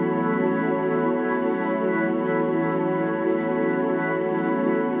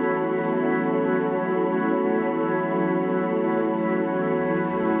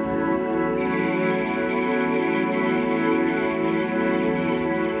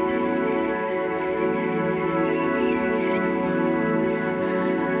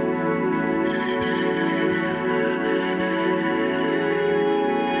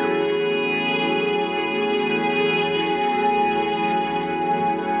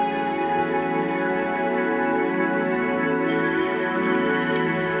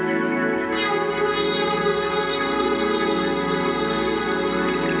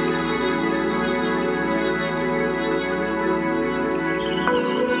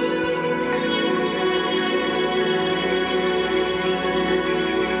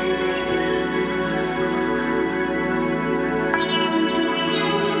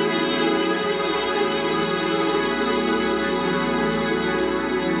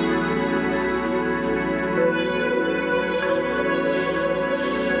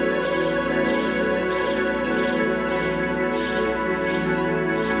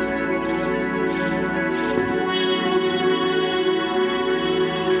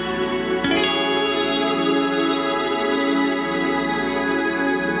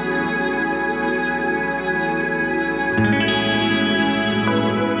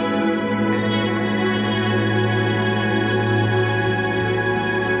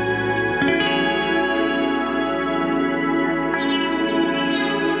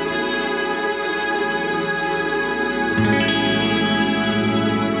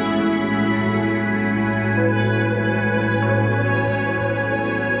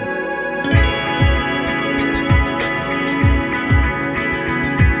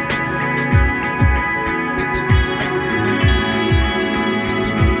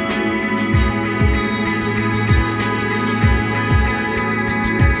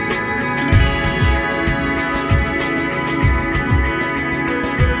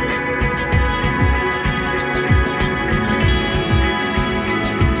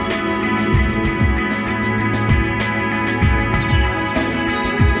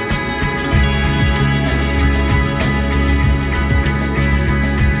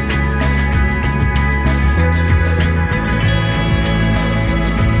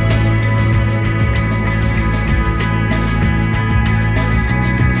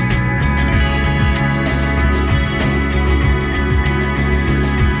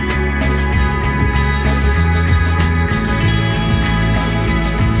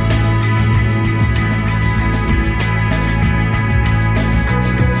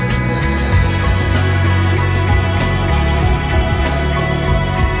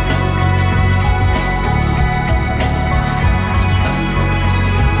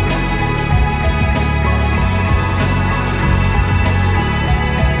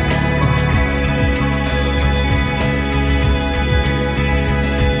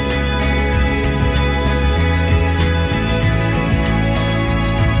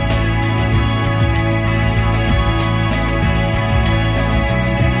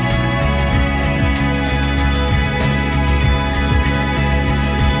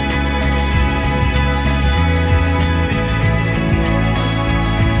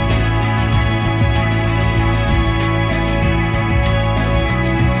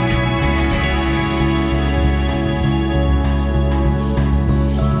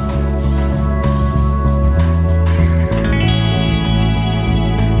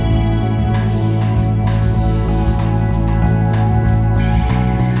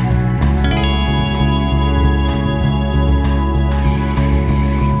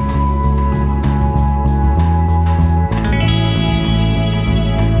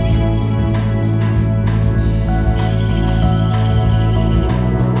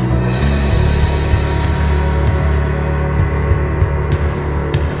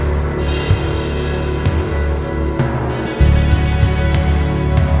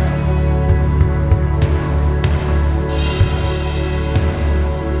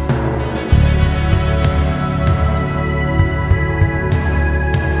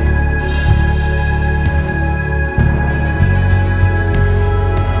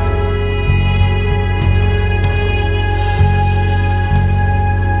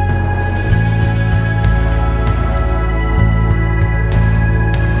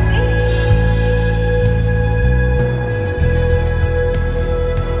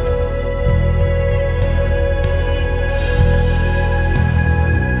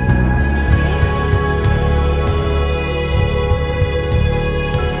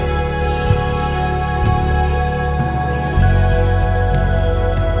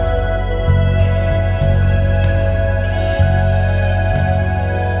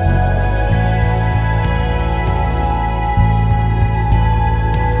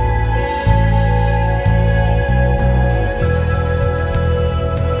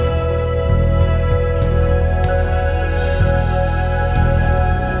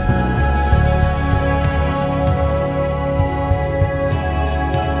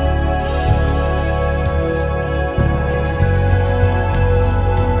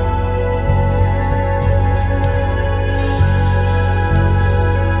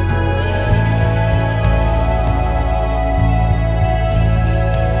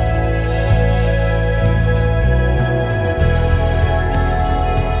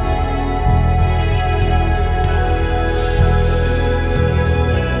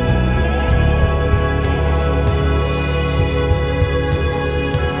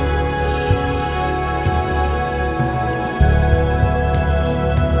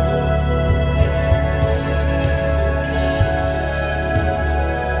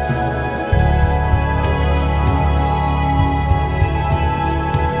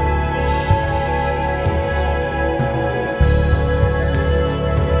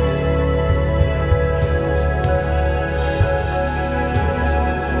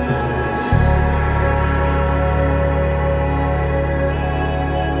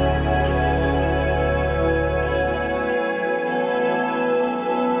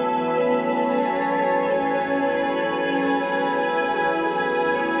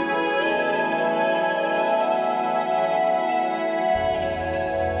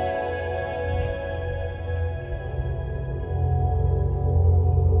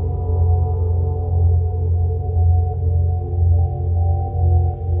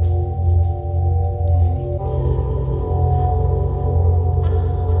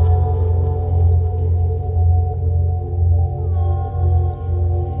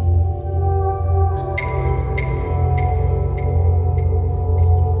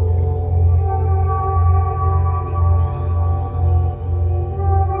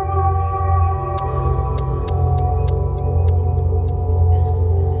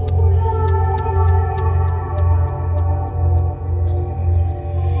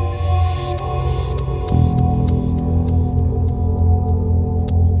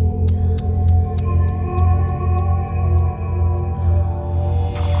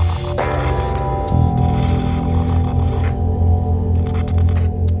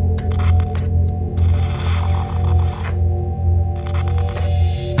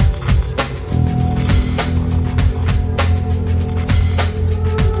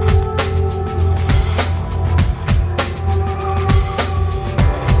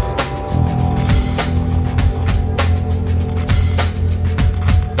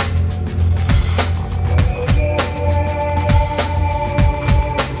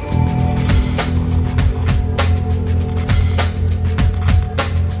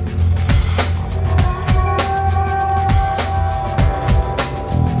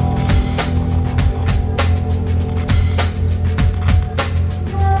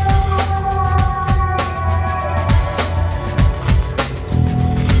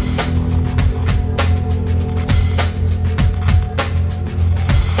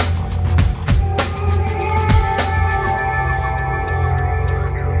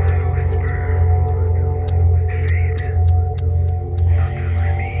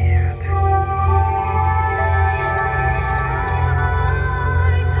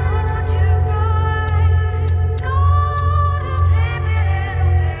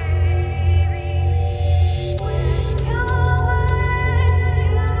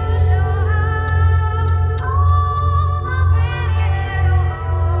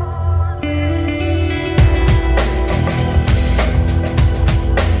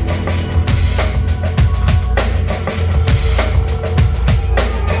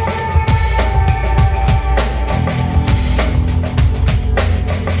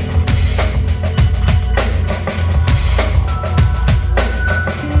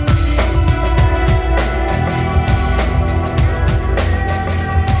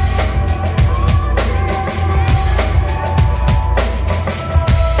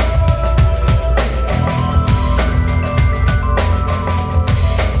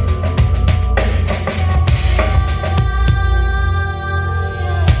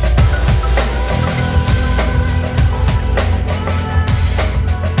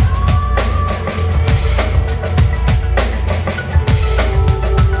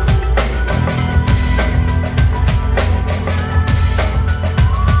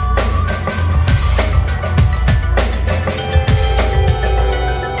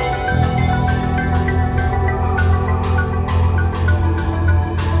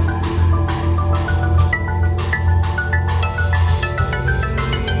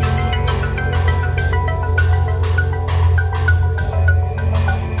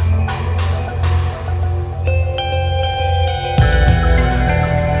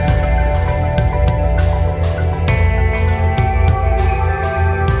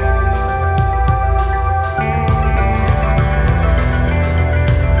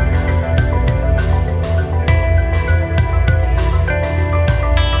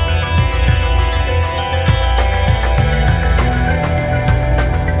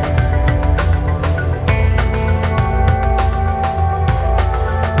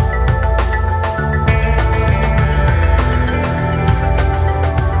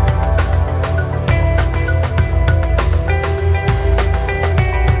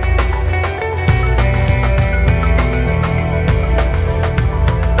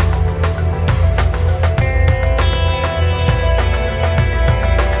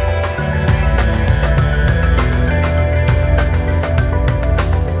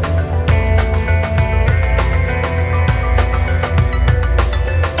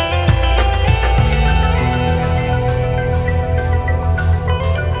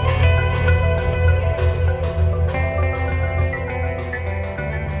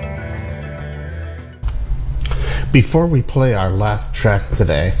 Before we play our last track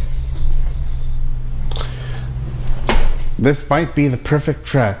today, this might be the perfect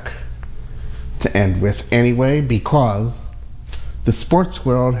track to end with anyway, because the sports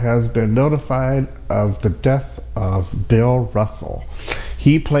world has been notified of the death of Bill Russell.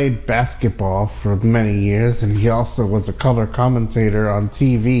 He played basketball for many years, and he also was a color commentator on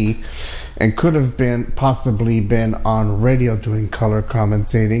TV, and could have possibly been on radio doing color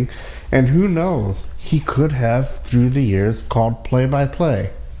commentating, and who knows, he could have through the years called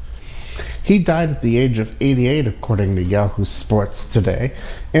play-by-play. He died at the age of 88, according to Yahoo Sports today,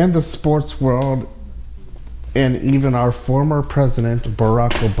 and the sports world, and even our former president,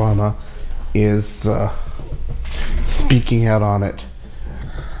 Barack Obama, is speaking out on it.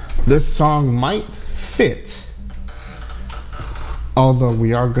 This song might fit, although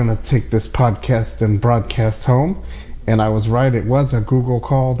we are going to take this podcast and broadcast home, and I was right, it was a Google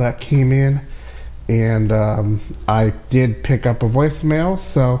call that came in, and I did pick up a voicemail,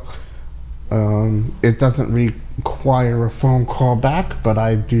 so it doesn't require a phone call back, but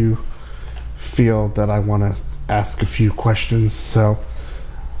I do feel that I want to ask a few questions, so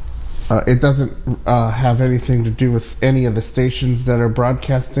it doesn't have anything to do with any of the stations that are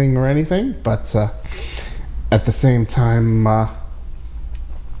broadcasting or anything, but at the same time,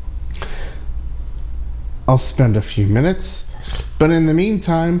 I'll spend a few minutes. But in the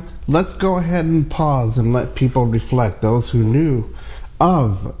meantime, let's go ahead and pause and let people reflect, those who knew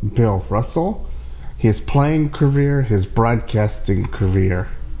of Bill Russell, his playing career, his broadcasting career.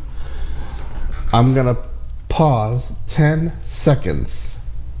 I'm going to pause 10 seconds.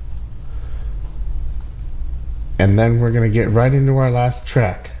 And then we're going to get right into our last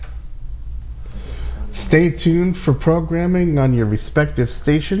track. Stay tuned for programming on your respective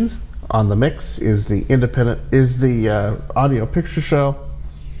stations. On the mix is the audio picture show.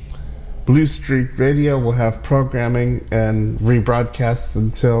 Blue Street Radio will have programming and rebroadcasts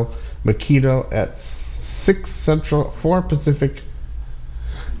until Meadow at 6 Central, 4 Pacific,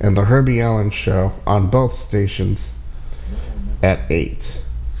 and the Herbie Allen Show on both stations at 8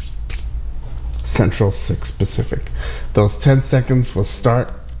 Central, 6 Pacific. Those 10 seconds will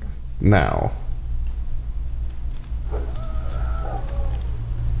start now.